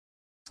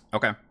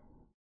 Okay.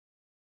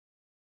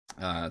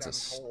 That's a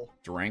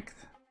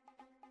strength.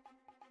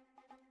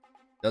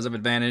 Does have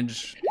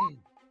advantage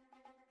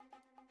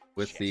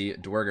with the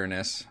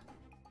Dwergerness.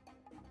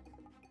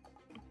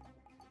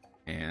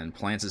 And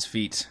plants his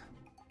feet.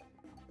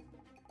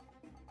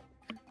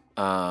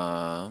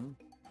 Can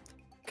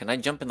I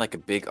jump in like a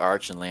big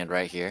arch and land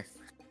right here?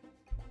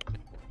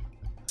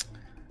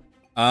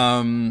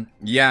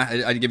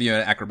 Yeah, I'd give you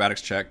an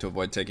acrobatics check to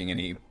avoid taking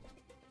any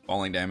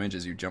falling damage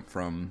as you jump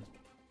from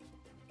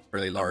a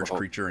really large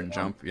creature and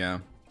jump, yeah.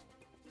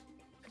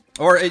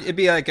 Or it'd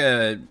be like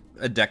a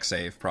deck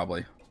save,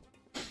 probably.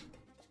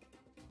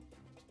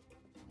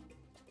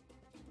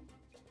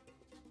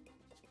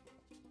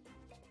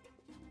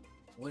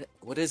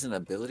 What is an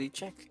ability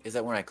check? Is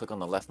that when I click on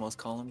the leftmost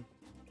column?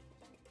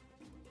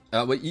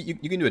 Well, you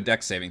can do a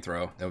deck saving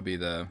throw. That would be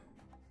the...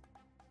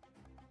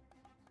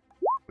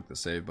 Click the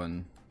save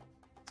button.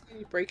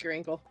 You break your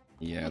ankle.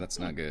 Yeah, that's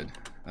not good.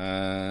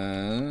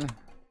 You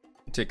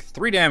take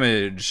 3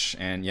 damage,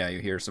 and yeah, you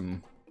hear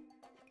some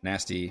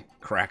nasty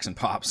cracks and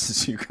pops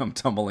as you come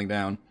tumbling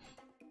down.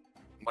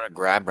 I'm gonna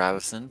grab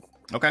Ravison.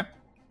 Okay.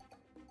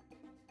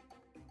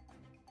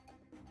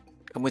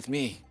 Come with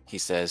me, he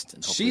says,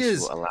 and hopefully she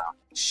will allow.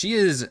 She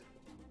is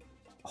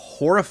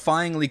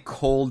horrifyingly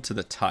cold to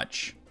the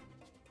touch.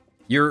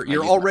 You're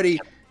already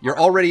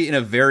in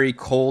a very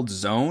cold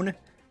zone,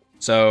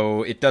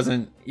 so it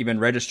doesn't even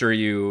register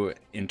you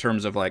in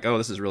terms of like, oh,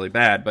 this is really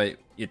bad, but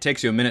it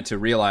takes you a minute to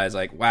realize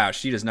like, wow,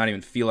 she does not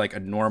even feel like a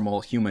normal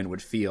human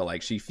would feel.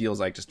 Like she feels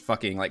like just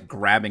fucking like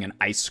grabbing an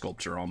ice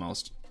sculpture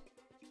almost.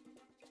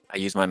 I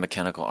use my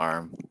mechanical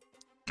arm.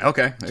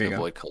 Okay, there you to go.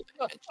 avoid cold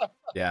damage.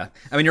 Yeah,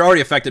 I mean, you're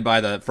already affected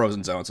by the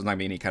frozen zone, so it's not gonna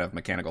be any kind of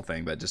mechanical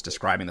thing, but just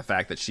describing the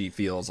fact that she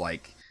feels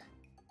like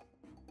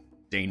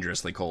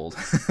dangerously cold.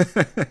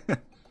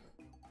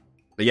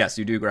 But yes,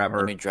 you do grab her.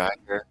 Let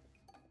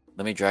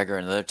me drag her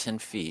another 10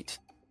 feet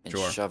and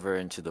Sure. shove her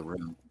into the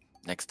room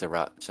next to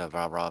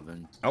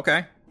Robin.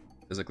 Okay,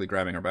 physically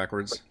grabbing her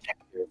backwards.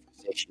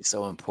 She's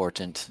so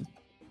important.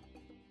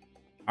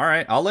 All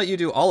right, I'll let you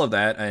do all of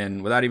that,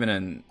 and without even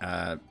an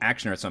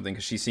action or something,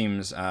 because she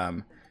seems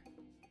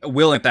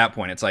willing at that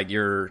point. It's like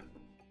you're,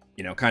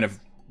 kind of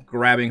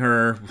grabbing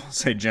her, we'll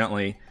say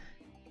gently,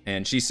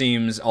 and she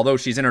seems, although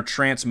she's in her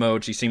trance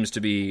mode, she seems to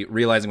be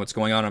realizing what's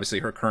going on. Obviously,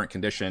 her current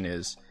condition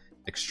is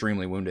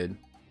extremely wounded.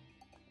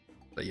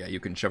 But yeah, you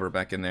can shove her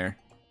back in there.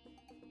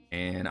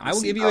 And I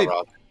will give you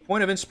a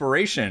point of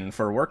inspiration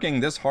for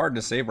working this hard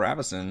to save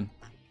Ravison.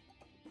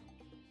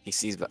 He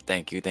sees,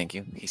 thank you.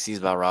 He sees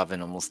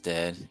Valravin almost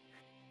dead.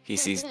 He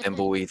sees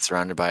Thimbleweed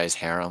surrounded by his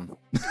harem,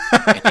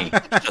 and he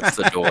shuts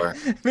the door.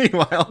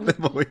 Meanwhile,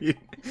 Thimbleweed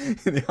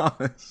in the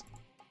office.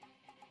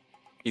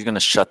 He's gonna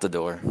shut the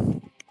door.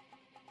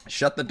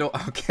 Shut the door.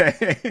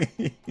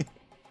 Okay.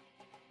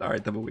 Sorry,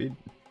 Tumbleweed.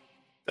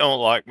 Don't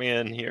lock me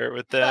in here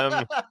with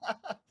them.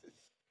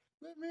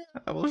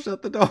 I will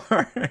shut the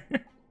door.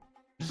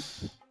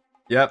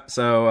 Yep.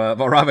 So,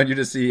 Valravn, you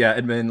just see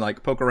Edmund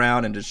like poke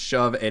around and just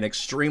shove an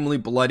extremely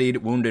bloodied,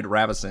 wounded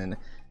Ravison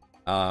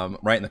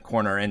right in the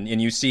corner, and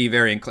you see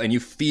and you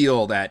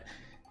feel that.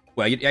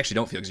 Well, you actually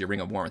don't feel because you're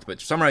Ring of Warmth,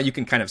 but somehow you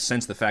can kind of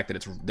sense the fact that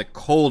it's the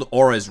cold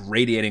aura is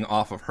radiating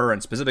off of her,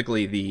 and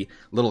specifically the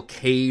little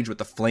cage with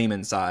the flame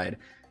inside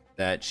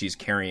that she's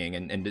carrying.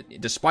 And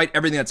despite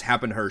everything that's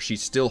happened to her,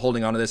 she's still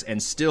holding on to this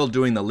and still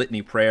doing the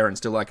litany prayer and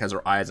still like has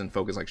her eyes in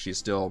focus, like she's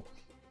still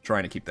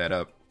trying to keep that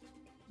up.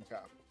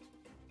 Okay.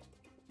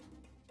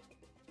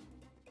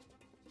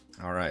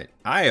 All right.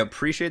 I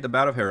appreciate the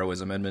bout of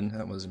heroism, Edmund.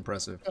 That was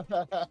impressive.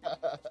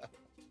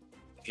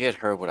 If you had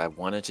heard what I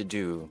wanted to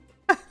do.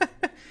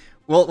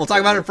 We'll talk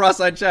about it in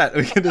Frostside chat.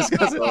 We can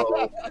discuss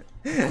it.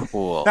 So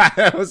cool.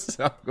 That was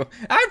so cool.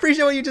 I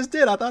appreciate what you just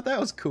did. I thought that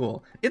was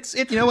cool. You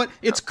know what?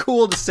 It's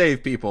cool to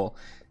save people.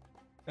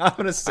 I'm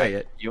gonna say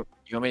it. You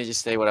want me to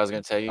just say what I was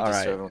going to tell you? All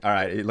Just right. All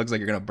right. It looks like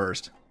you're gonna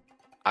burst.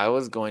 I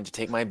was going to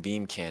take my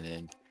beam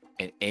cannon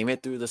and aim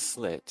it through the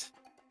slit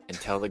and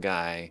tell the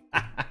guy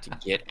to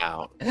get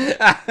out. Fucking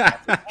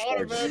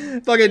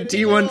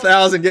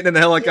T-1000 getting in the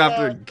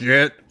helicopter. Yeah.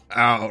 Get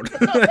out.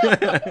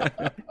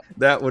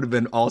 That would have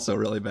been also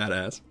really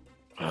badass.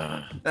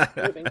 Would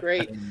have been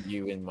great. And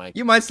you and Mike.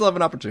 You might still have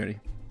an opportunity.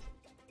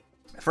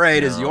 Frey,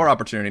 it is No. your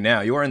opportunity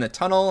now. You are in the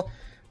tunnel.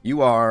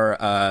 You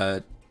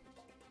are,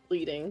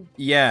 Bleeding.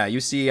 yeah, you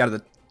see out of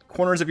the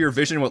corners of your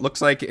vision what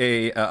looks like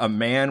a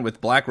man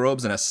with black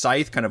robes and a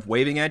scythe kind of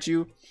waving at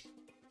you.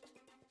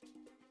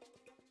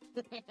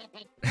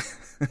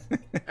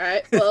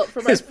 Alright, well,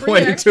 for my He's free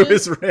pointing action, to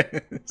his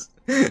wrist.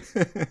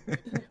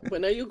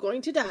 when are you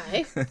going to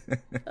die?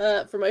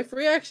 For my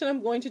free action,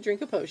 I'm going to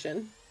drink a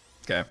potion.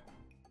 Okay.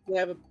 We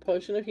have a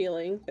potion of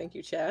healing. Thank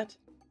you, chat.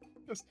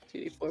 Just-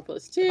 2d4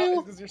 plus This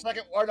 2. is your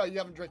second, or no, you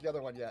haven't drank the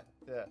other one yet.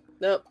 Yeah.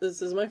 Nope,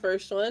 this is my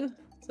first one.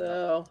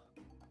 So,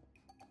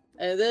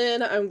 and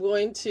then I'm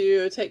going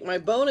to take my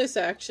bonus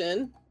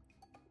action.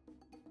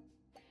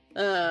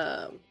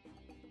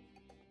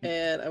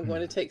 And I'm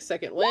going to take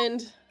second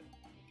wind.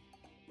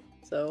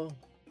 So,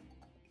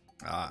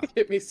 Ah.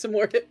 give me some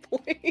more hit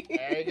points.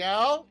 There you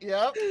go.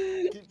 Yep.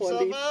 Keep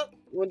yourself up.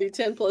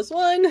 1d10 plus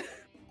 1.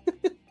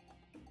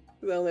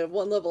 I only have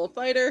one level of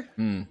fighter.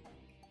 Hmm.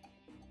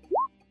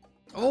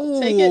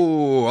 Take it.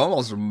 Oh,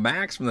 almost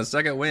max from the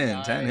second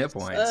win. 10 hit Nice.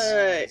 points.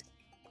 Alright.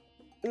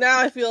 Now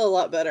I feel a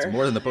lot better. It's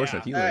more than the potion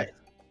of Yeah. healing. Alright.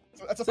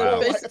 So that's a So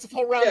full, basi- that's a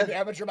full round of yeah.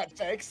 damage you're about to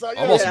take. So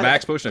yeah. Almost Yeah.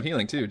 max potion of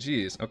healing too.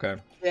 Jeez. Okay.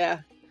 Yeah.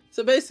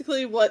 So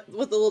basically what the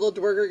little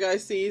Dwerger guy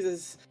sees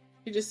is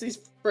he just sees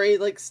Frey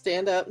like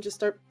stand up and just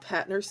start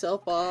patting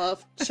herself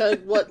off,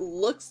 chug what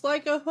looks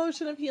like a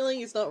potion of healing.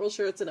 He's not real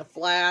sure it's in a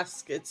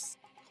flask. It's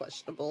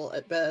questionable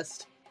at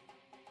best.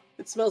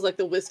 It smells like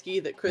the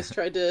whiskey that Chris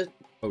tried to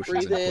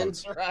Potions Breathe and in.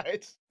 quotes.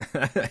 Right.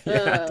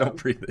 Yeah, don't Um,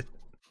 breathe it.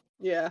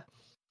 Yeah.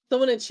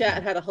 Someone in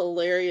chat had a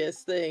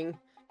hilarious thing.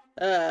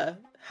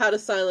 How to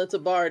silence a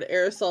bard,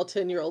 aerosol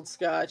 10-year-old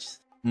scotch.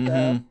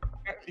 Mhm.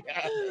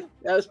 Yeah.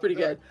 That was pretty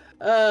good.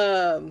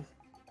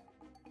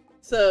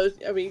 So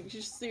I mean, you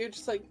just see her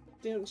just like,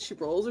 you know, she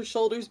rolls her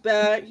shoulders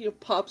back, you know,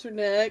 pops her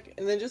neck,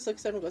 and then just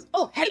looks at him and goes,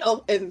 "Oh,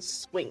 hello," and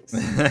swings.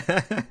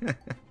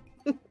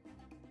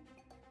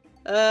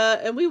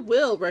 And we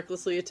will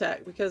recklessly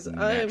attack because I'm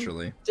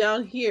Naturally.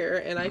 down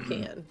here and I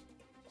can.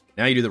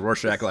 Now you do the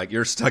Rorschach like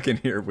you're stuck in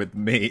here with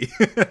me.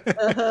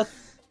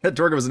 Uh,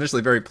 Torga was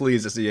initially very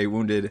pleased to see a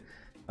wounded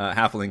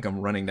halfling come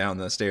running down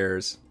the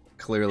stairs,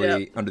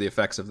 clearly under the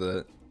effects of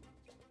the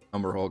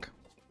Umber Hulk.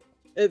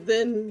 and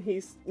then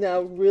he's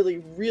now really,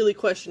 really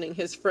questioning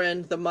his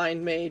friend, the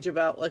Mind Mage,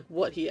 about like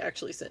what he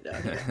actually sent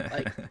down here.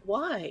 Like,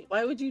 why?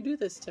 Why would you do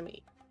this to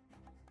me?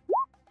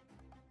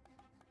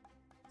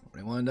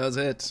 21 does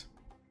hit.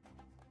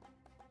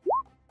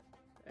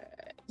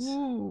 Alright.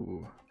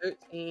 Ooh,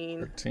 13.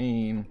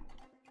 13.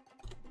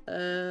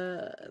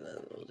 And then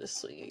we'll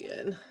just swing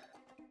again.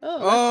 Oh,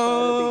 that's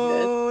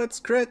gonna Oh, it's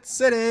Crit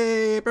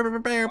City! be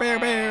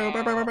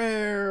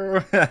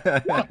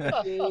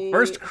good.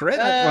 First crit?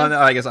 Well, no,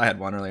 I guess I had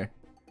one earlier.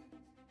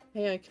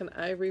 Hang on, can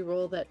I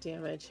re-roll that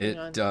damage? Hang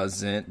on. It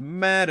doesn't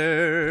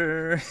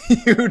matter.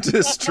 You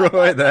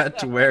destroy that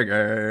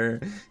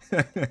Dwerger.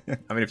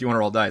 I mean, if you want to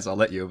roll dice, I'll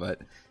let you,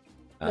 but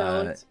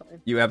No, it's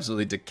fine. you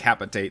absolutely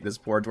decapitate this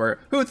poor Dwerger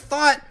who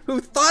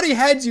thought he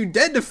had you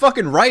dead to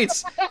fucking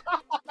rights.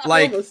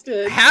 Like Almost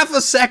did. half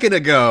a second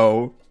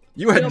ago,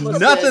 you had almost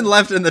nothing did.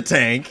 left in the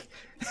tank.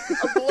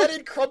 A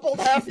bloodied, crumpled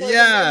halfling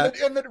Yeah.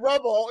 in the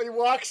rubble. He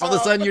walks All of a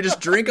out. sudden, you just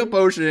drink a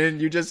potion.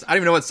 You just, I don't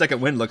even know what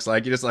second wind looks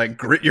like. You just like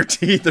grit your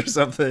teeth or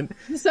something.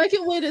 The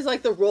second wind is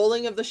like the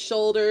rolling of the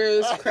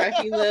shoulders,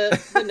 cracking the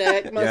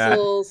neck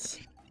muscles.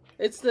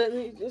 It's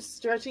the just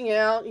stretching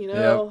out, you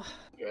know.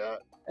 Yeah.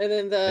 And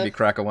then Maybe the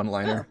crack a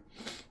one-liner.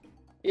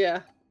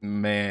 yeah,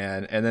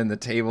 Man, and then the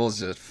tables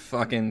just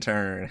fucking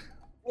turn.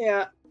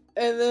 yeah,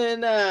 and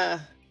then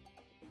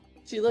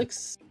She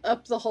looks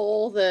up the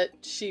hole that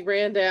she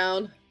ran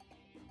down,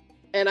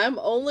 and I'm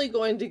only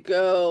going to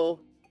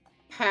go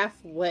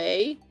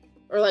halfway,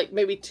 or like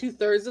maybe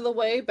 2/3 of the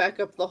way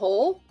back up the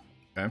hole.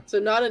 Okay. So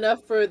not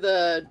enough for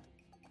the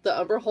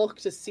Umber Hulk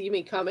to see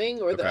me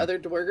coming, or the Okay. other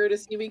Dwerger to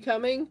see me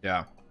coming.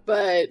 Yeah.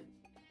 But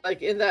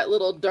like in that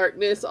little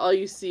darkness, all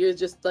you see is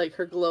just like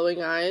her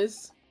glowing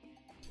eyes.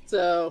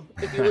 So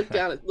if you look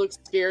down, it looks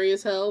scary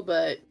as hell,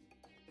 but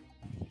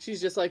she's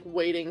just like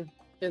waiting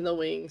in the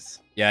wings.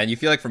 Yeah, and you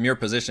feel like from your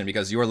position,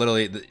 because you are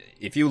literally,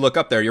 if you look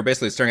up there, you're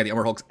basically staring at the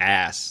Umber Hulk's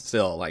ass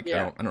still. Like,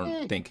 Yeah. I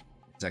don't think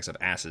insects have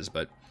asses,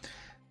 but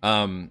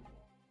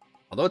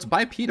although it's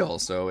bipedal,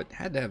 so it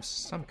had to have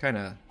some kind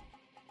of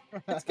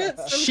It's got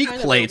some cheek kind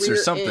of a plates or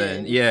rear something.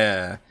 end.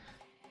 Yeah.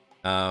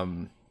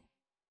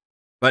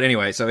 But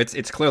anyway, so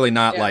it's clearly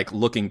not Yeah. like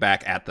looking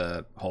back at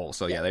the hole.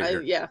 So yeah,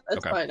 That's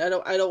okay. fine. I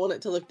don't want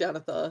it to look down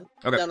at the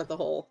Okay.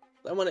 hole.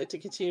 I want it to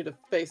continue to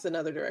face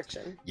another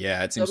direction.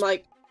 Yeah, it So I'm seems.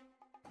 like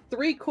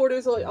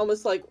 3/4 away,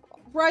 almost like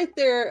right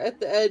there at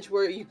the edge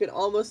where you can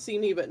almost see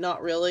me, but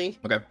not really.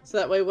 Okay. So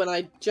that way, when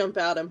I jump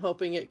out, I'm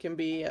hoping it can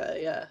be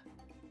a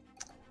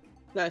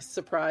nice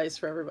surprise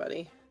for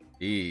everybody.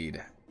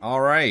 Indeed.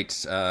 All right.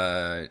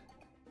 Well,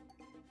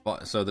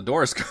 so the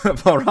doors.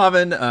 Well,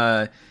 Robin.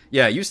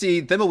 Yeah, you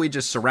see Thimbleweed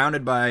just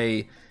surrounded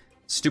by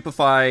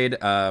stupefied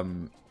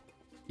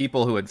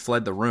people who had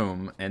fled the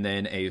room, and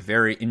then a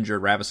very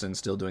injured Ravison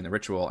still doing the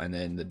ritual, and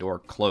then the door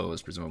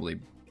closed, presumably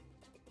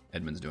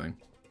Edmund's doing.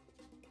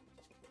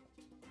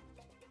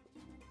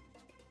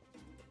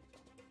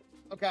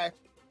 Okay.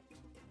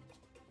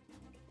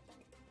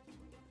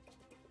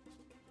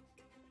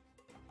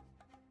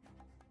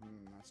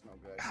 That's no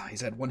good. Ah,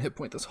 he's had 1 hit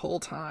point this whole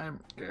time.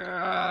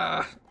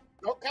 Ah.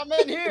 Don't come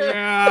in here.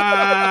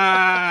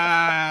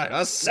 Ah.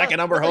 A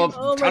second Umber Hulk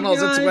Oh my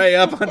tunnels its God. way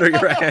up under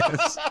your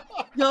ass.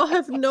 Y'all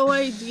have no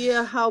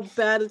idea how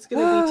bad it's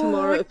gonna be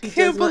tomorrow if he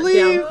can't does not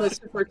believe down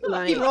Christopher He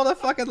tonight. rolled a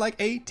fucking like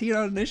 18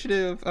 on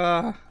initiative.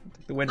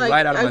 Took the wind Like,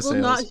 right out of I my will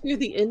sails. not hear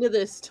the end of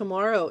this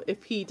tomorrow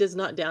if he does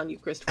not down you,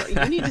 Christopher.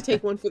 You need to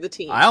take one for the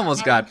team. I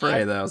almost got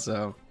Frey though,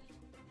 so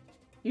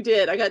You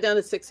did. I got down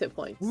to 6 hit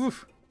points.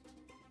 oof.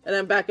 And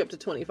I'm back up to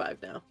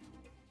 25 now.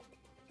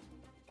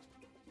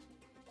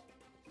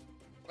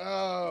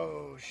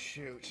 Oh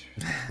shoot.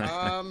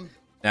 Now,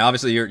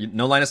 obviously, you're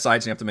no line of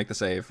sight, so you have to make the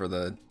save for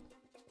the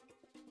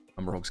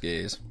Umber Hulk's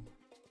gaze.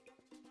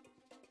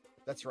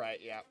 That's right.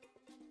 Yeah.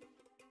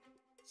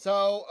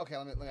 So okay,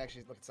 let me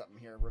actually look at something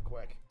here real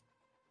quick.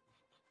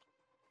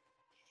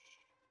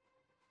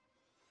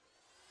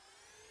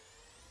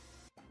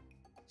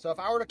 So if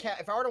I were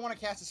to want to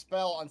cast a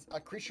spell on a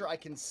creature I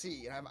can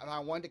see, and I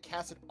wanted to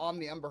cast it on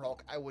the Umber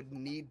Hulk, I would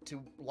need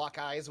to lock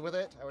eyes with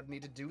it. I would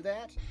need to do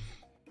that.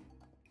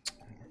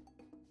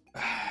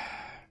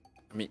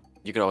 I mean,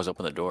 you could always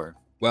open the door.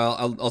 Well,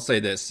 I'll say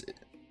this.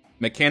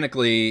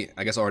 Mechanically,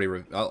 I guess I'll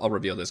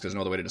reveal this because there's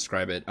no other way to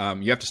describe it.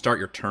 You have to start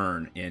your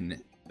turn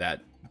in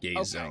that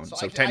gaze zone. So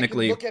I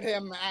technically, can look at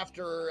him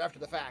after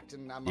the fact,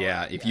 and I'm yeah,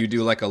 alright, if you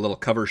do like a little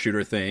cover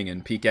shooter thing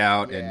and peek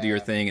out and do your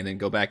Yeah. thing and then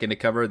go back into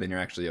cover, then you're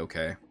actually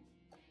okay.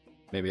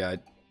 Maybe I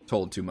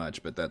told too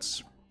much, but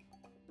that's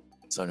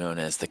So known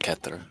as the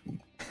Kether.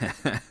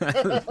 the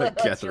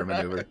That's Kether right.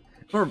 maneuver.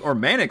 Or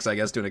Mannix, I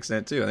guess, to an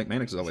extent, too. I think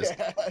Mannix is always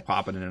Yeah.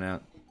 popping in and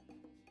out.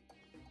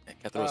 Yeah,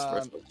 Kether was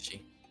first, wasn't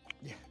she?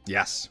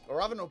 Yes.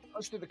 Robin will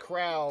push through the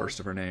crowd. First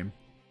of her name.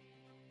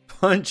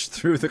 Punch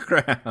through the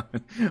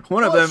crowd.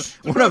 One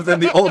Push of them,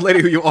 the old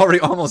lady who you already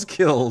almost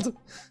killed.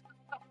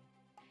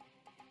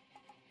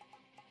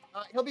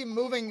 He'll be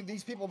moving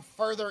these people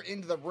further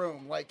into the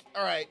room. Like,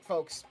 all right,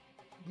 folks,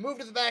 move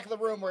to the back of the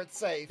room where it's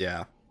safe.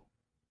 Yeah.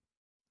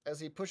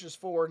 As he pushes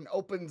forward and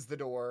opens the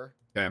door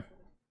Okay.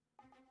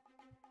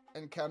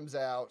 and comes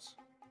out.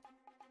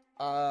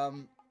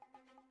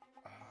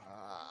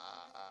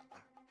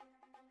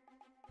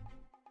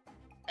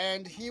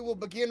 And he will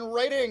begin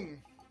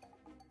writing.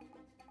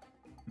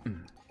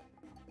 Hmm.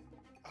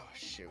 Oh,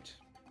 shoot.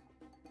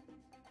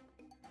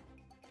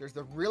 There's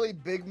the really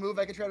big move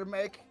I could try to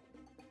make,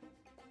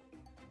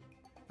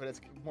 but it's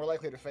more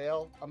likely to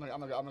fail. I'm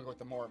gonna go with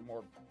the more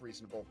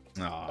reasonable.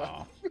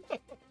 Aw.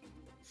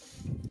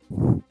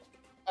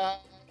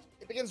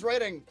 It begins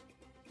writing.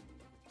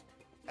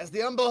 As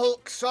the Umber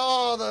Hulk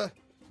saw the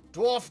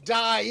dwarf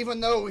die, even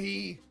though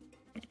he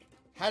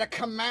had a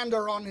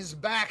commander on his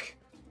back,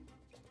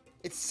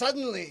 it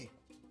suddenly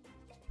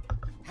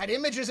had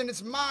images in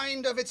its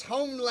mind of its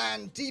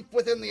homeland deep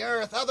within the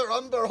earth, other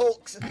Umber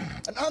Hulks,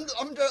 an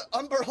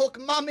Umber Hulk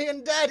mommy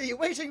and daddy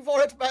waiting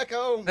for it back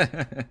home.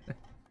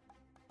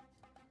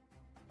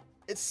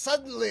 It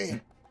suddenly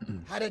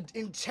had an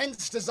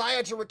intense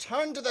desire to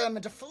return to them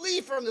and to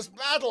flee from this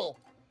battle.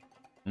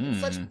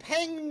 Such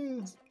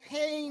pangs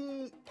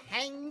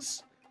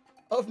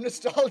of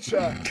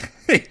nostalgia.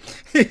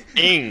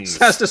 Ings.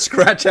 Has to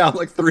scratch out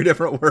like 3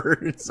 different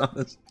words on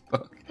this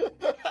book.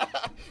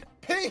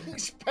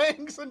 Pangs,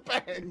 and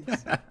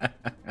pangs.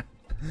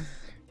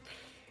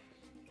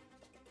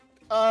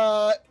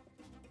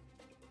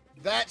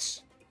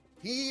 That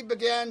he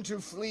began to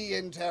flee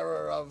in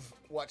terror of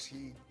what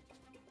he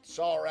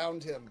saw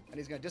around him, and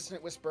he's going to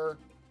dissonant whisper.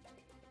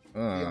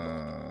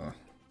 The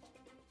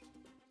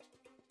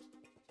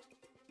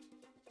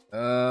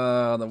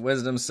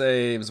wisdom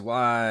saves.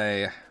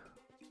 Why?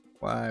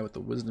 Why with the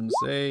wisdom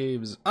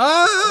saves?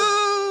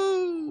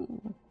 Oh!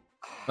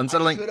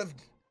 Unsettling.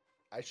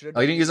 I should have.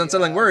 Oh, you didn't use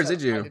unsettling words,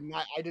 did you?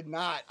 I did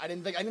not. I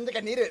didn't think I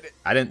needed it.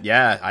 I didn't.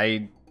 Yeah,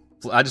 I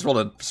just rolled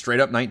a straight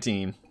up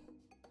 19.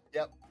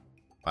 Yep.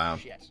 Wow.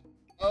 Shit.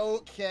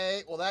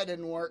 Okay. Well, that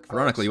didn't work.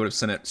 Ironically, you would have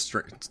sent it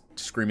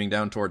screaming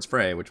down towards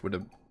Frey, which would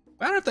have.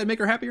 I don't know if that'd make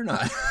her happy or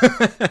not.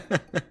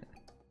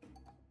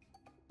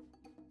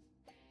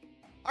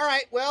 All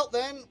right. Well,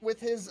 then with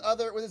his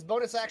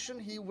bonus action,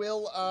 he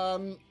will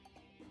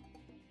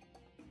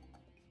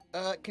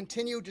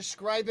continue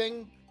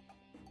describing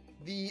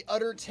the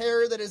utter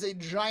terror that is a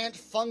giant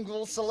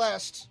fungal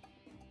Celeste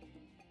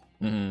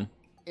Mm-hmm.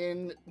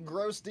 in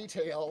gross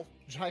detail.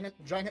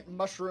 Giant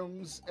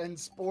mushrooms and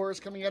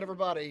spores coming out of her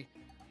body.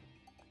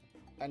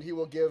 And he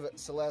will give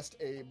Celeste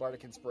a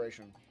bardic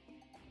inspiration.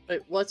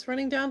 Wait, what's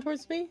running down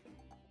towards me?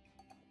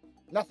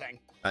 Nothing.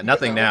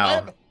 Nothing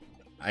now.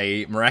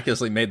 I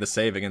miraculously made the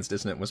save against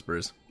Dissonant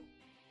Whispers.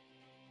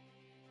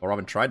 Well,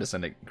 Robin tried to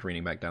send it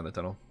careening back down the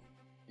tunnel.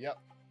 Yep.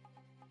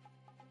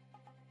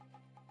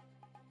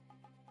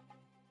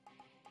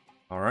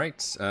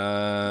 Alright,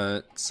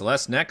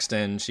 Celeste next,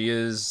 and she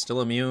is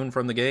still immune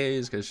from the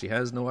gaze because she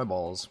has no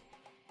eyeballs.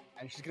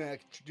 And she's going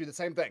to do the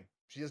same thing.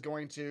 She is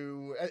going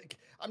to...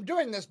 I'm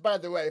doing this, by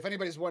the way, if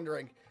anybody's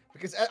wondering,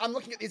 because I'm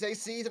looking at these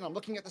ACs and I'm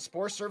looking at the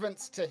Spore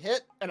Servants to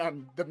hit,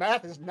 and the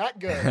math is not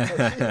good.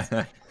 So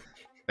she's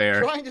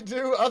Fair. trying to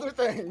do other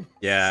things.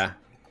 Yeah.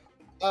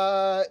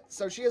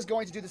 So she is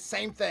going to do the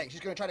same thing. She's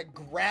going to try to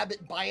grab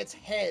it by its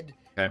head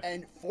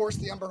and force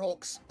the Umber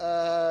Hulk's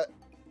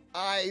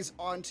eyes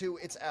onto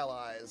its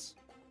allies.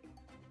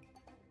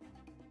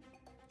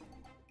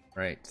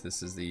 Right,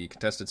 this is the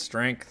contested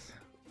strength.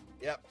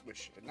 Yep,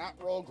 which did not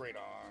roll great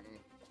on.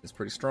 It's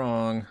pretty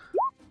strong.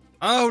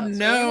 Oh That's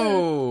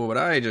no! But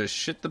I just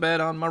shit the bed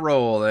on my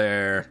roll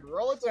there.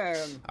 Roll a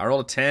 10. I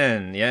rolled a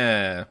 10,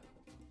 yeah.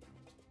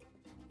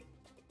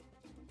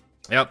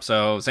 Yep,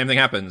 so same thing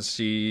happens.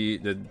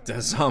 The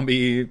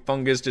zombie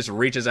fungus just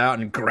reaches out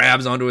and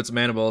grabs onto its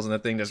mandibles, and the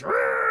thing just...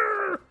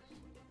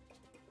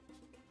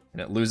 And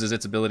it loses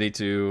its ability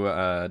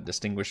to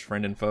distinguish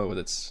friend and foe with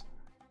its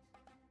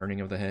turning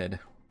of the head.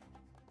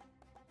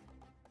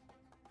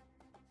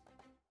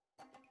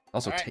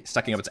 Also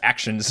sucking up its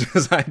actions,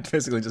 because I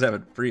basically just have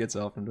it free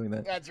itself from doing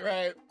that. That's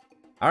right.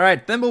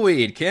 Alright,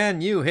 Thimbleweed,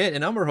 can you hit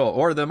an Umber Hulk?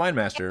 Or the Mind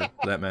Master,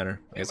 for that matter.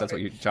 I guess that's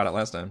what you shot at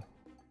last time.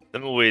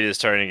 Thimbleweed is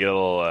starting to get a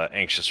little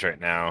anxious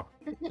right now.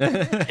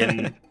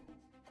 Can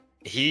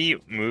he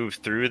move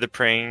through the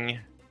praying,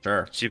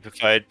 Sure,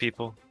 stupefied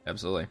people?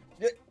 absolutely.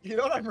 You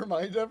know what I'm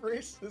reminded of,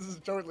 Reese? This is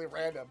totally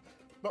random.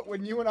 But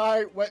when you and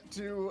I went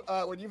to,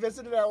 when you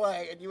visited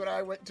LA and you and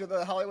I went to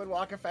the Hollywood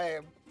Walk of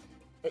Fame,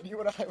 and you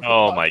and I were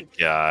Oh walking, my you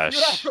and I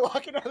gosh. were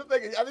walking down the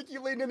thing, and I think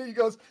you leaned in and you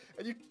goes,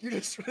 and you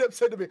just straight up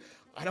said to me,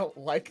 I don't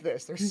like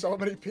this. There's so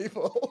many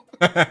people.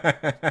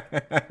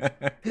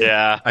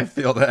 Yeah, I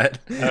feel that.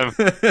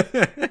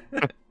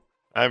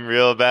 I'm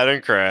real bad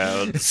in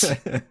crowds.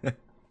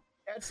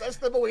 That's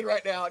the bully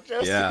right now.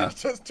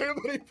 It's just too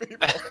many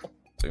people.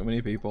 Too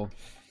many people.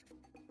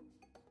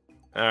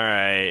 All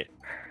right.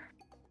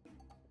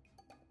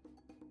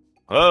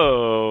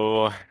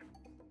 Whoa.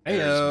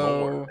 There's Heyo.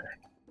 more.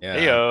 Yeah.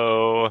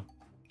 Heyo.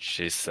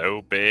 She's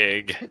so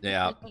big.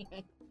 Yeah.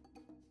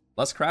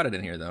 Less crowded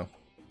in here though.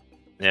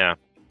 Yeah.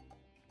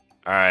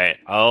 All right.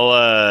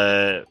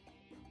 I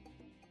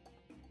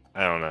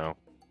don't know.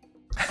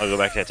 I'll go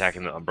back to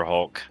attacking the Umber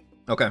Hulk.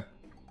 Okay.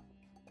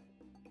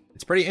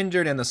 It's pretty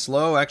injured, and the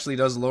slow actually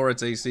does lower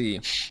its AC.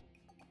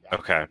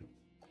 Okay.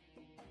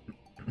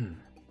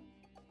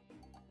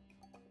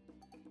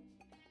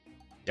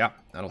 Yeah,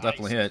 that'll Nice.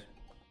 definitely hit.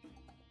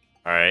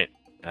 All right.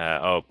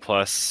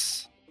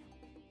 Plus.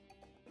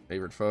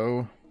 Favorite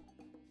foe.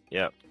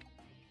 Yep.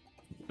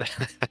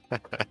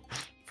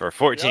 For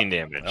 14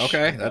 damage.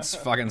 Okay, that's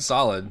fucking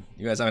solid.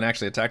 You guys haven't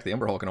actually attacked the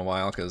Umber Hulk in a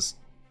while because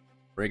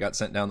Bray got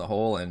sent down the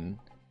hole, and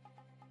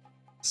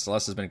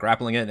Celeste has been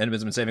grappling it, and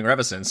Edmund's been saving her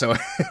ever since, so it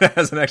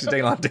hasn't actually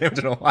taken a lot of damage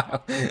in a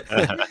while.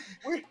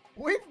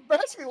 We've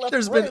basically left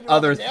There's Ray been to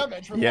other the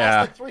damage for the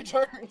yeah. last 3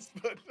 turns.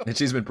 But... And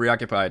she's been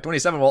preoccupied.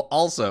 27 will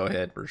also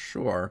hit for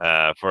sure.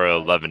 For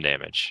 11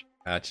 damage.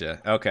 Gotcha.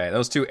 Okay,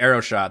 those 2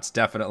 arrow shots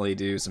definitely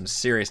do some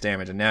serious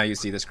damage, and now you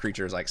see this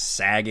creature is like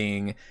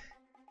sagging,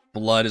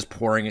 blood is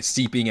pouring, it's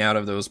seeping out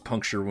of those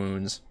puncture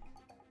wounds.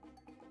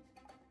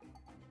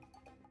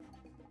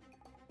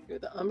 You're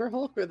the Umber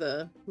Hulk or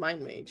the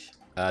Mind Mage?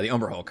 The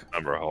Umber Hulk.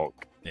 Umber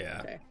Hulk.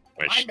 Yeah. Okay.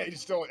 My Which mage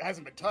still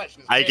hasn't been touched.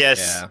 This I game.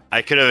 guess Yeah.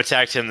 I could have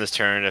attacked him this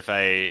turn if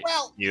I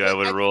Well, knew I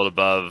would have rolled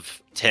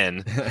above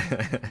 10.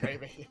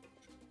 Maybe.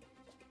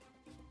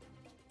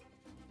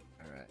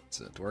 Alright,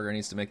 so Dwarger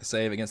needs to make the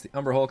save against the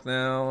Umber Hulk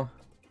now.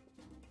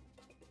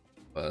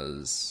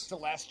 Buzz.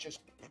 Celeste just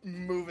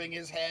moving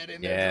his head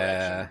in their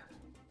Yeah. direction.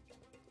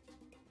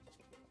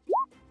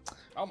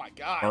 Oh my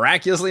god.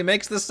 Miraculously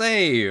makes the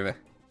save.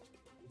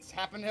 It's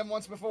happened to him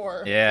once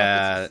before.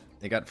 Yeah,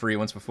 it got free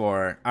once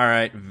before. All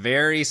right,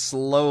 very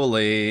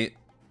slowly,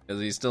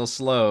 because he's still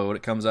slowed,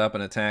 it comes up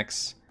and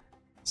attacks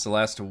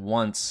Celeste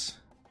once.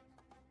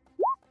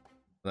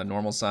 The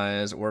normal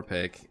size ore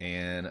pick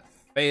and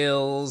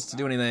fails to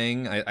do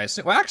anything. I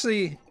assume. Well,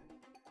 actually,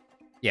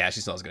 yeah, she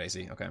still has good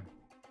AC. Okay.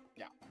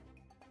 Yeah.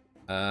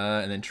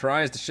 And then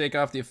tries to shake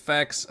off the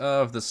effects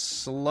of the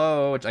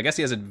slow, which I guess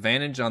he has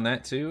advantage on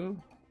that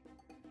too.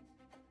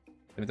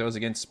 If those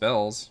against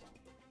spells.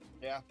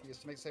 Yeah, he has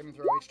to make a saving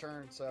throw each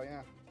turn, so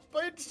yeah.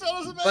 But it still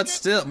doesn't make But it.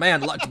 still,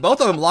 man,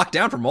 both of them locked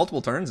down for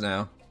multiple turns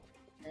now.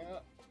 Yeah.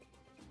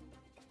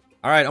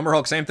 All right, Umber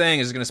Hulk, same thing.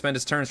 Is going to spend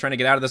his turns trying to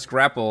get out of this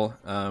grapple.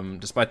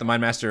 Despite the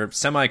Mind Master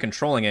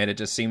semi-controlling it, it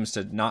just seems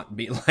to not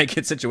be like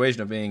its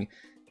situation of being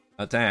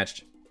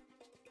attached.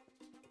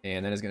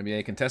 And then it's going to be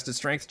a contested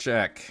strength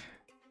check.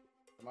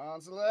 Come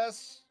on,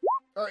 Celeste.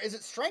 Or is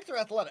it strength or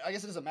athletic? I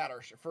guess it doesn't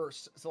matter. For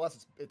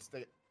Celeste, it's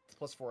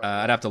 +4.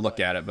 I'd have to look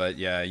at it, but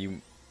yeah,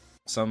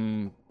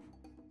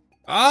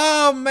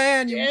 Oh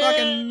man, you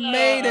fucking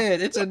made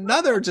it! It's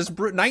another just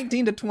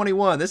 19 to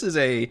 21. This is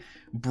a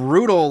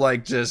brutal,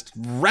 like, just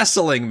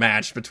wrestling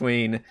match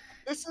between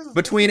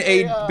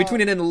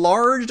an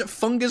enlarged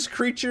fungus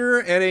creature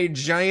and a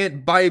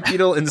giant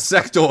bipedal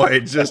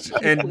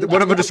insectoid. And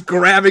one of them just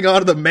grabbing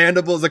onto the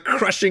mandibles, the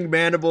crushing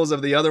mandibles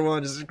of the other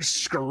one, just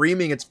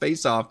screaming its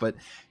face off. But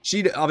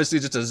she obviously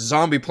is just a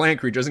zombie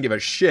plant creature, doesn't give a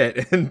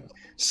shit, and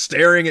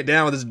staring it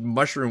down with this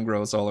mushroom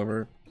growths all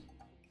over.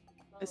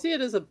 I see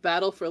it as a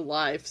battle for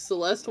life.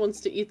 Celeste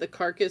wants to eat the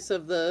carcass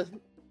of the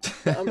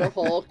Umber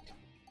Hulk,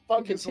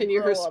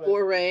 continue her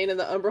spore reign, and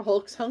the Umber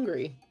Hulk's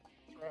hungry.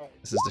 Right.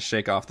 This is to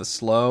shake off the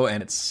slow,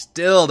 and it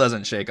still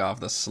doesn't shake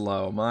off the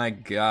slow. My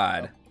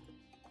god.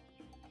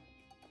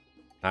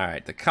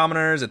 Alright, the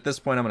commoners, at this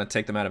point I'm going to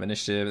take them out of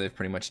initiative. They've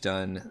pretty much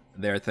done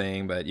their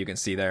thing, but you can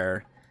see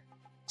they're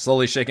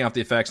slowly shaking off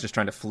the effects, just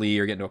trying to flee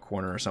or get into a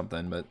corner or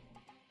something, but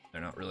they're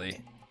not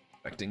really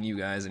affecting you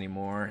guys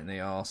anymore, and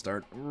they all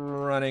start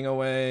running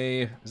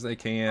away as they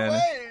can.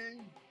 Away!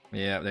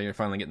 Yeah, they're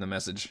finally getting the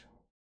message.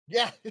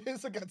 Yeah,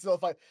 it's a Godzilla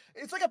fight.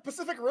 It's like a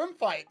Pacific Rim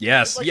fight.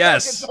 Yes, It's like,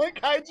 yes.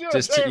 Like kaiju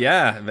Just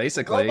yeah,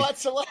 basically. Robot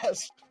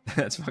Celeste.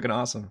 That's fucking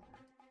awesome.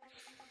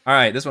 All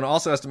right, this one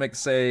also has to make the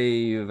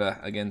save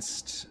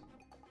against.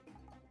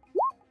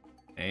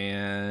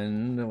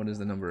 And what is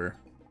the number?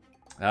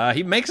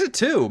 He makes it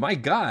too. My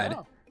God.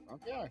 Oh,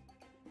 okay.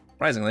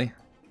 Surprisingly,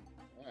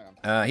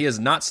 Yeah. he is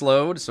not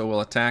slowed, so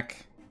we'll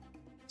attack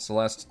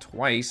Celeste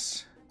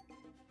twice.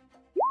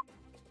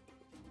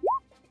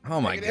 Oh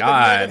my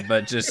god,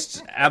 but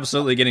just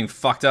absolutely getting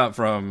fucked up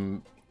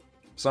from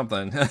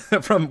something.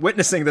 From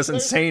witnessing this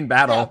insane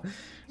battle,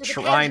 There's a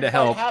trying kaiju to fight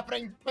help.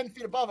 happening 10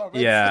 feet above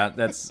him. Yeah,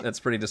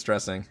 that's pretty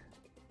distressing.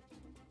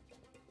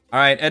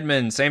 Alright,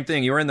 Edmund, same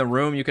thing. You're in the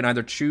room. You can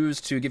either choose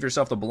to give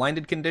yourself the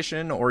blinded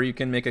condition, or you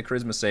can make a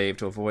charisma save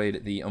to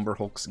avoid the Umber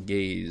Hulk's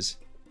gaze.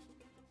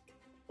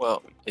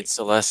 Well, is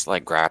Celeste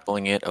like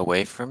grappling it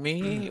away from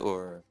me,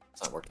 or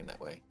it's not working that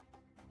way?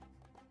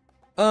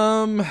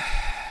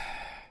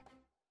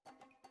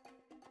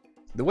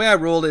 The way I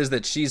ruled is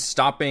that she's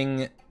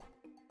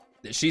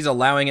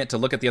allowing it to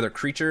look at the other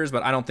creatures,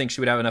 but I don't think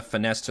she would have enough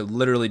finesse to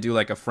literally do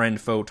like a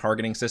friend-foe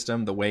targeting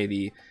system the way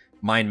the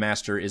Mind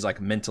Master is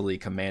like mentally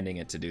commanding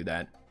it to do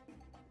that.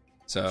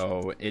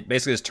 So it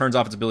basically just turns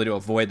off its ability to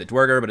avoid the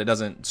Dwerger, but it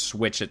doesn't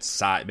switch its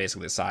side,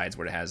 basically the sides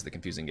where it has the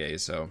confusing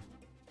gaze, so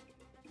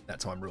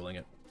that's how I'm ruling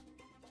it.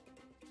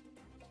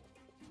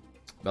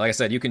 But like I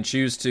said, you can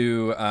choose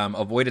to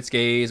avoid its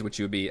gaze, which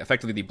would be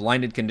effectively the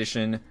blinded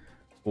condition,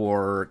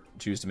 or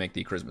choose to make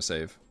the charisma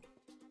save.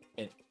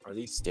 And are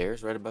these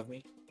stairs right above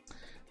me?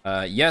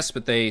 Yes,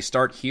 but they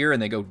start here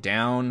and they go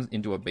down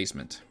into a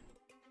basement.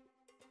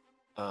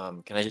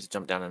 Can I just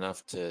jump down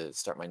enough to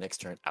start my next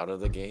turn out of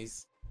the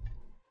gaze?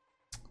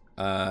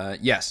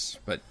 Yes,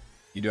 but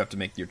you do have to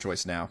make your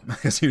choice now,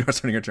 because you're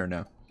starting your turn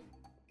now.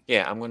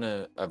 Yeah, I'm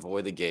gonna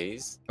avoid the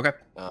gaze. Okay.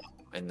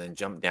 And then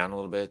jump down a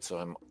little bit so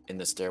I'm in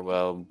the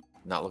stairwell,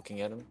 not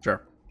looking at him.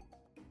 Sure.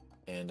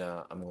 And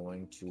I'm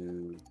going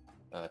to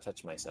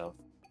touch myself.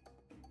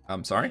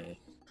 I'm sorry?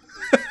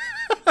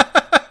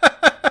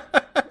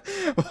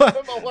 Leave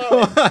him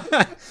alone.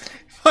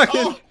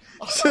 Fucking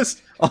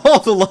just all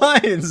the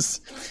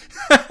lines.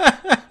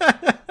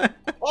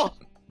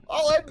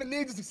 All Edmund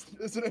needs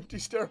is an empty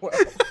stairwell.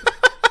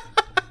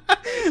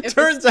 If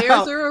Turns the stairs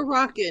out- are a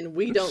rockin',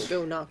 we don't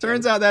go knocking.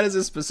 Turns out that is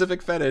a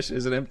specific fetish,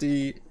 is an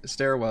empty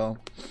stairwell.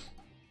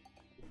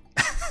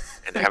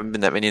 And there haven't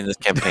been that many in this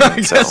campaign.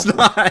 I so. guess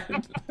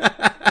not.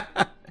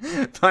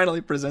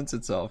 Finally presents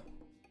itself.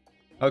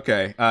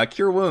 Okay,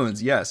 cure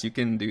wounds. Yes, you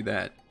can do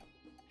that.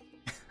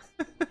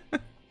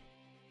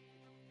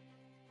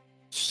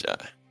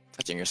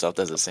 Touching yourself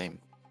does the same.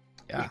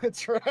 Yeah,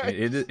 That's right.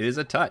 it is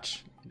a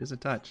touch. It is a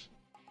touch.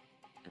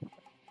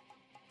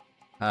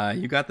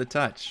 You got the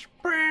touch.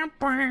 All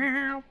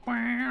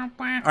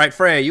right,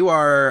 Frey, you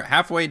are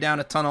halfway down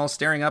a tunnel,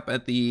 staring up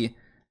at the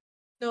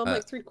No, I'm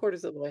like 3/4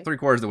 of the way.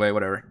 3/4 of the way,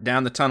 whatever.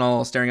 Down the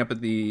tunnel, staring up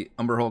at the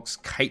Umber Hulk's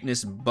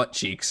chitinous butt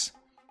cheeks.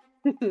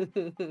 And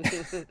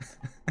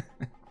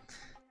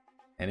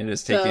it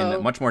has taken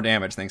So- much more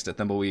damage thanks to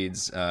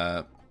Thimbleweed's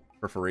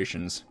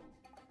perforations.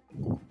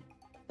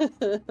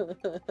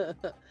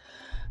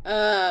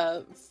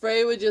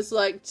 Frey would just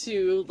like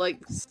to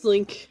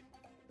slink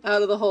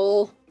out of the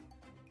hole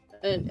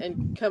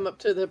and come up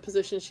to the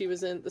position she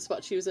was in, the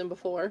spot she was in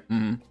before,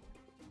 Mm-hmm.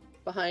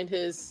 behind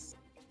his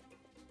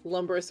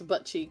lumberous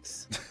butt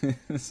cheeks.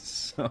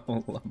 So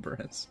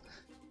lumberous.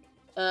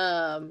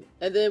 And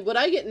then would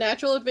I get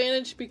natural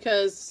advantage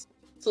because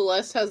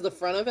Celeste has the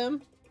front of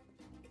him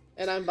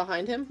and I'm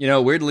behind him? You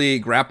know, weirdly,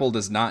 grapple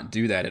does not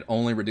do that. It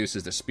only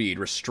reduces the speed.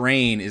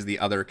 Restrain is the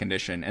other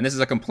condition, and this is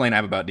a complaint I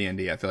have about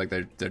D&D. I feel like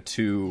they're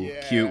too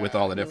cute with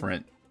all the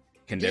different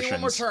conditions. Give me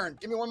one more turn.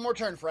 Give me one more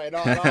turn, Fred.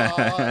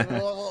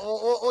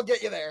 We'll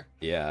get you there.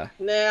 Yeah,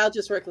 Nah, I'll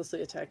just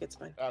recklessly attack. It's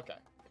fine. Okay.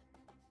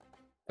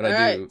 but I do.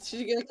 Alright,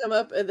 she's gonna come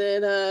up and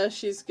then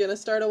she's gonna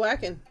start a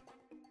whacking.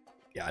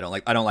 Yeah, I don't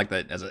like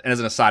that. As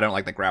an aside, I don't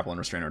like that grapple and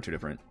restrain are two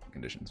different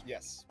conditions.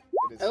 Yes.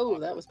 It is Oh,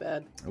 awkward. that was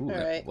bad. Ooh, that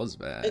Alright. was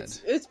bad.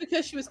 It's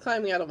because she was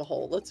climbing out of a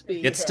hole. Let's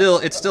be. It's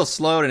still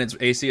slowed and its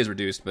AC is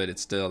reduced, but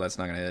that's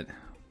not gonna hit.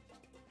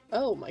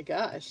 Oh my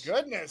gosh.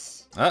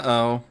 Goodness.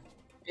 Uh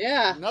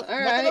Yeah. Nothing, All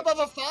nothing right. above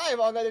a 5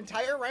 on that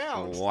entire oh.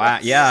 round. Wow.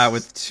 Yeah,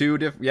 with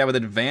with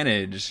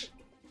advantage.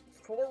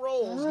 4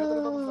 rolls. Nothing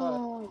above a 5.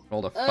 Oh.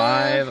 Rolled a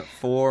 5,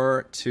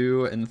 4,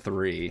 2, and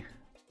 3.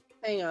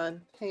 Hang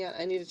on.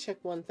 I need to check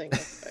one thing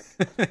real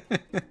quick.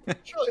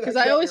 Surely Because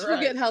that I can't always be right.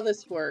 forget how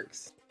this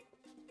works.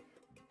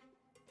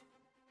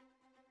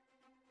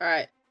 All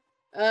right.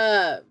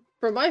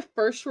 For my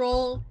first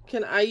roll,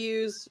 can I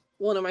use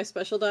one of my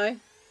special die?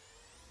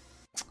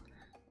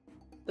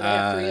 That I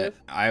have 3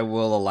 of? I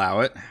will allow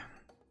it.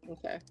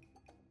 Okay.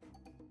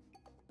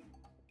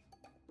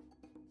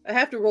 I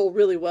have to roll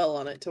really well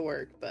on it to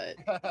work, but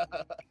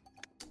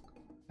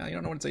Yeah, you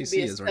don't know what its it'd AC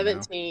be a is right now.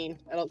 17.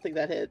 I don't think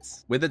that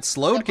hits. With its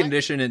slowed That might-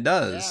 condition, it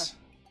does.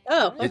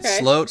 Oh, okay.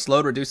 It's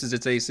slowed reduces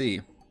its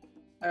AC.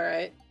 All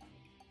right.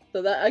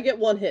 So that I get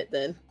 1 hit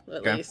then, at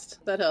Okay. least.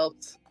 That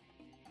helps.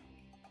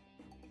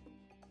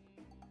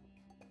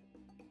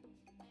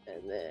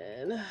 And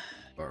then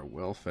Are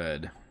well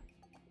fed.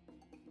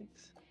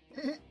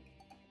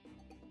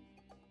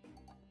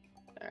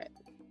 Alright.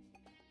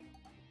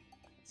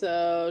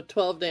 So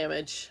 12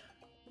 damage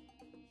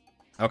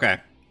Okay.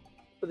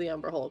 for the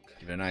Umber Hulk.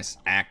 Give it a nice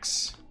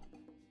axe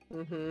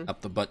Mm-hmm.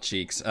 up the butt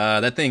cheeks.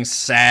 That thing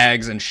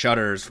sags and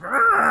shudders.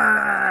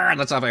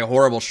 Lets off a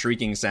horrible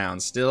shrieking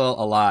sound. Still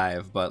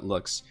alive, but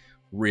looks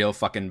real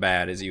fucking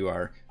bad as you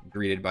are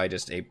greeted by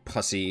just a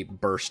pussy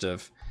burst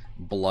of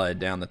blood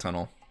down the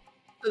tunnel.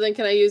 So then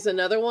can I use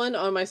another one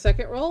on my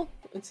second roll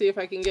and see if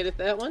I can get it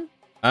that one?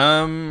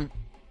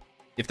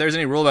 If there's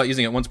any rule about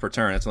using it once per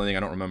turn, that's the only thing I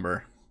don't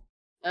remember.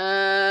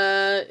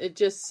 It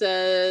just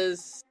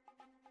says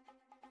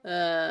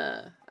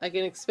I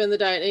can expend the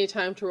die at any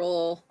time to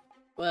roll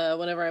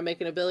whenever I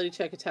make an ability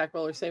check, attack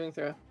roll, or saving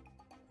throw.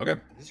 Okay. Is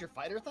this your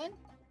fighter thing?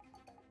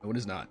 No, it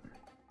is not.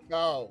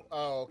 Oh,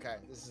 okay.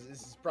 This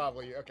is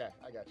probably okay.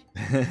 I got you.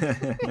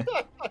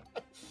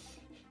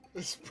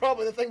 This is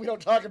probably the thing we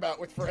don't talk about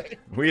with Frey.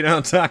 We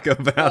don't talk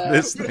about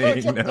this we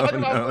don't thing. No, talk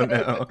about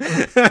no.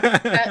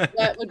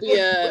 That would be a.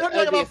 We're not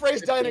talking about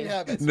Frey's dining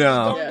habits.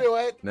 No. Don't do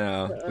it.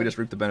 No, we just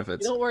reap the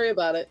benefits. Don't worry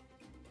about it.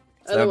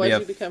 So that'd be Otherwise, a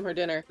you become her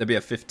dinner. That'd be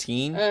a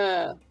 15.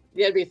 Yeah,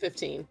 it'd be a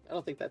 15. I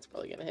don't think that's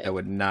probably gonna hit. That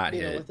would not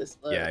even hit. with this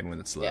load. Yeah, even with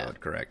it slowed. Yeah.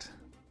 Correct.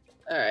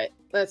 All right,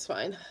 that's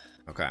fine.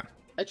 Okay.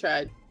 I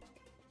tried.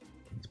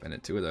 Spend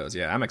it 2 of those.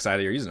 Yeah, I'm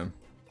excited you're using them.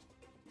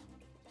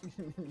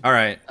 All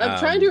right. I'm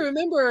trying to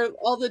remember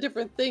all the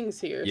different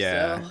things here.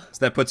 Yeah. So.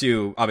 So that puts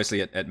you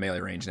obviously at melee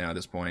range now at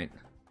this point,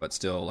 but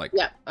still like.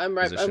 Yeah, I'm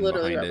right. I'm positioned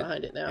literally right it.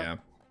 behind it now. Yeah.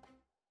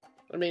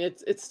 I mean,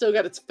 it's still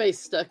got its face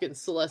stuck in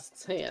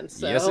Celeste's hand.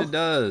 So. Yes, it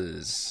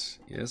does.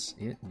 Yes,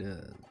 it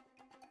does.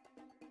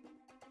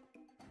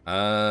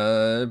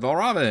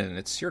 Valravn,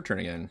 it's your turn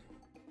again.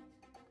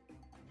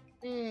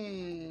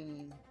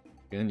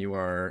 Again, you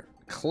are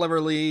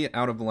cleverly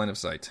out of the line of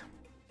sight.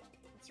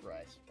 That's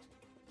right.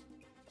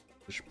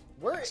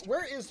 Just-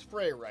 Where is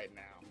Frey right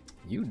now?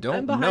 You I'm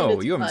don't behind know.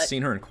 its You haven't butt.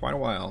 seen her in quite a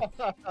while.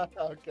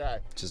 Okay.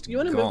 Just You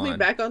want to gone. move me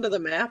back onto the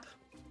map?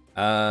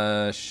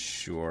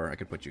 Sure. I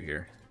could put you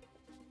here.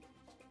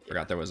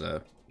 Forgot there was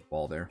a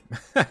wall there.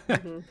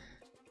 Mhm.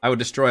 I would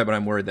destroy it, but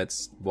I'm worried that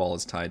wall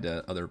is tied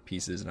to other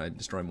pieces, and I'd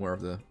destroy more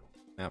of the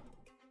map.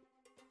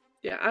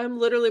 Yeah, I'm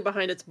literally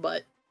behind its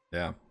butt.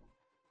 Yeah.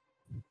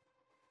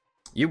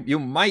 You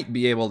might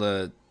be able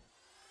to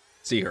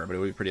see her, but it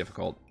would be pretty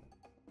difficult.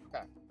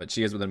 Okay. But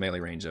she is within melee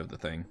range of the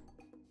thing.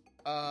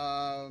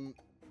 All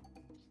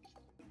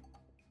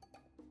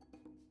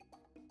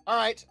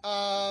right.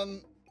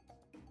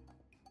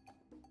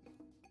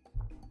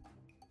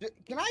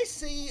 Can I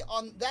see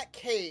on that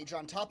cage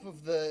on top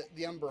of the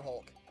Umber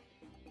Hulk,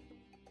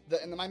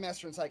 in the My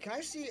Master Inside? Can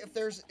I see if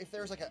there's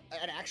like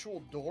an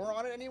actual door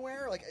on it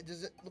anywhere? Like,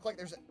 does it look like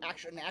there's an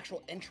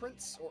actual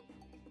entrance? Or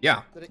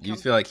Yeah, Did it you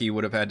come- feel like he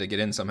would have had to get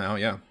in somehow,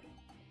 yeah.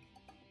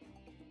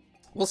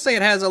 We'll say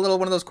it has a little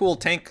one of those cool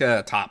tank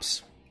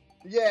tops.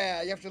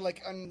 Yeah, you have to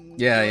like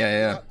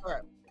Yeah.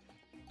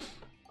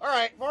 All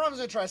right, Vorum's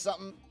gonna try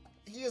something.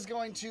 He is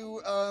going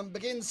to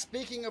begin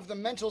speaking of the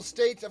mental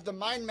state of the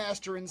Mind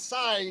Master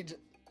inside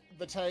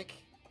the tank,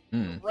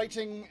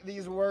 writing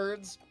these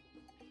words.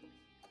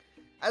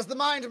 As the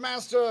Mind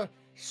Master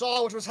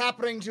saw what was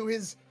happening to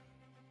his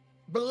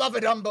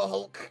beloved Umber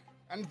Hulk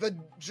and the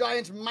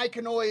giant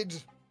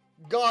myconoid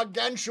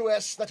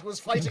gargantuous that was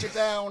fighting it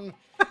down,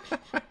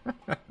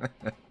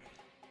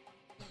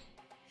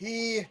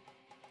 he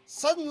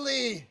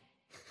suddenly,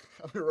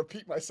 I'm going to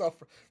repeat myself,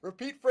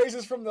 repeat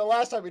phrases from the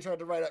last time we tried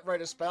to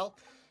write a spell,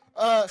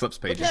 Flips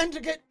pages. began to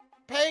get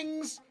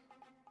pangs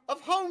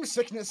of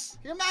homesickness.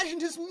 He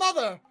imagined his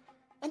mother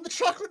and the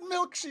chocolate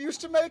milk she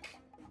used to make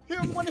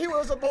him when he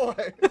was a boy.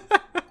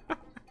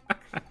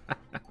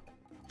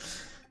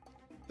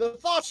 The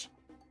thought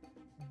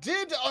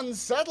did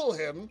unsettle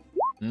him.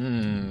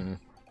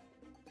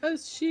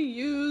 Has she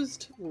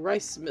used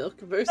rice milk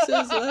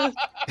versus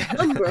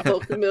Umber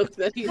Hulk milk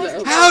that he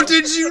loves? How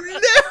did you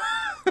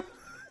know?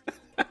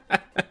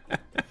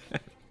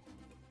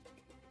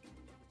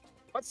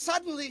 But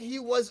suddenly he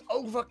was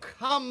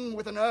overcome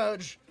with an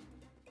urge.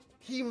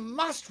 He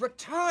must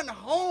return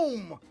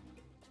home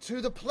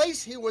to the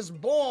place he was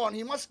born.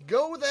 He must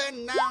go there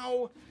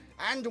now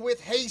and with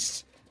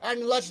haste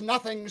and let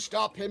nothing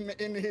stop him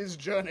in his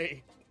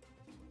journey.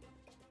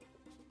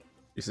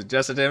 You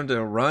suggested him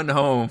to run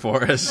home,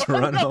 Forrest.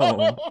 Run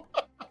home.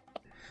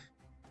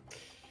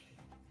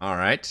 All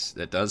right,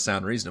 that does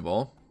sound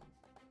reasonable.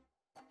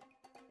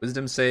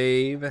 Wisdom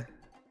save. I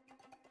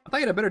thought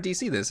you had a better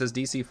DC. This says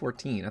DC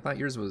 14. I thought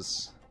yours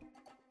was.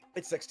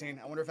 It's 16.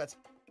 I wonder if that's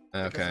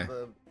Okay. because of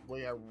the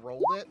way I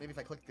rolled it. Maybe if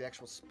I click the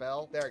actual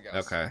spell. There it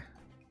goes. Okay.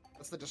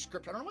 That's the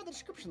description. I don't know why the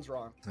description's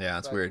wrong. Yeah,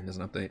 that's But- weird. It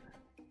doesn't update.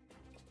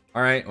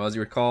 All right. Well, as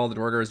you recall, the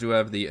Dwargers do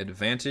have the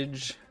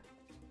advantage.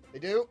 They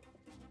do.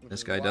 which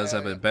This is guy why does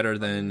have I a better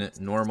than am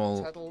normal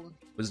unsettled.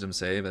 wisdom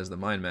save as the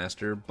Mind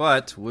Master,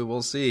 but we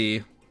will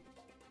see.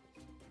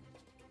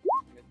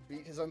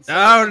 Beat his Oh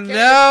unsettled mechanic.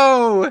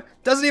 no!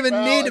 Doesn't even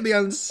Well, need to be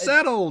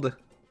unsettled.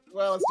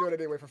 Well, let's do it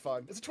anyway for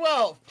fun. It's a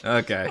 12.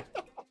 Okay.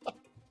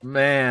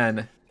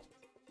 Man.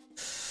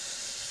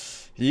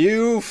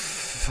 You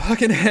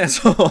fucking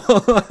asshole.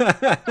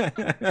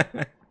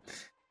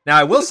 Now,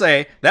 I will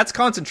say, that's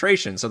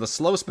concentration, so the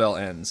slow spell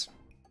ends.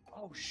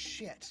 Oh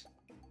shit.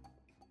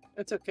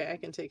 It's okay, I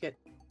can take it.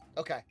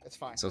 Okay, that's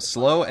fine. So That's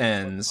slow fine.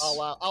 ends.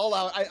 I'll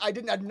allow it. I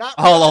didn't. I'm not.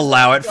 I'll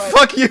allow it. But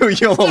Fuck you,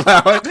 you'll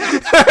allow it.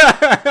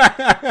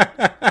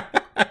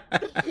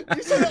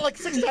 You said it like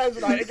 6 times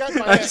tonight. It got in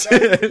my I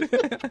head.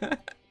 did.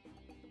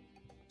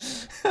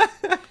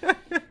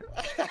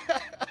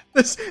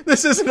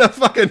 This isn't a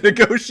fucking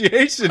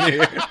negotiation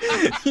here.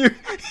 You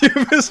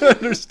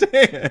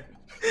misunderstand.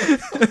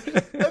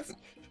 Let's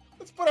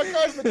put our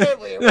cards on the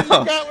table here. What do No.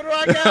 you got? What do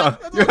I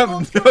got? No, you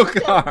have no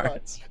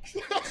cards.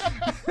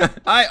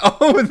 I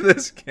own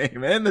this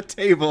game and the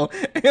table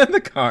and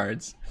the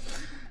cards.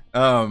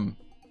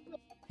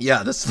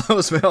 Yeah, the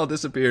slow spell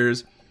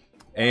disappears,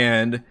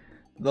 and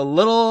the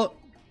little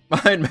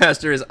Mind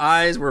Master, his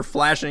eyes were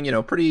flashing,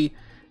 pretty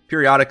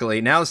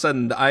periodically. Now all of a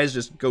sudden, the eyes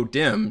just go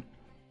dim,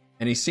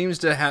 and he seems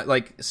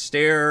to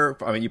stare.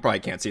 I mean, you probably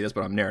can't see this,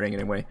 but I'm narrating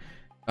anyway.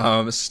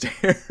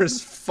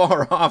 Stares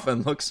far off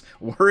and looks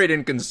worried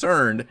and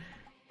concerned,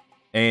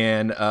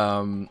 and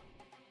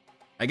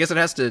I guess it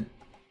has to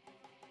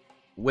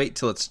wait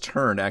till its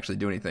turn to actually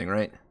do anything,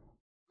 right?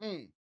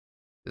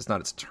 It's not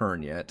its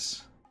turn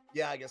yet.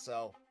 Yeah, I guess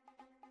so.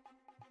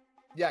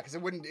 Yeah, because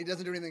it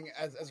doesn't do anything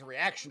as a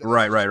reaction.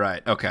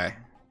 Right. Okay.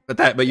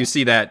 But you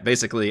see that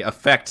basically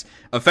affect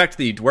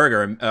the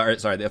Dwerger,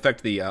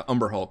 affect the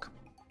Umber Hulk.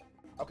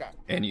 Okay.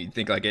 And you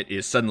think it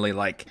is suddenly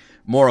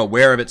more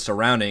aware of its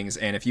surroundings,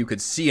 and if you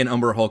could see an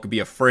Umber Hulk be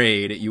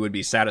afraid, you would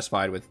be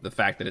satisfied with the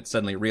fact that it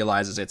suddenly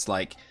realizes it's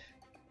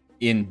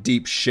in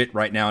deep shit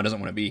right now and doesn't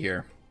want to be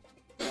here.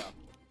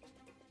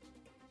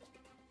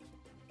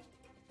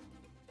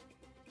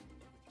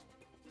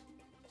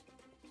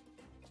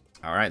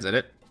 All right, is that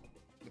it?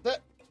 That's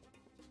it.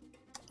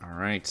 All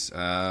right.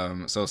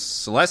 So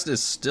Celeste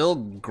is still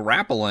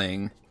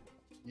grappling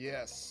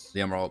Yes.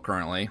 the Emerald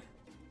currently,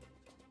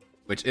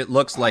 which it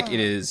looks like it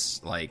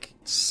is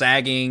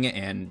sagging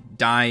and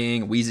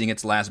dying, wheezing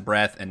its last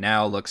breath, and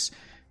now looks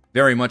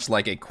very much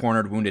like a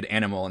cornered, wounded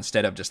animal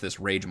instead of just this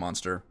rage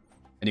monster.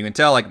 And you can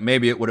tell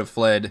maybe it would have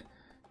fled,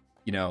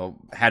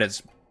 had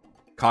its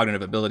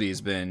cognitive abilities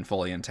been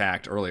fully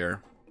intact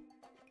earlier.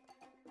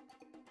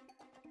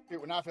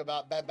 We're not feel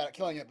bad about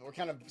killing it, but we're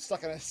kind of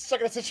stuck in a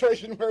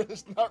situation where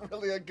there's not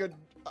really a good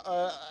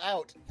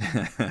out.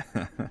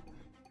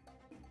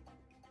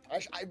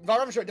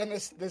 Varlam should have done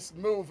this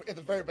move at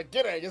the very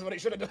beginning. Is what he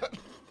should have done.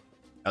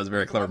 That was a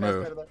very clever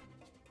move.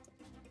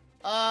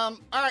 All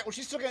right. Well,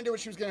 she's still gonna do what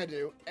she was gonna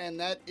do, and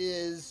that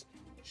is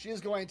she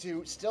is going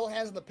to still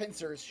hands on the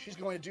pincers. She's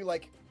going to do I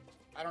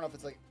don't know if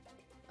it's I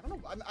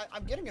don't know.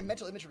 I'm getting a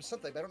mental image from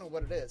something, but I don't know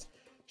what it is.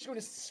 She's going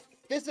to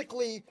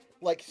physically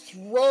like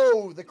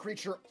throw the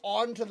creature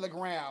onto the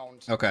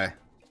ground, Okay.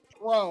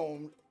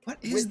 prone. What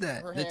is With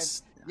that? her That's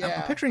hand. I'm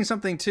Yeah. picturing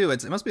something too.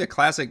 It must be a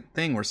classic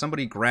thing where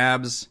somebody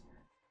grabs.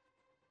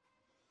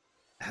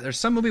 There's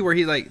some movie where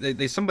he like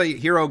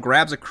hero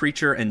grabs a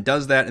creature and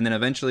does that, and then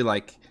eventually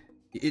like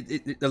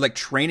they're like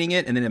training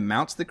it, and then it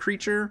mounts the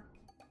creature,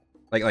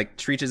 like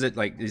treats it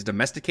like he's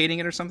domesticating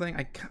it or something.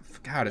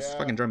 God, it's Yeah.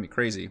 fucking driving me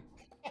crazy.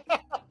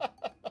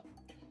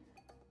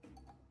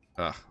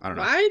 Ugh, I don't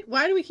know.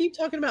 Why do we keep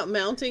talking about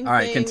mounting All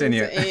right, things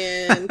continue.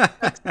 and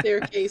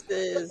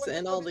staircases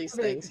and all these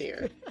things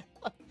here?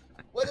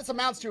 What this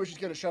amounts to is she's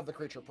going to shove the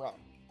creature prone.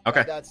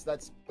 Okay. That's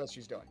what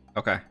she's doing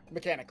Okay.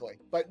 mechanically.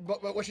 But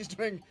what she's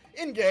doing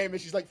in game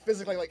is she's like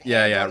physically like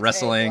Yeah, hands yeah. on its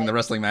Wrestling. head, The like-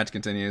 wrestling match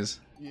continues.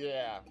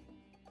 Yeah.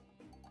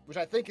 Which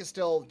I think is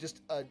still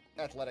just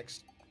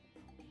athletics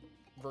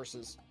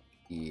versus.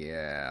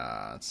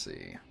 Yeah. Let's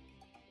see.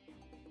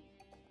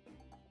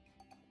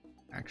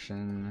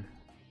 Action.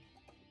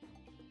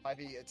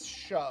 Ivy, it's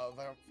shove.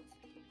 I don't,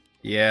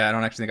 Yeah, I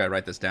don't actually think I'd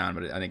write this down,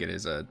 but I think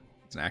it's an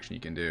action you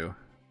can do.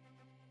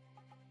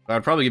 But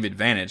I'd probably give you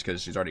advantage because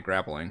she's already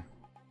grappling.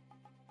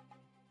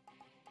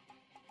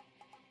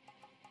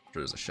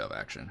 Sure, there's a shove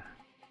action.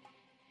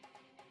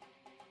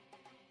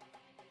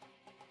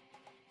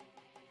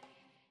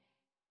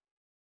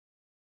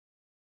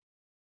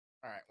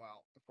 all right.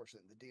 Well,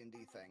 unfortunately, the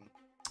D&D thing.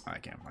 I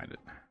can't find it.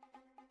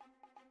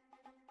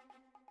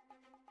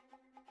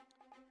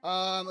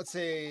 Let's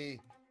see.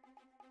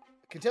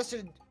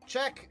 Contested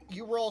check.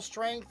 You roll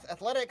strength,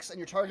 athletics, and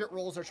your target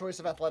rolls their choice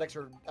of athletics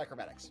or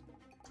acrobatics.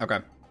 Okay.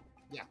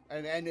 Yeah,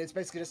 and it's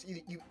basically just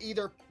you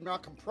either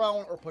knock him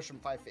prone or push him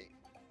 5 feet.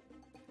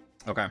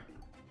 Okay.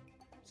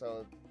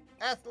 So,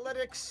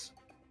 athletics,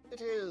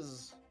 it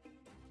is.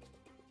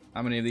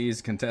 How many of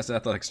these contested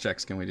athletics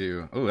checks can we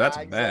do? Oh, that's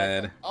Exactly.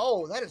 bad.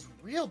 Oh, that is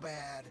real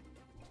bad.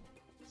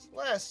 It's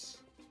less.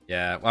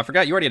 Yeah. Well, I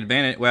forgot you already had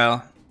advantage.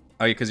 Well,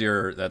 oh, because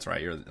that's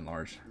right. You're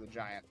enlarged. The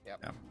giant. Yep.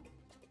 Yeah.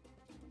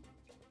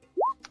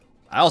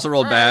 I also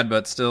rolled All right. bad,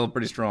 but still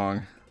pretty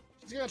strong.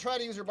 She's gonna try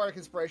to use her bardic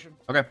inspiration.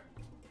 Okay.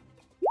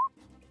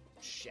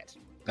 Shit.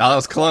 Oh, that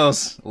was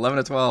close. 11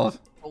 to 12.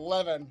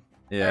 11.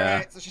 Yeah. All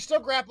right, so she's still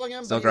grappling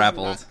him. Still but he's not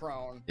grappled.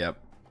 prone. Yep.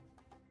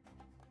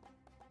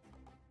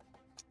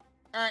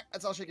 All right,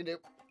 that's all she can do.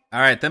 All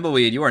right,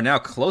 Thimbleweed, you are now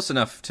close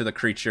enough to the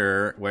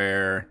creature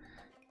where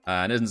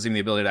it doesn't seem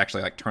the ability to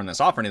actually like turn this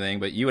off or anything,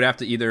 but you would have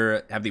to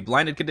either have the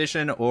blinded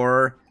condition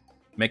or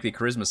make the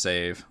charisma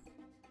save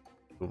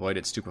to avoid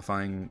its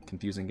stupefying,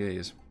 confusing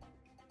gaze.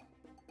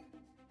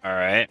 All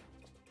right.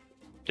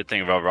 Good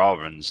thing about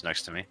Robin's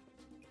next to me.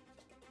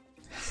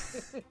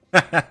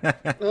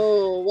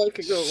 Oh, what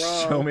could go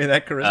wrong? Show me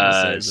that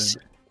charisma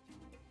save.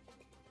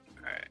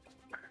 All right.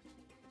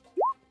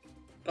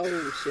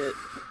 Oh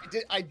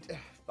shit!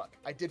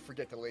 I did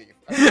forget to leave.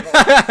 then.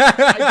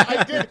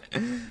 I did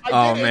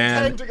Oh, intend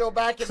man. to go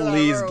back into that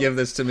Please room. give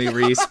this to me,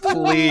 Reese.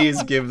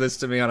 Please give this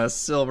to me on a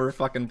silver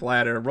fucking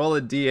platter. Roll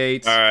a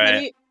d8. All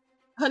right.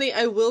 Honey,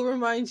 I will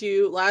remind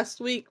you. Last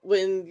week,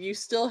 when you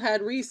still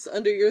had Reese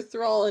under your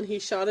thrall, and he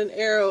shot an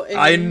arrow, and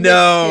I you missed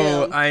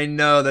know. him I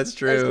know. That's as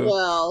true.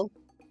 well.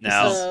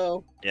 Now,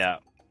 So, yeah,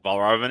 while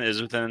Robin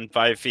is within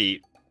 5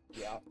 feet,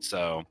 Yeah.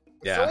 so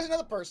There's Yeah. always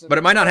another person. But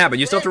it might not happen.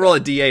 You still have to roll a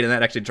d8, and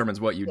that actually determines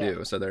what you Yeah.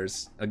 do. So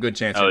there's a good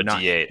chance Oh, you're not.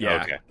 D8,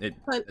 Yeah. okay.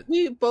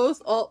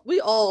 we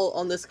all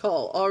on this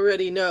call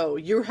already know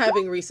you're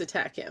having Reese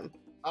attack him.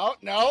 Oh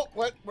no!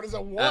 What is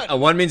a one? A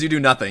 1 means you do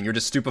nothing. You're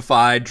just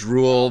stupefied.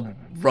 Drool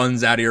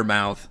runs out of your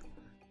mouth.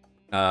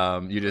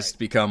 You just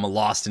become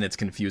lost in its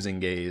confusing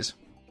gaze.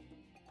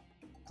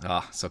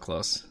 Ah, so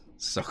close.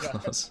 So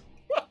close.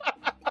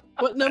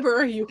 What number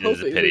are you It is a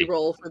hoping we pity.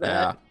 roll for Yeah.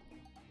 that?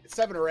 It's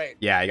 7 or 8.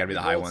 Yeah, you gotta be the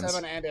We high rolled ones.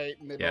 7 and 8,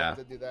 and they Yeah. both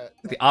did do that.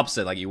 The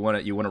opposite, like you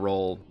want to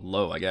roll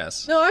low, I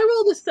guess. No, I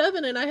rolled a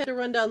 7 and I had to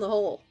run down the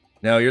hole.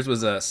 No, yours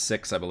was a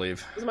 6, I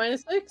believe. It was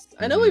minus 6.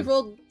 I know Mhm. we've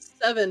rolled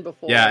 7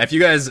 before. Yeah, if you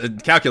guys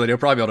calculate, you'll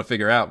probably be able to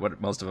figure out what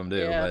most of them do.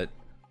 Yeah. But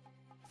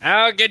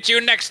I'll get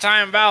you next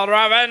time, Val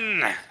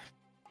Robin.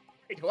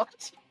 Wait,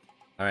 what?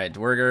 all right,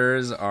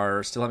 Dwergers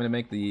are still having to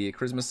make the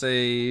charisma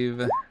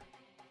save.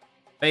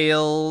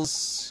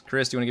 Fails.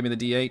 Chris, do you want to give me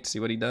the d8? See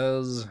what he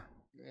does.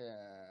 Yeah.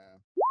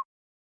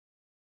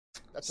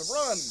 That's a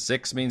run.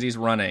 6 means he's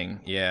running.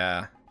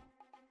 Yeah.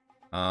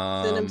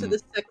 Send him to the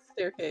sex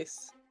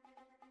staircase.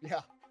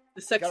 Yeah.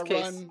 The sex Gotta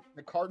case. run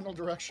the cardinal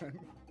direction.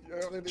 You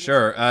don't need to do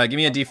Sure. that. Give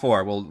me a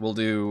d4. We'll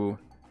do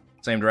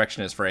same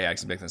direction as Freya,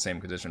 back in the same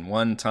position.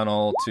 1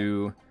 tunnel,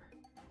 2.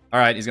 All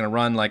right, he's gonna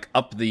run like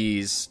up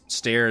these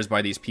stairs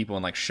by these people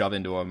and like shove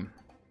into them.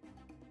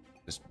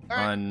 Just All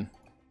right.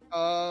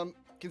 run.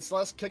 Can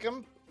Celeste kick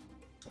him?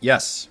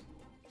 Yes.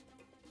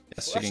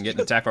 Yes, she Celeste can get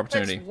an attack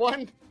opportunity.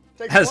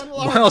 Takes As one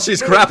large while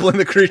she's boot, grappling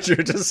the creature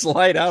to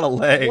slide out a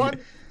leg.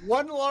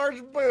 one large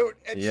boot,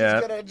 and Yeah.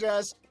 she's gonna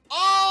just.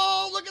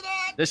 Oh, look at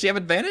that! Does she have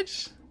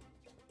advantage?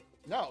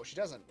 No, she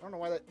doesn't. I don't know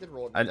why that did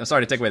roll. I'm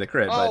sorry to take away the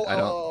crit, but I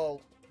don't.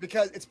 Oh,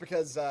 because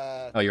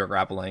Oh, you were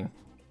grappling.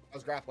 I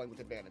was grappling with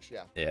advantage.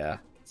 Yeah. Yeah.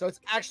 So it's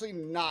actually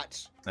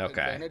not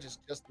Okay. advantage. It's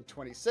just the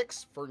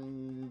 26 for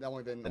only The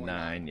only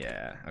 9,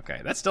 yeah.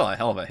 Okay, that's still a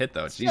hell of a hit,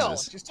 though. Still,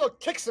 Jesus. she still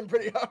kicks him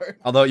pretty hard.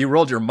 Although you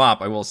rolled your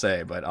mop, I will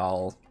say, but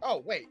I'll...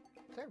 Oh, wait.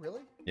 Did I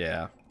really?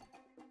 Yeah.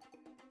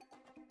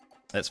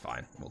 That's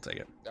fine. We'll take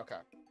it. Okay.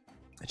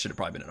 It should have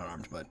probably been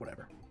unarmed, but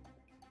whatever.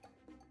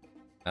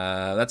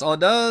 That's all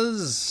it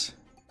does.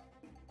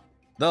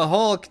 The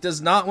Hulk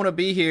does not want to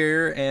be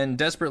here and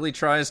desperately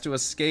tries to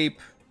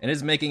escape. And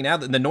is making now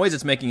the noise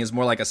it's making is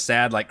more like a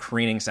sad, like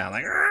crooning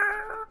sound,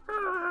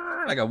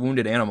 like a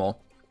wounded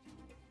animal.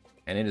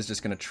 And it is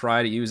just going to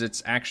try to use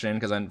its action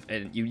because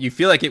you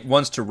feel like it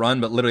wants to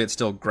run, but literally it's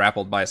still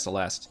grappled by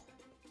Celeste.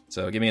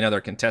 So give me another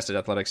contested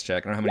athletics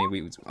check. I don't know how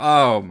many we.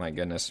 Oh my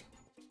goodness!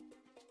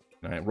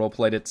 All right,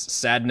 roleplayed its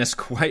sadness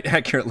quite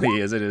accurately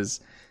as it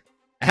is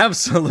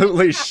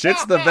absolutely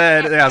shits the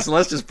bed. Yeah,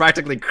 Celeste just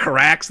practically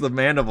cracks the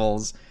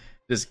mandibles,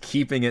 just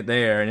keeping it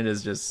there, and it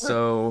is just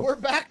so. We're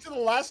back to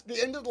the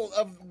end of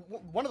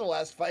one of the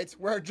last fights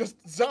where just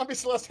Zombie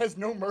Celeste has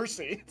no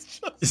mercy.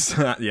 It's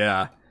just...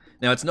 Yeah.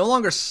 Now it's no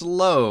longer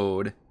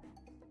slowed,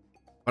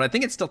 but I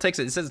think it still takes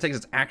it. It says it takes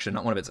its action,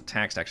 not one of its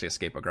attacks, to actually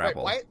escape a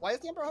grapple. Wait, why is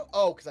the Emperor?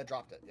 Oh, because I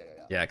dropped it. Yeah.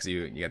 Yeah, because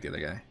you got the other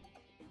guy.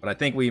 But I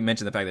think we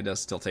mentioned the fact that it does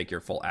still take your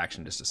full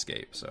action just to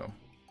escape, so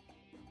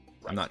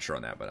I'm not sure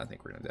on that, but I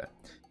think we're gonna do that.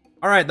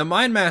 All right, the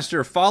Mind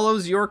Master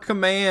follows your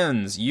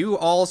commands. You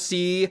all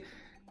see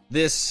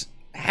this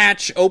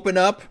hatch open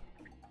up,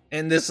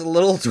 and this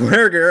little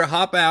Dwerger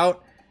hop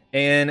out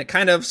and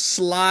kind of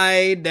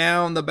slide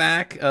down the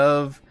back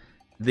of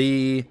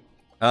the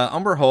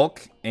Umber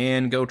Hulk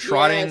and go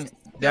trotting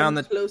down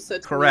the... closer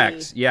to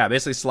Correct. me. Yeah,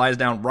 basically slides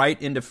down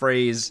right into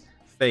Frey's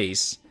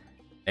face,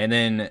 and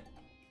then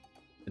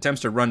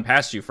attempts to run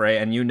past you, Frey,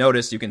 and you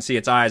notice, you can see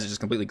its eyes are just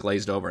completely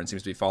glazed over and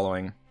seems to be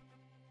following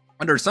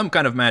under some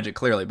kind of magic,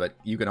 clearly, but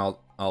you can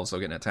also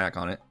get an attack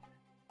on it.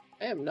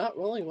 I am not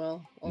rolling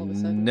well all of a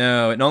sudden.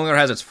 No, it no longer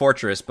has its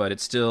fortress, but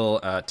it's still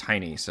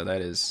tiny, so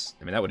that is...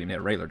 I mean, that wouldn't even hit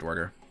a regular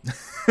Dwerger.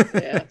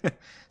 Yeah.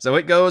 So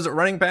it goes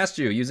running past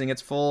you, using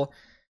its full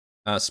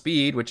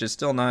speed, which is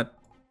still not,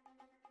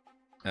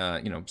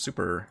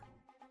 super...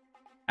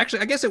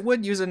 Actually, I guess it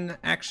would use an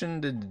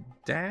action to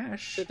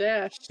dash. The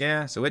dash.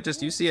 Yeah, so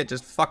you see it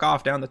just fuck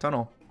off down the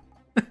tunnel.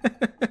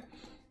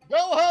 Go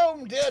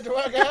home, dear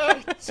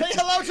Dwerger. Say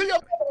hello to your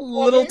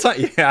Little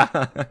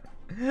yeah.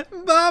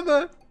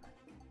 Baba.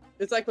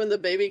 It's like when the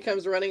baby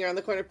comes running around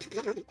the corner.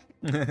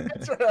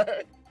 That's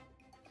right.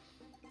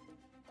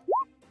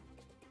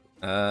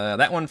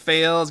 That one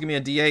fails. Give me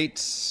a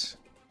D8,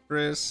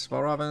 Chris,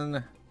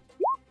 Valravn.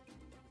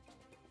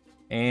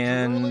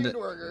 And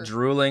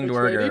Drooling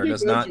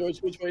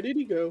Dwerger Which way did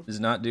he go?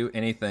 does not do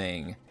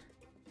anything.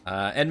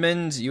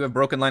 Edmund, you have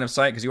broken line of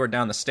sight because you are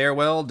down the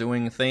stairwell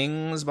doing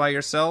things by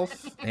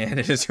yourself, and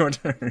it is your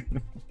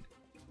turn.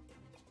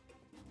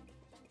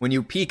 When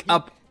you peek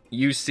up,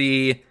 you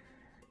see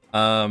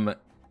the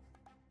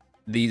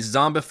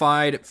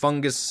zombified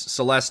fungus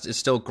Celeste is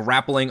still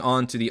grappling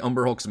onto the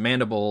Umber Hulk's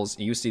mandibles.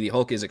 You see the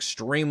Hulk is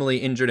extremely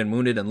injured and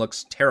wounded and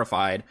looks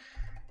terrified.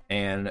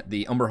 And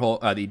the Umber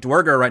Hulk, the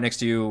Dwerger right next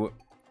to you,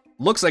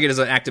 looks like it is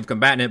an active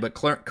combatant, but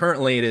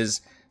currently it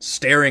is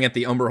staring at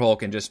the Umber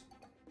Hulk and just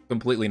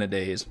completely in a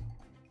daze.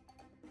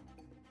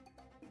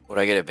 Would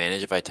I get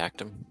advantage if I attacked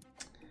him?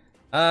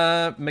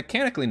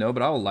 Mechanically no,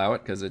 but I'll allow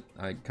it because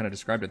I kind of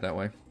described it that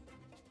way.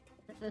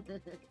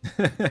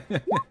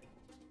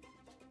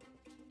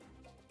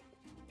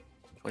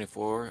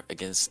 24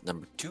 against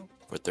number 2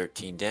 for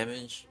 13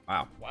 damage.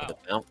 Wow. With a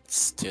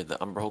bounce to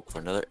the Umber Hulk for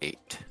another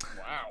 8.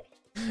 Wow.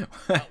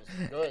 That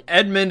was good.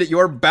 Edmund,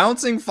 your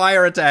bouncing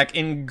fire attack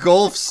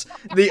engulfs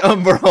the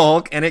Umber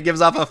Hulk, and it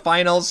gives off a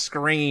final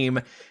scream,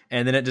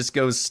 and then it just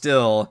goes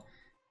still.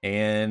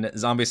 And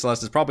Zombie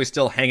Celeste is probably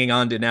still hanging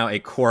on to now a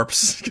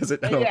corpse because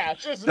it Yeah,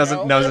 just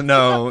doesn't no.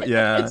 know.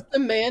 Yeah, It's the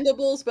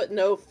mandibles, but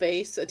no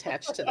face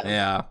attached to them.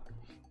 yeah.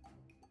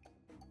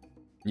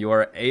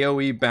 Your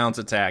AoE bounce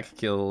attack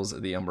kills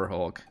the Umber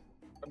Hulk.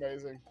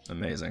 Amazing.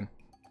 Amazing.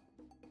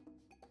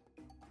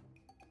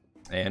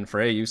 And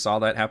Frey, you saw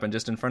that happen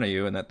just in front of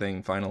you, and that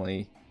thing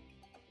finally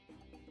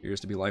appears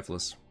to be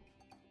lifeless.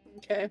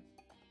 Okay.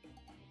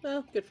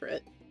 Well, good for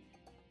it.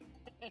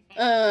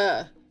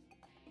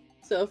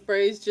 So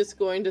Frey's just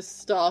going to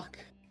stalk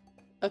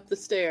up the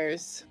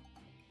stairs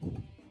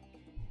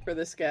for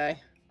this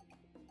guy.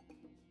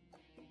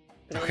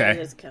 Okay. He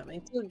is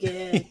coming to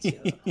get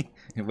you.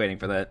 You're waiting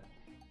for that.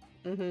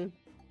 Mm-hmm.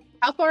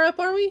 How far up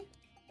are we?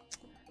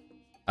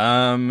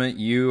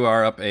 You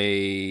are up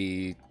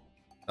a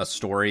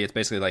story. It's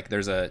basically like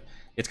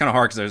it's kind of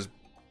hard because there's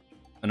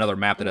another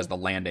map that has the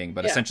landing,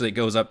 but Yeah. essentially it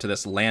goes up to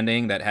this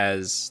landing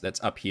that's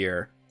up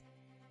here.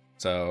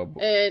 So,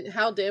 And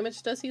how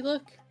damaged does he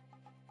look?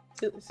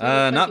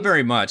 not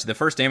very much. The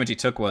first damage he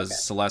took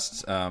was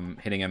Celeste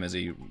hitting him as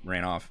he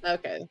ran off.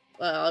 Okay.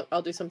 Well,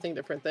 I'll do something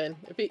different then.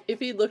 If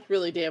he looked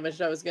really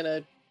damaged, I was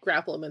gonna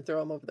grapple him and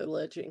throw him over the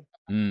ledging.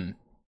 Mm.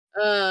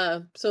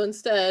 So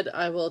instead,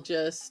 I will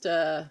just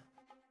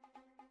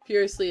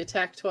furiously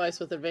attack twice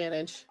with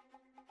advantage,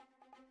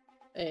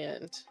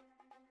 and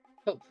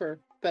Hope for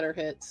better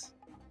hits.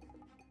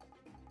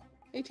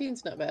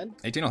 18's not bad.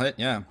 18 will hit,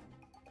 yeah.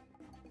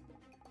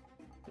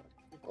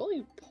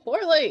 Rolling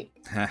poorly.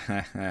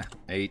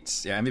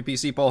 8. Yeah,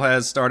 MVP poll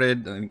has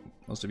started. I think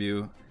most of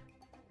you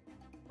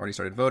already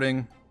started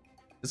voting.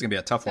 This is gonna be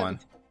a tough one.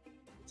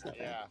 It's not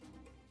bad.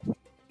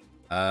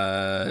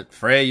 Yeah.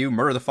 Frey, you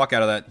murder the fuck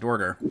out of that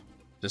Dorger.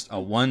 Just a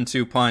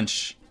 1-2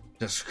 punch.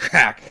 Just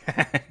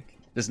crack.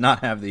 Does not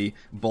have the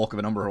bulk of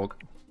an Umber Hulk.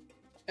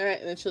 Alright,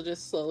 and then she'll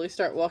just slowly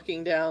start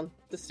walking down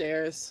the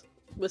stairs,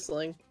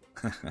 whistling.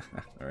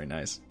 Very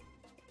nice.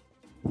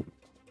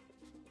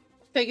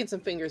 Taking some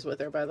fingers with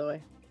her, by the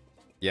way.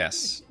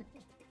 Yes.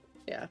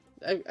 Yeah,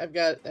 I've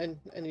got. I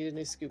need a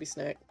new Scooby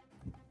snack.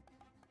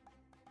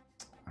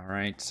 All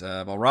right.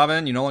 Well,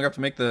 Robin, you no longer have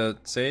to make the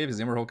save because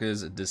the Umber Hulk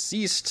is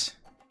deceased.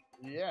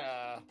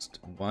 Yeah. Just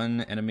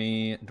one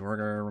enemy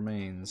Dorger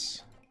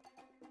remains.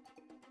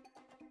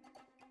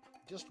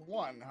 Just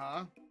one,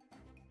 huh?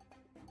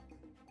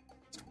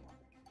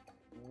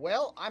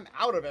 Well, I'm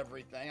out of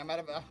everything. I'm out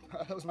of.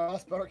 That was my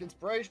last Bardic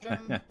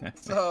Inspiration,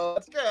 so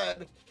that's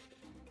good.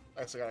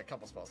 I still got a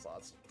couple spell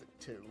slots,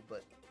 too,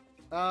 but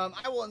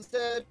I will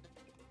instead.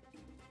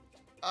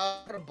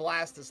 I'm gonna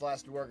blast this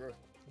last Dwarger.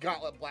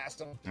 Gauntlet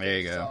blast him. There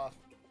you go.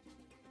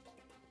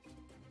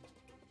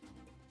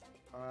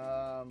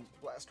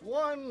 Blast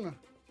 1.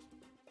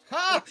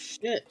 Ha! Oh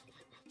shit!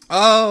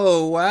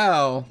 Oh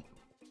wow!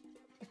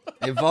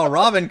 A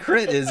Valravn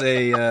crit is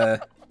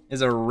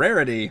a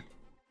rarity.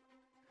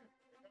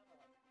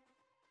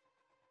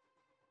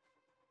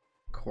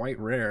 Quite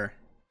rare.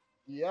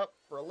 Yep,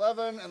 for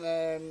 11, and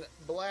then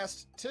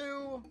blast 2.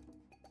 All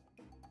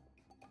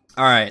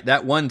right,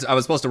 that one. I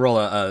was supposed to roll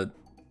a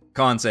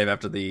con save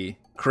after the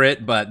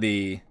crit, but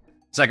the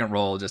second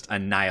roll just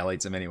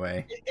annihilates him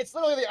anyway. It's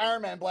literally the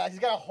Iron Man blast. He's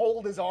gotta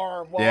hold his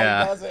arm while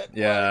Yeah, he does it.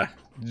 yeah.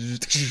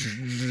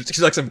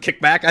 She's like some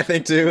kickback, I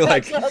think, too.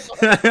 Like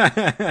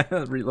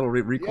little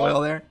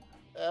recoil there.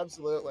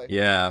 Absolutely.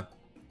 Yeah.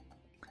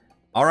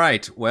 All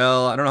right.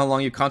 Well, I don't know how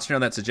long you concentrate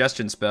on that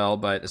suggestion spell,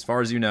 but as far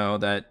as you know,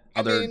 that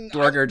other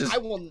Dwarger just. I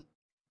will.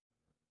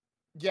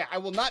 Yeah, I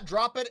will not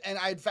drop it, and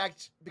in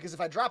fact, because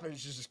if I drop it,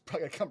 it's just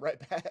probably gonna come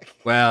right back.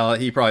 Well,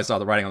 he probably saw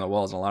the writing on the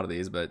walls in a lot of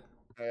these, but.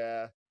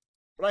 Yeah.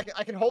 But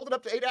I can hold it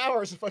up to 8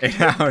 hours if I.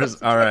 8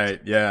 hours. All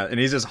right. Yeah, and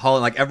he's just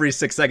hauling like every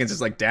 6 seconds,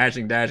 just like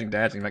dashing back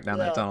down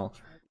that tunnel.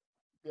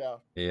 Yeah.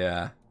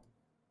 Yeah.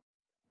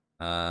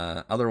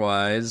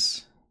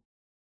 Otherwise,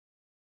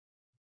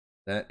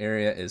 that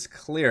area is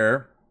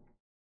clear,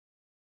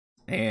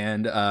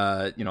 and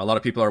a lot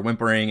of people are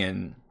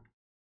whimpering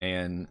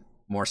and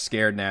more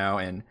scared now.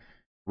 And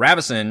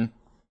Ravison,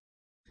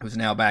 who's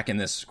now back in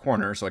this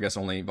corner, so I guess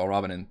only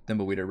Valravn and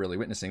Thimbleweed are really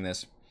witnessing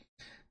this.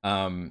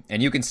 And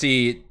you can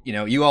see,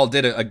 you all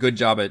did a good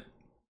job at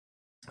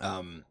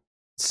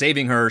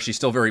saving her. She's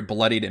still very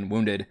bloodied and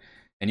wounded.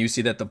 And you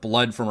see that the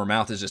blood from her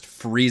mouth is just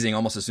freezing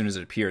almost as soon as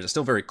it appears. It's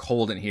still very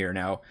cold in here.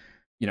 Now,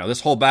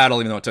 this whole battle,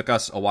 even though it took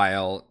us a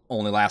while,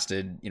 only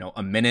lasted,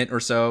 a minute or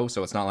so.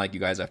 So it's not like you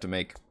guys have to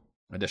make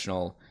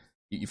additional...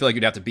 You feel like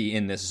you'd have to be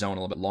in this zone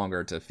a little bit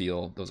longer to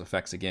feel those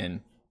effects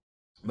again.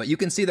 But you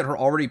can see that her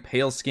already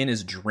pale skin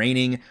is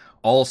draining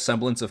all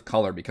semblance of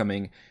color,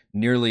 becoming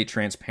nearly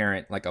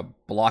transparent, like a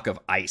block of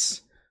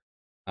ice.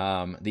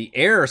 The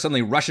air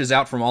suddenly rushes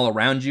out from all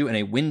around you, and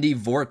a windy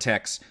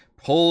vortex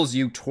pulls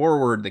you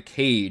toward the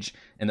cage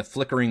and the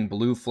flickering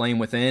blue flame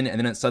within, and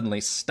then it suddenly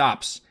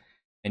stops,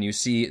 and you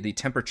see the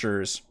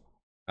temperatures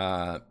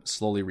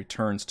slowly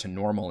returns to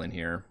normal in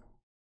here.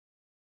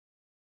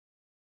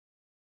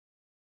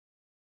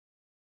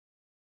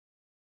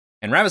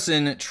 And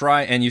Ravison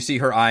and you see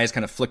her eyes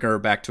kind of flicker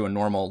back to a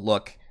normal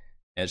look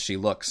as she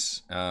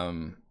looks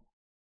at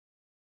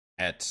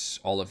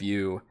all of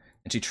you.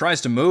 And she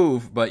tries to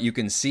move, but you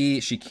can see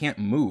she can't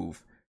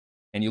move.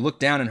 And you look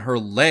down and her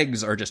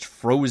legs are just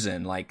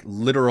frozen, like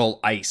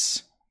literal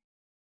ice.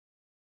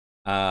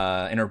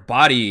 And her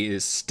body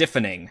is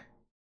stiffening.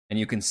 And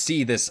you can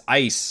see this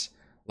ice,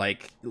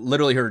 like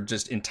literally her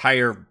just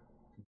entire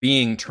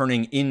being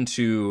turning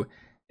into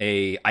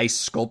a ice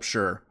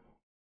sculpture,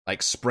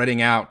 like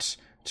spreading out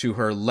to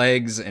her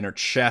legs and her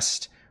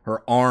chest,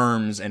 her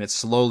arms, and it's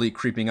slowly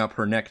creeping up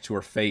her neck to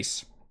her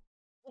face.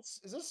 Is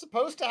this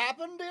supposed to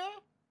happen, dear?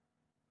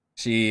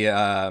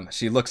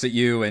 She looks at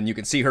you, and you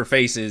can see her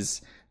face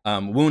is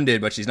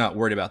wounded, but she's not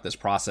worried about this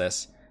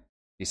process.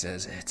 She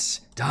says, "It's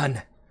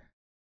done.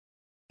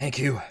 Thank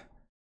you,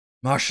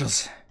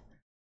 marshals.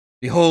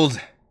 Behold,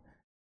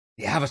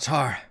 the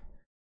avatar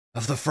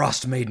of the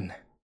Frost Maiden."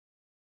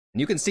 And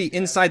you can see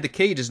inside the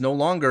cage is no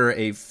longer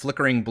a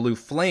flickering blue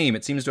flame.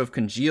 It seems to have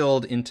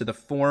congealed into the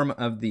form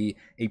of a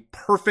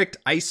perfect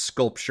ice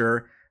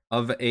sculpture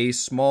of a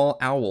small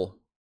owl.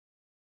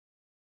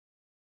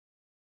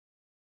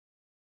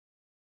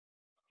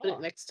 Put it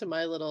next to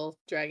my little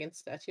dragon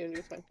statue and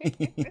you're fine.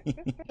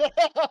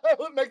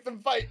 Make them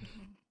fight.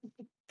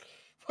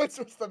 What's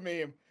the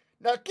meme?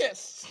 Now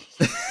kiss.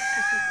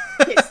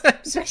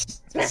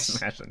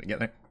 Smash them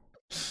together.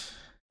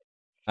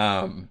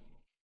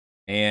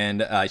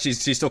 And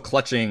she's still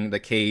clutching the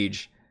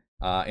cage,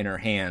 in her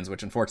hands,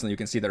 which unfortunately you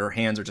can see that her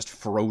hands are just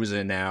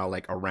frozen now,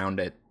 like around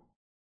it.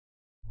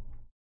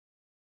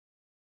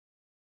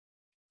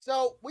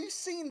 So we've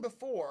seen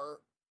before,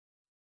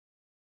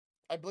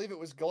 I believe it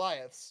was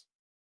Goliath's,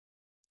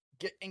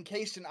 get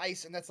encased in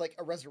ice, and that's like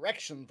a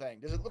resurrection thing.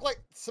 Does it look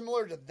like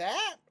similar to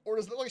that, or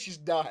does it look like she's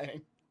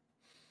dying?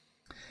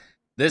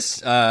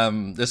 This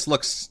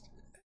looks,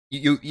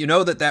 you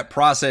know that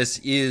process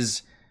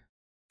is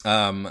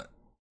a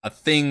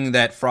thing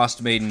that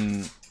Frost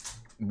Maiden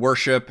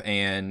worship,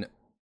 and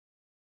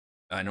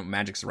I know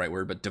magic's the right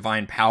word, but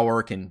divine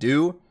power can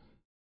do.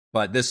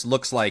 But this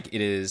looks like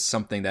it is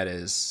something that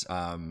is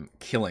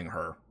killing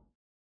her.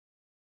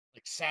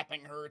 Like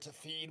sapping her to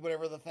feed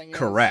whatever the thing is?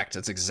 Correct.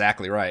 That's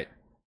exactly right.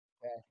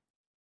 Okay.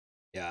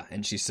 Yeah,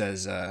 and she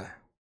says,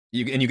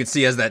 you can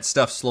see as that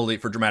stuff slowly,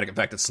 for dramatic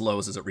effect, it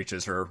slows as it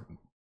reaches her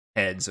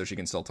head so she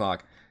can still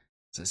talk.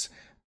 It says,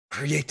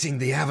 creating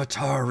the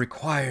Avatar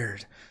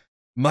required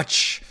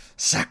much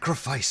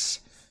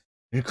sacrifice,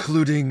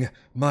 including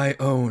my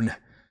own.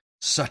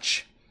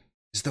 Such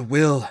is the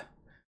will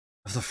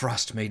of the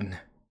Frost Maiden.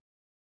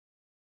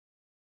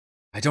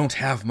 I don't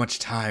have much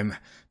time.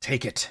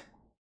 Take it.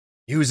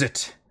 Use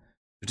it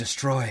to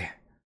destroy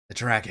the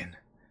dragon.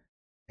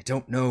 I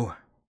don't know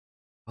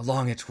how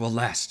long it will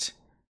last.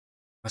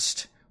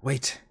 Must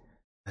wait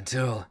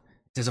until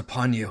it is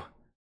upon you.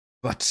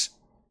 But,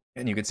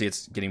 and you can see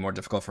it's getting more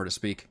difficult for her to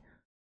speak.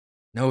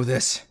 Know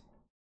this.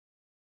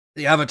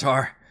 The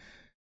Avatar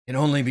can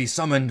only be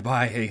summoned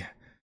by a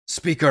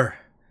speaker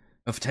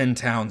of 10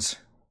 towns.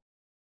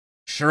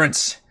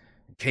 Assurance,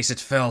 in case it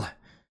fell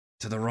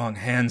to the wrong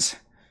hands.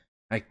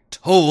 I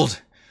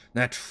told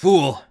that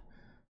fool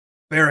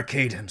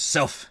barricade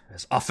himself in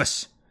his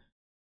office.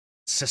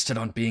 Insisted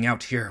on being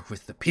out here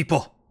with the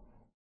people.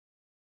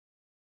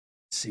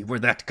 See where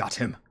that got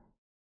him.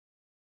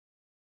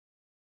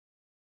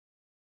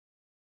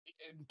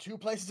 In 2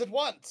 places at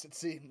once, it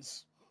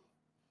seems.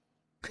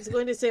 I was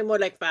going to say more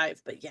like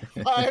 5, but yeah.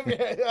 I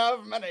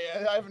have many.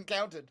 I haven't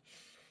counted.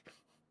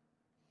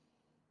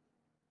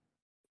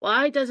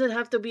 Why does it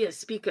have to be a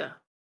speaker?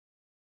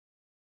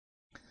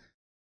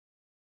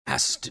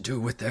 Has to do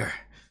with their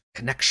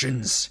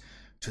connections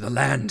to the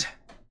land.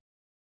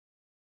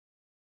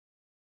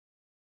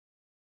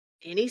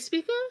 Any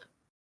speaker?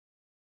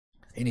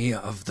 Any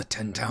of the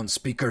 10 town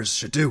speakers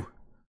should do.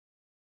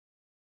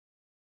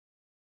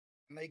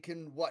 And they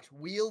can, what,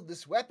 wield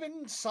this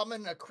weapon?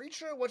 Summon a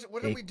creature? What are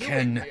They we doing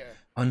can here?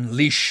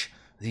 unleash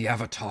the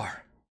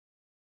Avatar.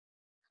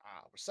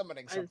 Ah, we're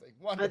summoning Are- something.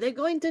 Are Wonderful. they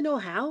going to know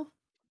how?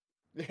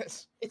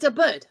 Yes. It's a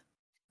bird.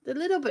 The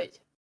little bird.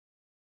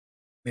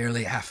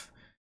 Merely have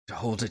to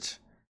hold it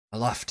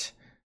aloft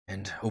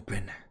and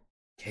open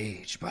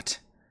cage, but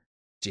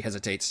she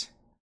hesitates.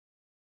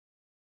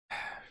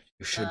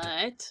 You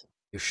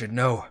should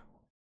know.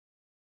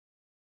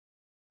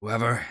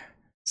 Whoever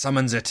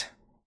summons it,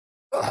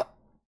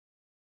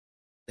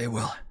 they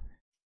will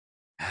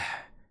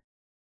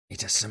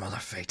meet a similar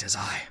fate as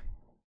I.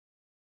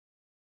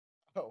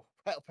 Oh,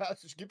 well,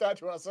 perhaps we should keep that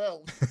to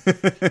ourselves.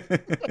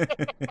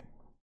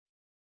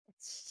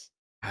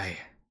 I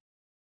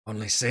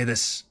only say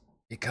this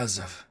because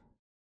of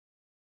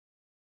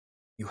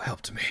you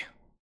helped me.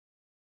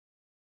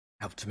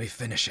 Helped me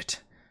finish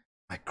it.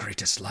 My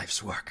greatest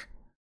life's work.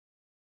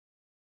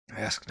 I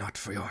ask not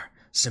for your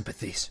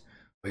sympathies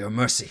or your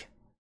mercy.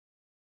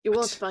 You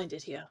won't But find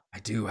it here. I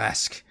do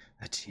ask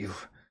that you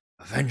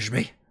avenge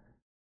me.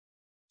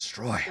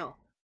 Destroy No.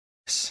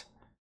 this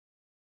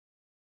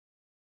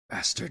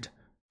bastard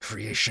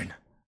creation.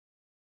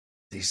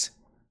 These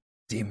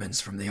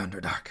demons from the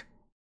Underdark.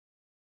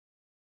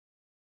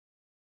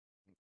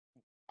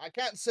 I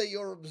can't say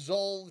you're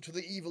absolved to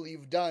the evil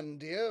you've done,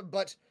 dear,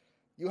 but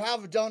you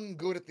have done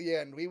good at the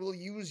end. We will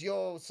use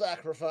your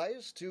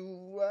sacrifice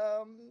to,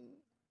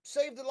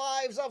 save the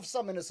lives of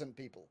some innocent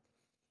people.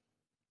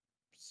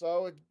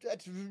 So,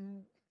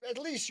 at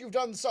least you've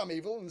done some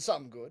evil and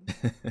some good,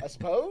 I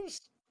suppose.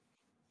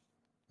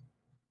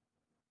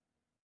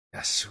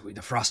 Yes, we,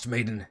 the Frost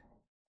Maiden,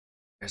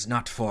 is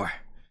not for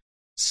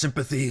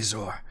sympathies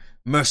or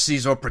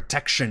mercies or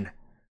protection,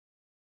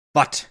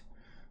 but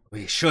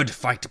we should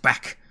fight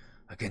back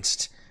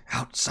against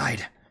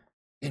outside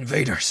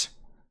invaders.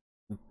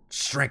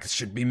 Strength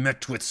should be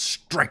met with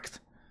strength.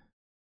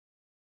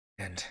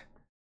 And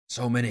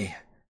so many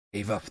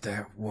gave up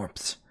their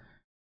warmth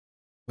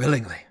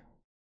willingly.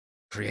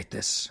 Create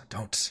this.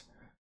 Don't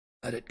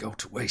let it go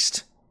to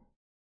waste.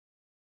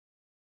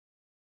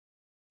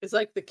 Is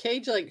like the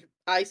cage like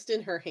iced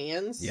in her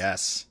hands?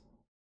 Yes.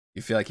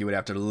 You feel like you would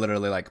have to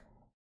literally like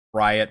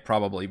pry it,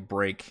 probably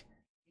break.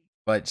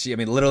 But she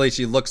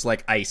looks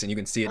like ice, and you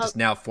can see it just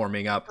now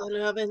forming up. Oh,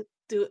 Robin,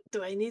 do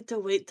I need to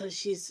wait till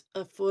she's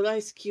a full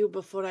ice cube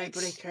before I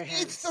break her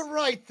hands? It's the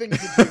right thing to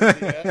do,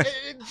 dear.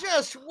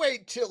 Just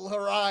wait till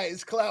her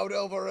eyes cloud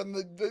over and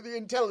the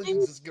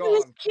intelligence is I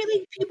was gone.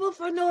 killing people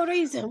for no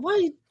reason.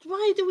 Why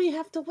do we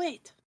have to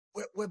wait?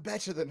 We're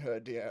better than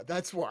her, dear.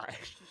 That's why.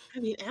 I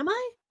mean, am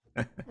I?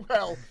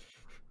 Well,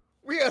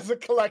 We as a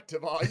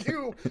collective are.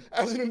 You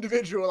as an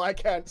individual, I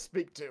can't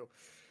speak to.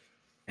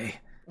 Hey,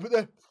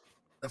 But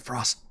the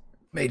Frost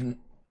Maiden.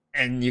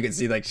 And you can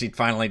see, like, she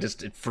finally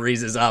just it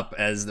freezes up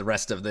as the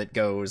rest of it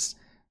goes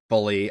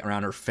fully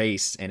around her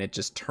face, and it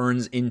just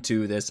turns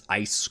into this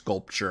ice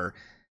sculpture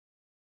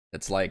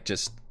that's, like,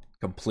 just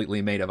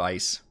completely made of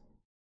ice.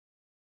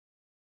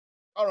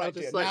 all I'll right,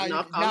 just dude. like now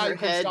knock you, now on her you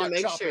can head to start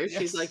make chopping, sure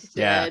yes. she's like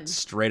Yeah, dead.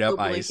 straight No up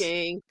ice.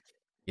 blinking.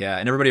 Yeah,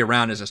 and everybody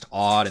around is just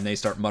awed, and they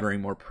start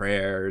muttering more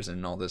prayers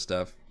and all this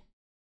stuff.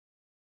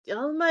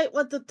 Y'all might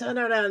want to turn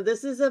around.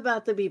 This is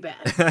about to be bad.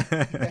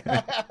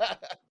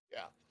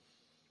 Yeah.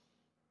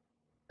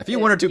 A few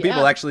one or two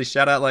people Yeah. actually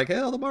shout out like,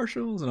 "Hail the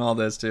marshals" and all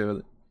this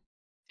too.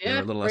 They're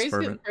Yeah, a little less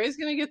fervent. Frey's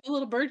gonna get the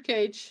little bird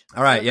cage.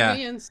 All right, out of yeah. her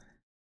hands.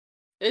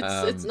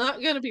 It's Um,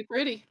 not gonna be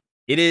pretty.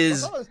 It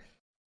is Well,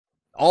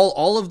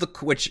 all of the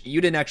which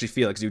you didn't actually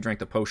feel it because you drank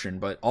the potion,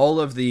 but all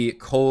of the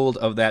cold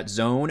of that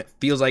zone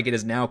feels like it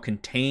is now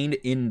contained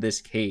in this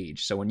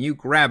cage. So when you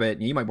grab it,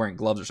 you might be wearing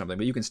gloves or something,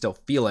 but you can still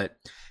feel it.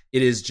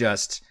 It is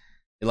just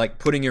like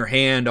putting your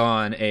hand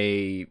on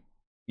a,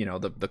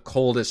 the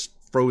coldest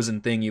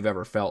frozen thing you've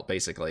ever felt,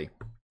 basically.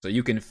 So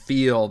you can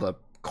feel the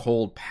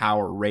cold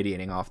power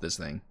radiating off this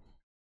thing.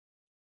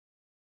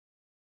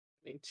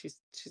 I mean, she's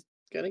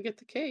gonna get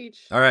the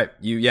cage. All right,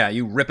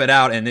 you rip it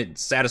out, and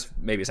it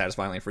maybe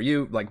satisfyingly for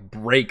you, like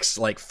breaks,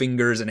 like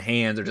fingers and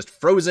hands are just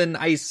frozen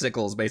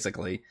icicles,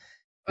 basically.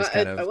 Just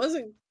kind I of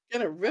wasn't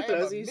gonna rip I it. I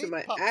am was a using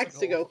meat my axe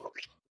to popsicle. go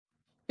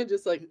and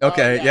just like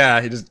okay, yeah.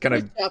 yeah, you just kind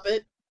of chop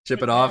it. chip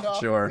it Rip off. it off.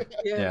 Sure,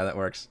 Yeah. yeah, that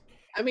works.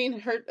 I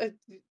mean,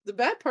 the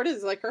bad part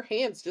is like her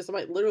hands just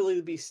might literally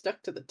be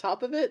stuck to the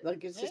top of it.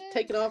 Like it's just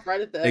taken off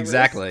right at the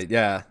Exactly, wrist.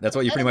 yeah, that's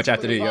what you pretty much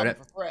have to do. That's You're really gonna, a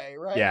problem for Frey,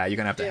 right? yeah, you're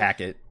gonna have to Yeah.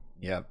 hack it.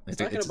 Yeah, It's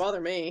not gonna bother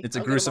me. it's a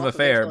I'll get 'em gruesome off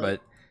affair, eventually.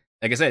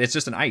 but like I said, it's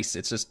just an ice.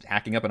 It's just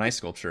hacking up an ice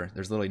sculpture.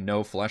 There's literally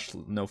no flesh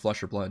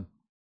or blood.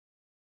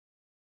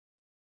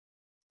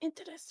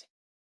 Interesting.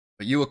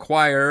 But you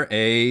acquire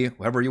a,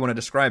 however you want to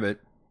describe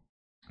it.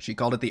 She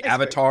called it the Ice cream.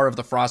 Avatar of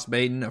the Frost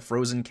Maiden, a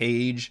frozen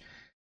cage.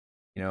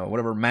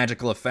 Whatever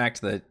magical effect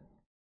that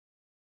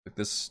took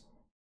this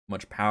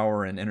much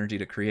power and energy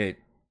to create.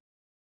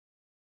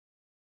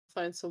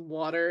 Find some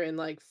water and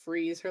like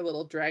freeze her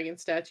little dragon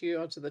statue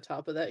onto the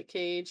top of that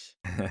cage.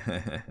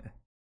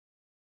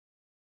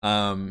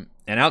 And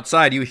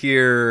outside you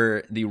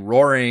hear the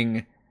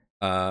roaring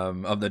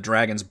of the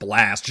dragon's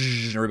blast.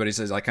 Everybody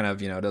says like kind of,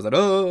 does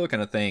that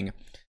kind of thing.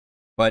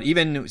 But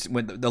even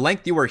when the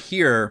length you were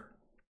here,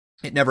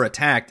 it never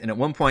attacked, and at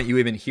one point you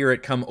even hear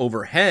it come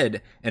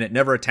overhead, and it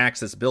never attacks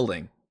this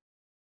building.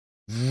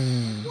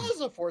 It was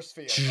a force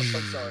field. I'm so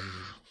sorry.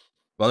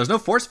 Well, there's no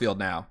force field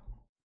now.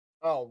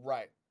 Oh,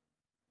 right.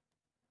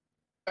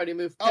 Already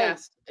moved Oh,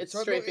 past. It's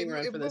So strafing it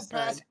run for this moved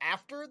past side.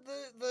 after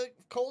the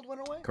cold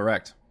went away?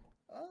 Correct.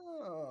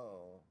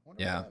 Oh.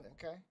 wonder Yeah. why,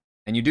 Okay.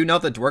 And you do know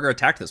that Dwerger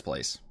attacked this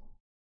place.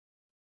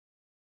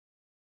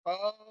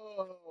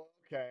 Oh,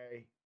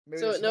 okay. Maybe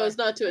So there's it knows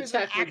not to maybe there's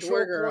attack where actual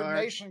Dwerger are.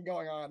 coordination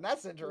going on.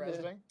 That's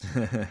interesting.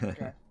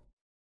 Okay.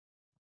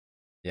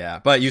 Yeah,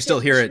 but you still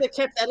hear it. Should've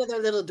kept that other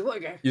little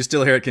dwarger. You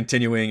still hear it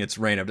continuing its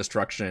reign of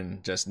destruction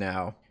just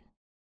now,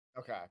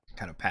 Okay.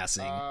 kind of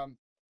passing.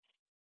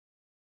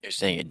 You're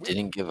saying it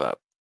didn't give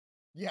up.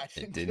 Yeah,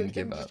 It didn't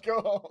give just up.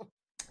 go home.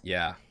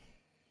 Yeah.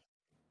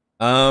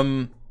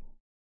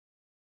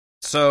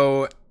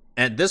 So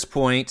at this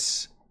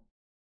point,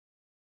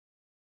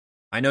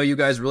 I know you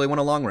guys really want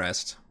a long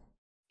rest,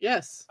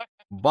 Yes.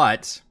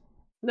 but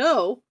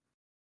No.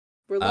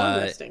 We're long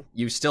resting.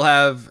 you still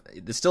have,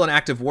 there's still an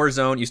active war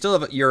zone. You still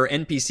have your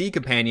NPC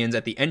companions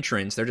at the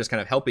entrance. They're just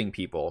kind of helping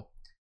people.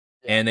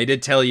 And they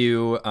did tell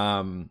you,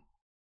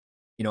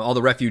 all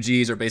the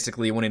refugees are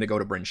basically wanting to go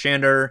to Bryn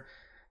Shander.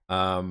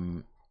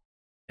 And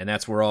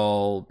that's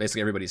where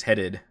basically everybody's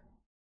headed.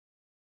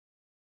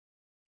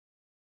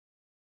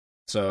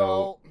 So,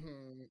 Well,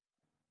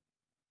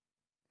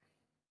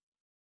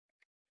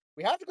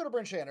 we have to go to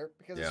Bryn Shander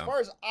because, as Yeah. far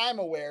as I'm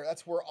aware,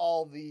 that's where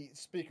all the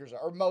speakers are,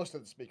 or most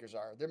of the speakers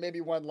are. There may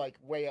be one like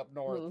way up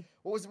north. Mhm.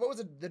 What was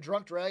it? The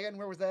drunk dragon?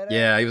 Where was that? At?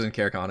 yeah, he was in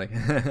Karakonic.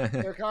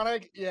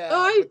 Arconic? Yeah.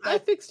 Oh, but I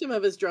that- fixed him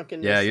of his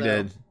drunkenness. Yeah, you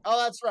though. did.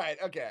 Oh, that's right.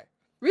 Okay.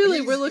 Really,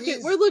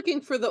 He's- we're looking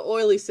for the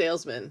oily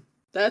salesman.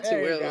 That's who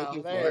There you we're go.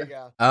 looking There for. you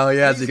go. Oh,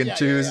 yeah, so you He's- can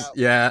choose.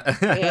 Yeah.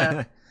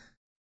 Yeah.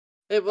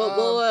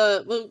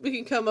 We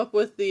can come up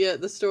with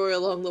the story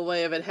along the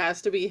way of it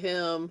has to be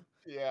him.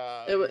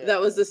 Yeah. That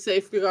was the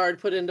safeguard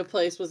put into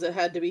place, was it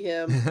had to be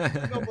him.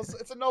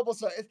 It's a noble.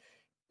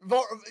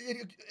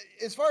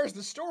 As far as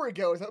the story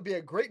goes, that would be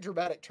a great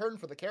dramatic turn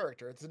for the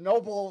character. It's a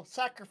noble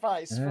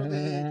sacrifice for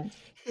the.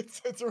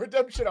 It's a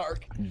redemption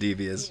arc.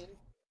 Devious.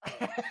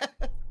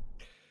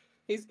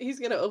 He's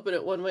gonna open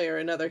it one way or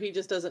another. He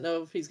just doesn't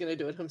know if he's gonna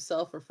do it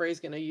himself or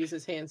Frey's gonna use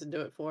his hands and do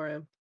it for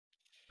him.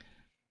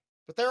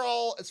 But they're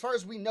all, as far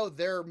as we know,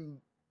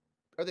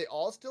 are they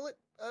all still at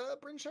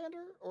Bryn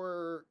Shander,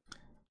 or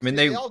I mean,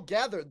 they they all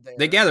gathered there?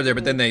 gathered there,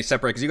 but then they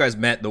separate because you guys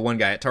met the one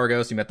guy at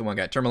Targos, you met the one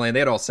guy at Tourmaline. They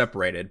had all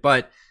separated,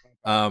 but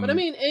But I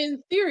mean,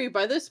 in theory,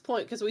 by this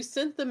point, because we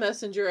sent the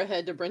messenger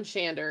ahead to Bryn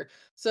Shander,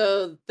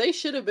 so they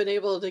should have been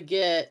able to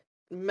get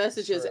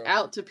messages True.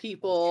 out to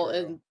people That's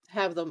true. and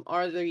have them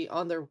already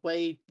on their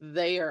way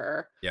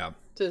there yeah.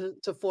 to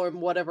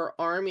form whatever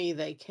army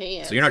they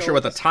can. So you're not sure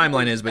what the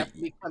timeline is, but have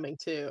to be coming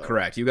too.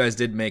 Correct. You guys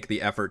did make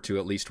the effort to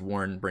at least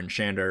warn Bryn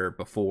Shander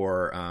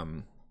before.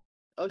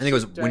 Oh, I think it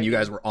was shoot, when you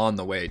Dragon. guys were on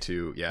the way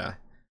to Yeah.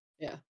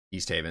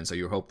 East Haven. So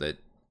you hope that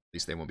at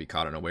least they won't be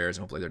caught unawares,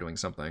 and hopefully they're doing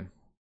something.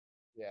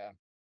 Yeah.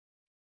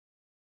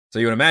 So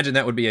you would imagine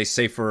that would be a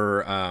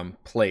safer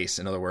place,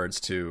 in other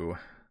words, to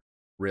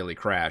really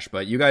crash.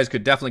 But you guys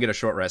could definitely get a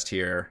short rest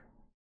here,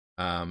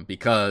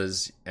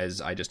 because,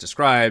 as I just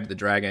described, the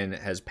dragon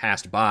has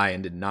passed by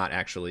and did not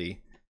actually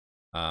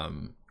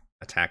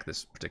attack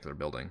this particular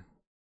building.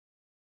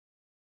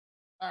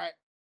 All right.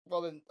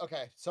 Well then,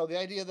 okay. So the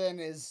idea then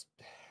is,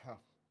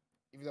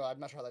 even though I'm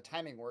not sure how the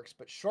timing works,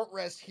 but short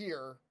rest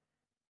here,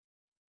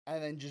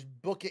 and then just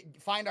book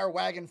it. Find our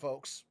wagon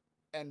folks,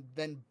 and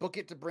then book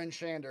it to Bryn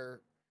Shander.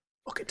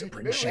 Book it to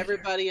Bryn Maybe Shander.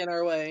 Everybody in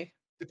our way.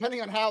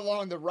 Depending on how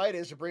long the ride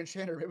is to Bryn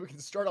Shander, maybe we can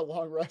start a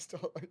long rest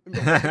on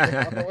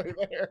the way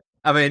there.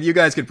 I mean, you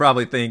guys could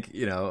probably think,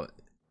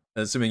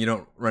 assuming you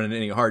don't run into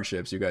any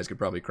hardships, you guys could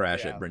probably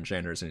crash Yeah. at Bryn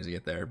Shander as soon as you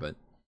get there. But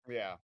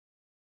Yeah.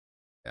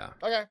 yeah,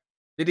 Okay.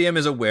 the DM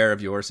is aware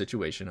of your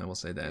situation. I will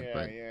say that. Yeah.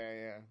 But Yeah.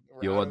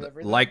 We're you out of would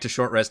everything. like to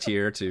short rest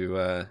here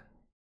to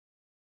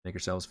make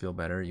yourselves feel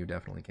better. You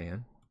definitely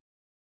can.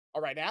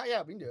 All right now,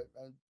 yeah, we can do it.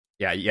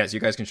 Yeah, yes, you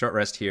guys can short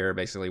rest here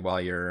basically while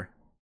you're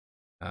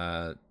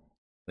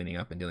cleaning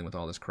up and dealing with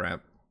all this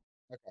crap.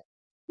 Okay.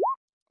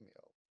 Let me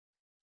go.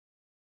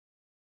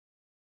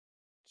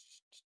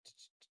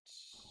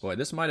 Boy,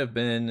 this might have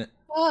been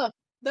Oh,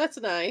 that's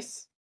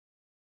nice.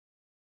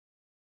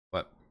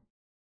 what?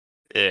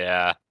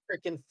 Yeah.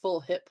 Freaking full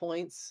hit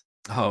points.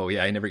 Oh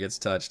yeah, he never gets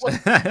touched.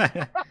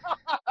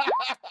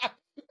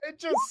 It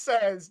just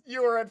says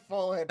you are at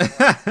full hit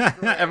points.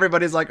 Great.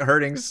 Everybody's like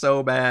hurting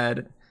so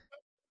bad.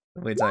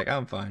 Wade's like,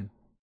 I'm fine.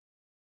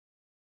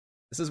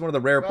 This is one of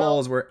the rare Well-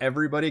 polls where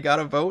everybody got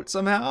a vote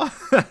somehow.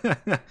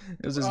 It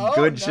was just Oh,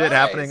 good shit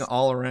happening nice.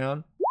 all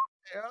around.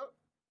 Yeah.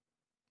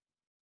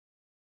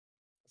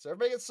 So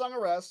everybody gets sung a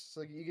rest.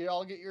 So you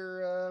all get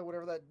your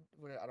whatever that.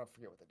 I don't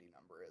forget what the D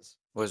number is.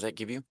 What does that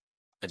give you?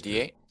 A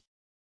D8?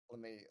 Let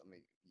me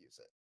use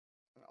it,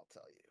 and I'll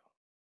tell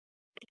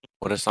you.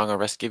 What does Song of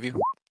Rest give you?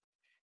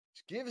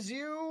 It gives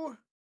you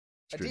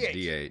a True, D8.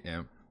 D8,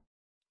 yeah.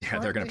 Yeah,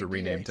 they're gonna have to Currently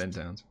rename D8. 10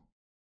 towns.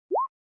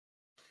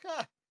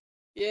 Ha,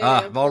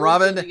 Yeah.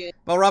 Valravn.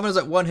 Valravn is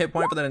at 1 hit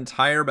point for that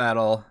entire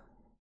battle.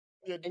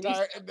 you And you die-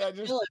 still and that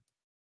just- kill it.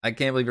 I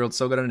can't believe you rolled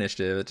so good on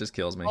initiative. It just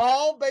kills me.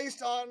 all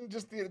based on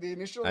just the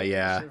initial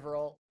Yeah. initiative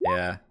roll.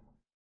 Yeah.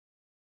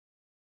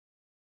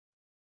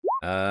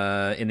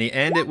 In the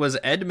end, it was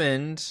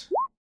Edmund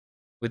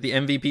with the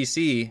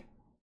MVPC.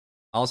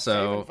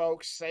 Also, Saving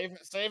folks,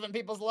 saving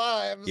people's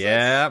lives.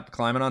 yeah,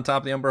 climbing on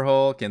top of the Umber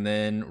Hulk and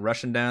then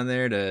rushing down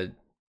there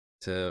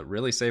to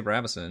really save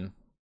Ravison.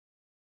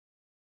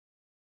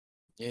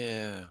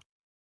 Yeah.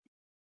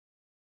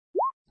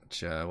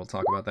 Which we'll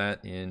talk about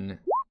that in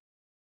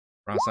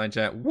Frostside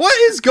chat. What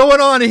is going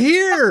on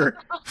here?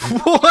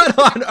 What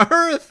on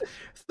earth?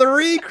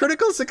 3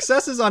 critical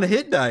successes on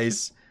hit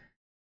dice.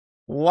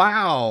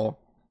 Wow.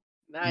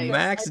 Nice.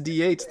 Max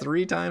D8s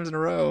 3 times in a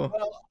row.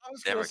 Well, I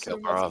was gonna Never kill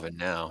assume that's- Barovin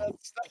now.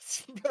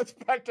 That's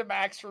back to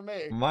max for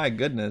me. My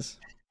goodness.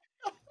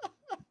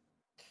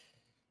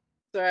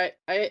 It's all right.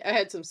 I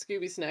had some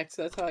Scooby snacks.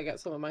 So that's how I got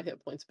some of my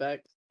hit points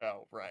back.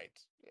 Oh, right.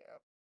 Yeah.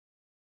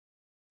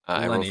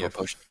 I roll Plenty for a of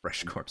potion.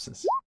 fresh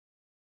corpses.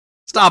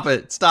 Stop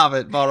it,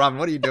 Balrog.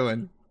 What are you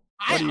doing?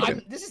 What are you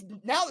doing? This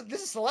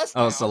is Celeste.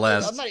 Oh, now.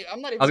 Celeste.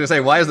 I'm not even I was gonna say,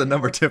 why is the doing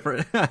number it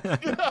different?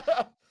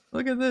 anymore.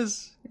 Look at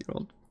this. You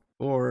rolled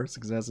 4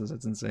 successes.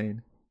 That's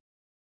insane.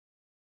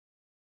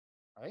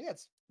 I think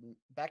it's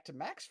back to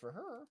max for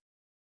her.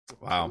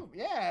 With Wow. 2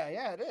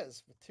 yeah, it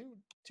is. With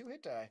two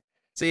hit die.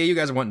 See, you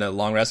guys are wanting to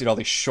long rest. Eat all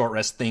these short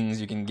rest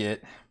things you can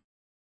get.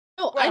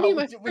 Oh, I Well, need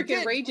my we freaking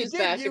did rages use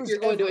back if you're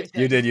going to everything.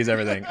 attack. You did use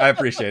everything. I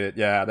appreciate it.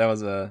 Yeah, that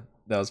was I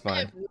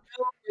fine. have no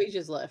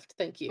rages left.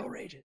 Thank you. No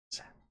rages.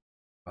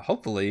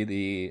 Hopefully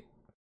the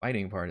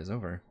fighting part is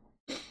over.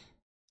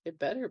 It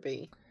better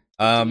be.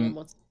 Oh yeah.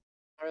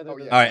 all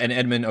right, and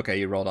Edmund, okay,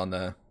 you rolled on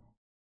the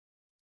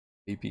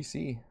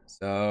VPC.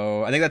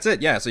 So I think that's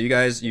it. Yeah, so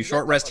you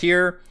short rest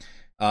here.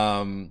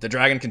 The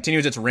dragon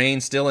continues its reign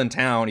still in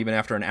town even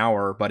after an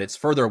hour, but it's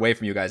further away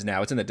from you guys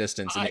now. It's in the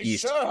distance in I the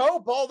east. sure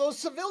hope all those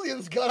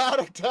civilians got out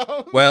of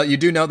town. Well, you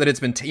do know that it's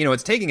been,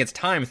 it's taking its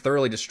time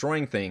thoroughly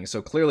destroying things.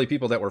 So clearly,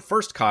 people that were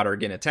first caught are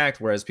getting attacked,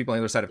 whereas people on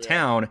the other side of Yeah.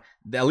 town,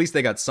 at least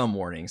they got some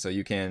warning. So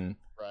you can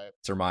right.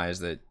 surmise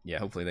that, yeah,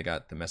 hopefully they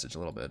got the message a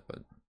little bit. But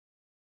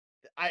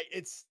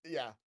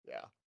Yeah.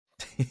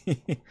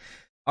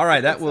 all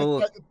right, It's-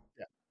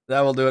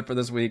 that will do it for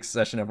this week's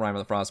session of Rime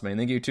of the Frostbane.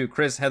 Thank you to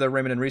Chris, Heather,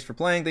 Raymond, and Reese for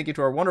playing. Thank you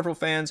to our wonderful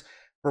fans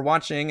for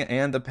watching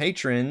and the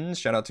patrons.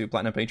 Shout out to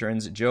Platinum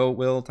patrons Joe,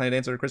 Will, Tiny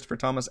Dancer, Christopher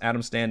Thomas,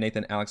 Adam Stan,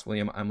 Nathan, Alex,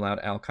 William, I'm Loud,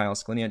 Al, Kyle,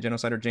 Sclinia,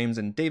 Genocider, James,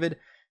 and David.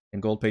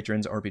 And gold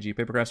patrons, RPG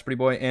Papercrafts, Pretty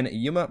Boy, and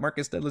Yuma,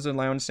 Marcus, Dead Lizard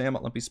Lounge, Sam,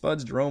 Lumpy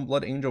Spuds, Jerome,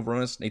 Blood Angel,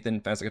 Veronis,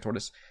 Nathan, Fastica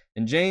Tortoise,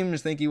 and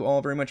James. Thank you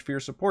all very much for your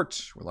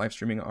support. We're live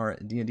streaming our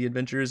D&D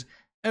adventures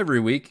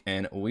every week,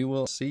 and we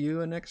will see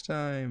you next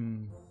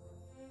time.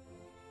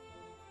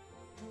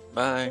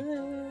 Bye.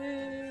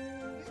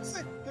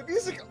 The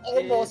music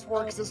almost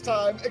works this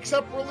time,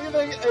 except we're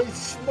leaving a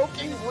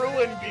smoking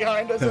ruin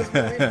behind us as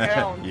we leave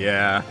town.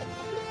 Yeah.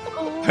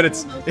 But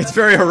it's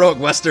very heroic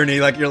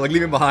westerny, like you're like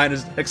leaving behind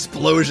is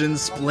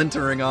explosions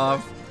splintering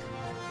off.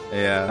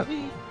 Yeah.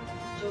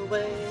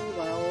 Away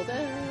while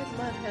Dad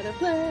might had to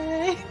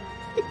play.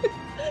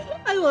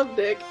 I love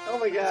Nick. Oh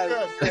my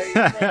god. Good.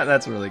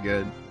 That's really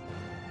good.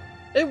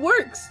 It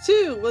works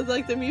too with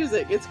like the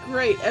music. It's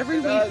great every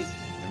It week. does.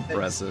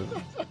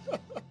 Impressive.